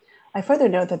 I further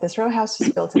note that this row house was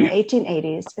built in the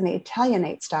 1880s in the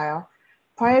Italianate style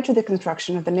prior to the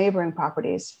construction of the neighboring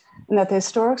properties, and that the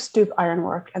historic stoop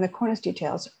ironwork and the cornice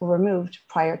details were removed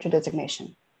prior to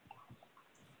designation.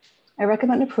 I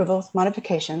recommend approval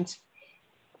modifications,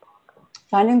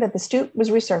 finding that the stoop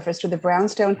was resurfaced with a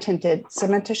brownstone tinted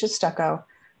cementitious stucco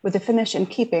with a finish in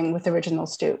keeping with the original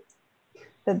stoop,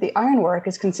 that the ironwork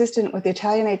is consistent with the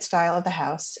Italianate style of the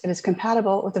house and is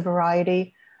compatible with the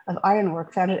variety of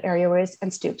ironwork found at areaways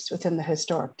and stoops within the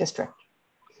historic district,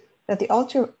 that the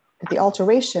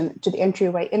alteration to the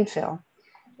entryway infill,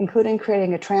 including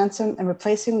creating a transom and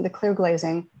replacing the clear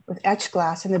glazing with etched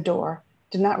glass in the door,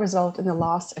 did not result in the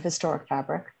loss of historic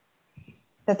fabric,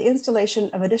 that the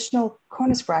installation of additional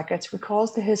cornice brackets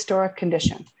recalls the historic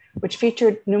condition, which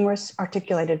featured numerous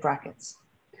articulated brackets,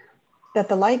 that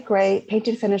the light gray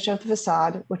painted finish of the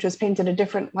facade, which was painted a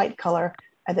different light color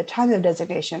at the time of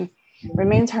designation,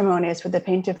 remains harmonious with the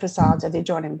painted facades of the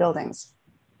adjoining buildings,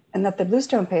 and that the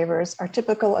bluestone pavers are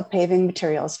typical of paving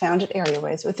materials found at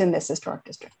areaways within this historic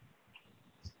district.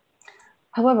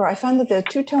 However, I found that the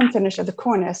two-tone finish of the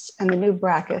cornice and the new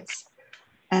brackets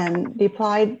and the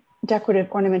applied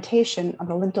decorative ornamentation of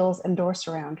the lintels and door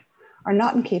surround are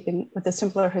not in keeping with the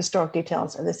simpler historic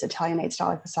details of this Italianate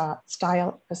style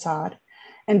facade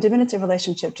and diminutive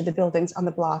relationship to the buildings on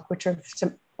the block, which are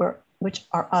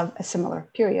of a similar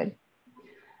period.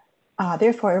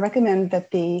 Therefore, I recommend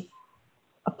that the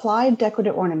applied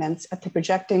decorative ornaments at the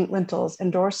projecting lintels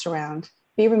and door surround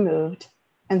be removed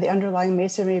and the underlying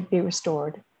masonry be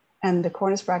restored, and the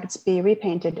cornice brackets be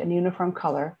repainted in uniform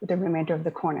color with the remainder of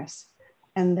the cornice,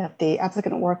 and that the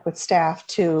applicant work with staff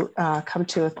to come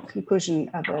to a conclusion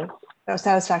of a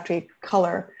satisfactory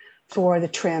color for the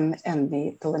trim and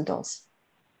the lintels.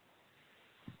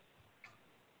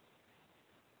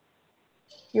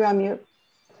 You're on mute.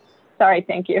 Sorry,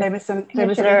 thank you. Did I miss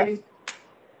anything?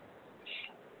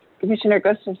 Commissioner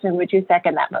Gustafson, would you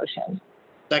second that motion?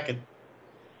 Second.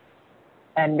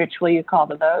 And Rich, will you call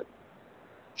the vote?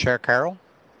 Chair Carroll?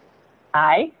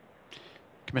 Aye.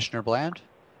 Commissioner Bland?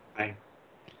 Aye.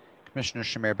 Commissioner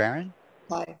Shamir Barron?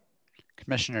 Aye.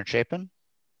 Commissioner Chapin?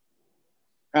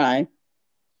 Aye.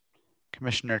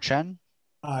 Commissioner Chen?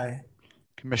 Aye.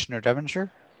 Commissioner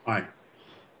Devonshire? Aye.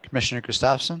 Commissioner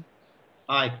Gustafson?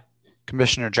 Aye.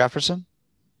 Commissioner Jefferson?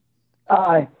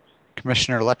 Aye.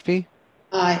 Commissioner Lutfi?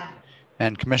 Aye.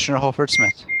 And Commissioner Holford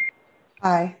Smith?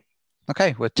 Aye.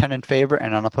 Okay, with 10 in favor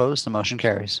and unopposed, the motion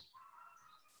carries.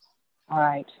 All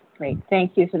right, great,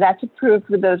 thank you. So that's approved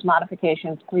with those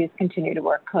modifications. Please continue to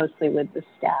work closely with the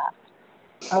staff.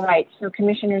 All right, so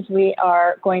commissioners, we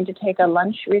are going to take a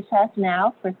lunch recess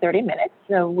now for 30 minutes.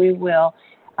 So we will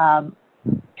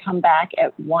come back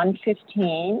at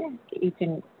 1:15. You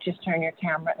can just turn your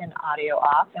camera and audio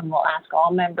off, and we'll ask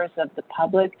all members of the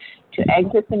public to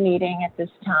exit the meeting at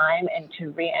this time and to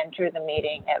re-enter the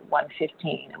meeting at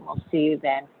 1:15. And we'll see you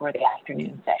then for the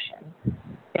afternoon session.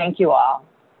 Thank you all.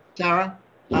 Sarah?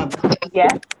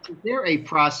 Yes? Is there a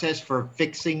process for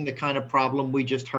fixing the kind of problem we just heard?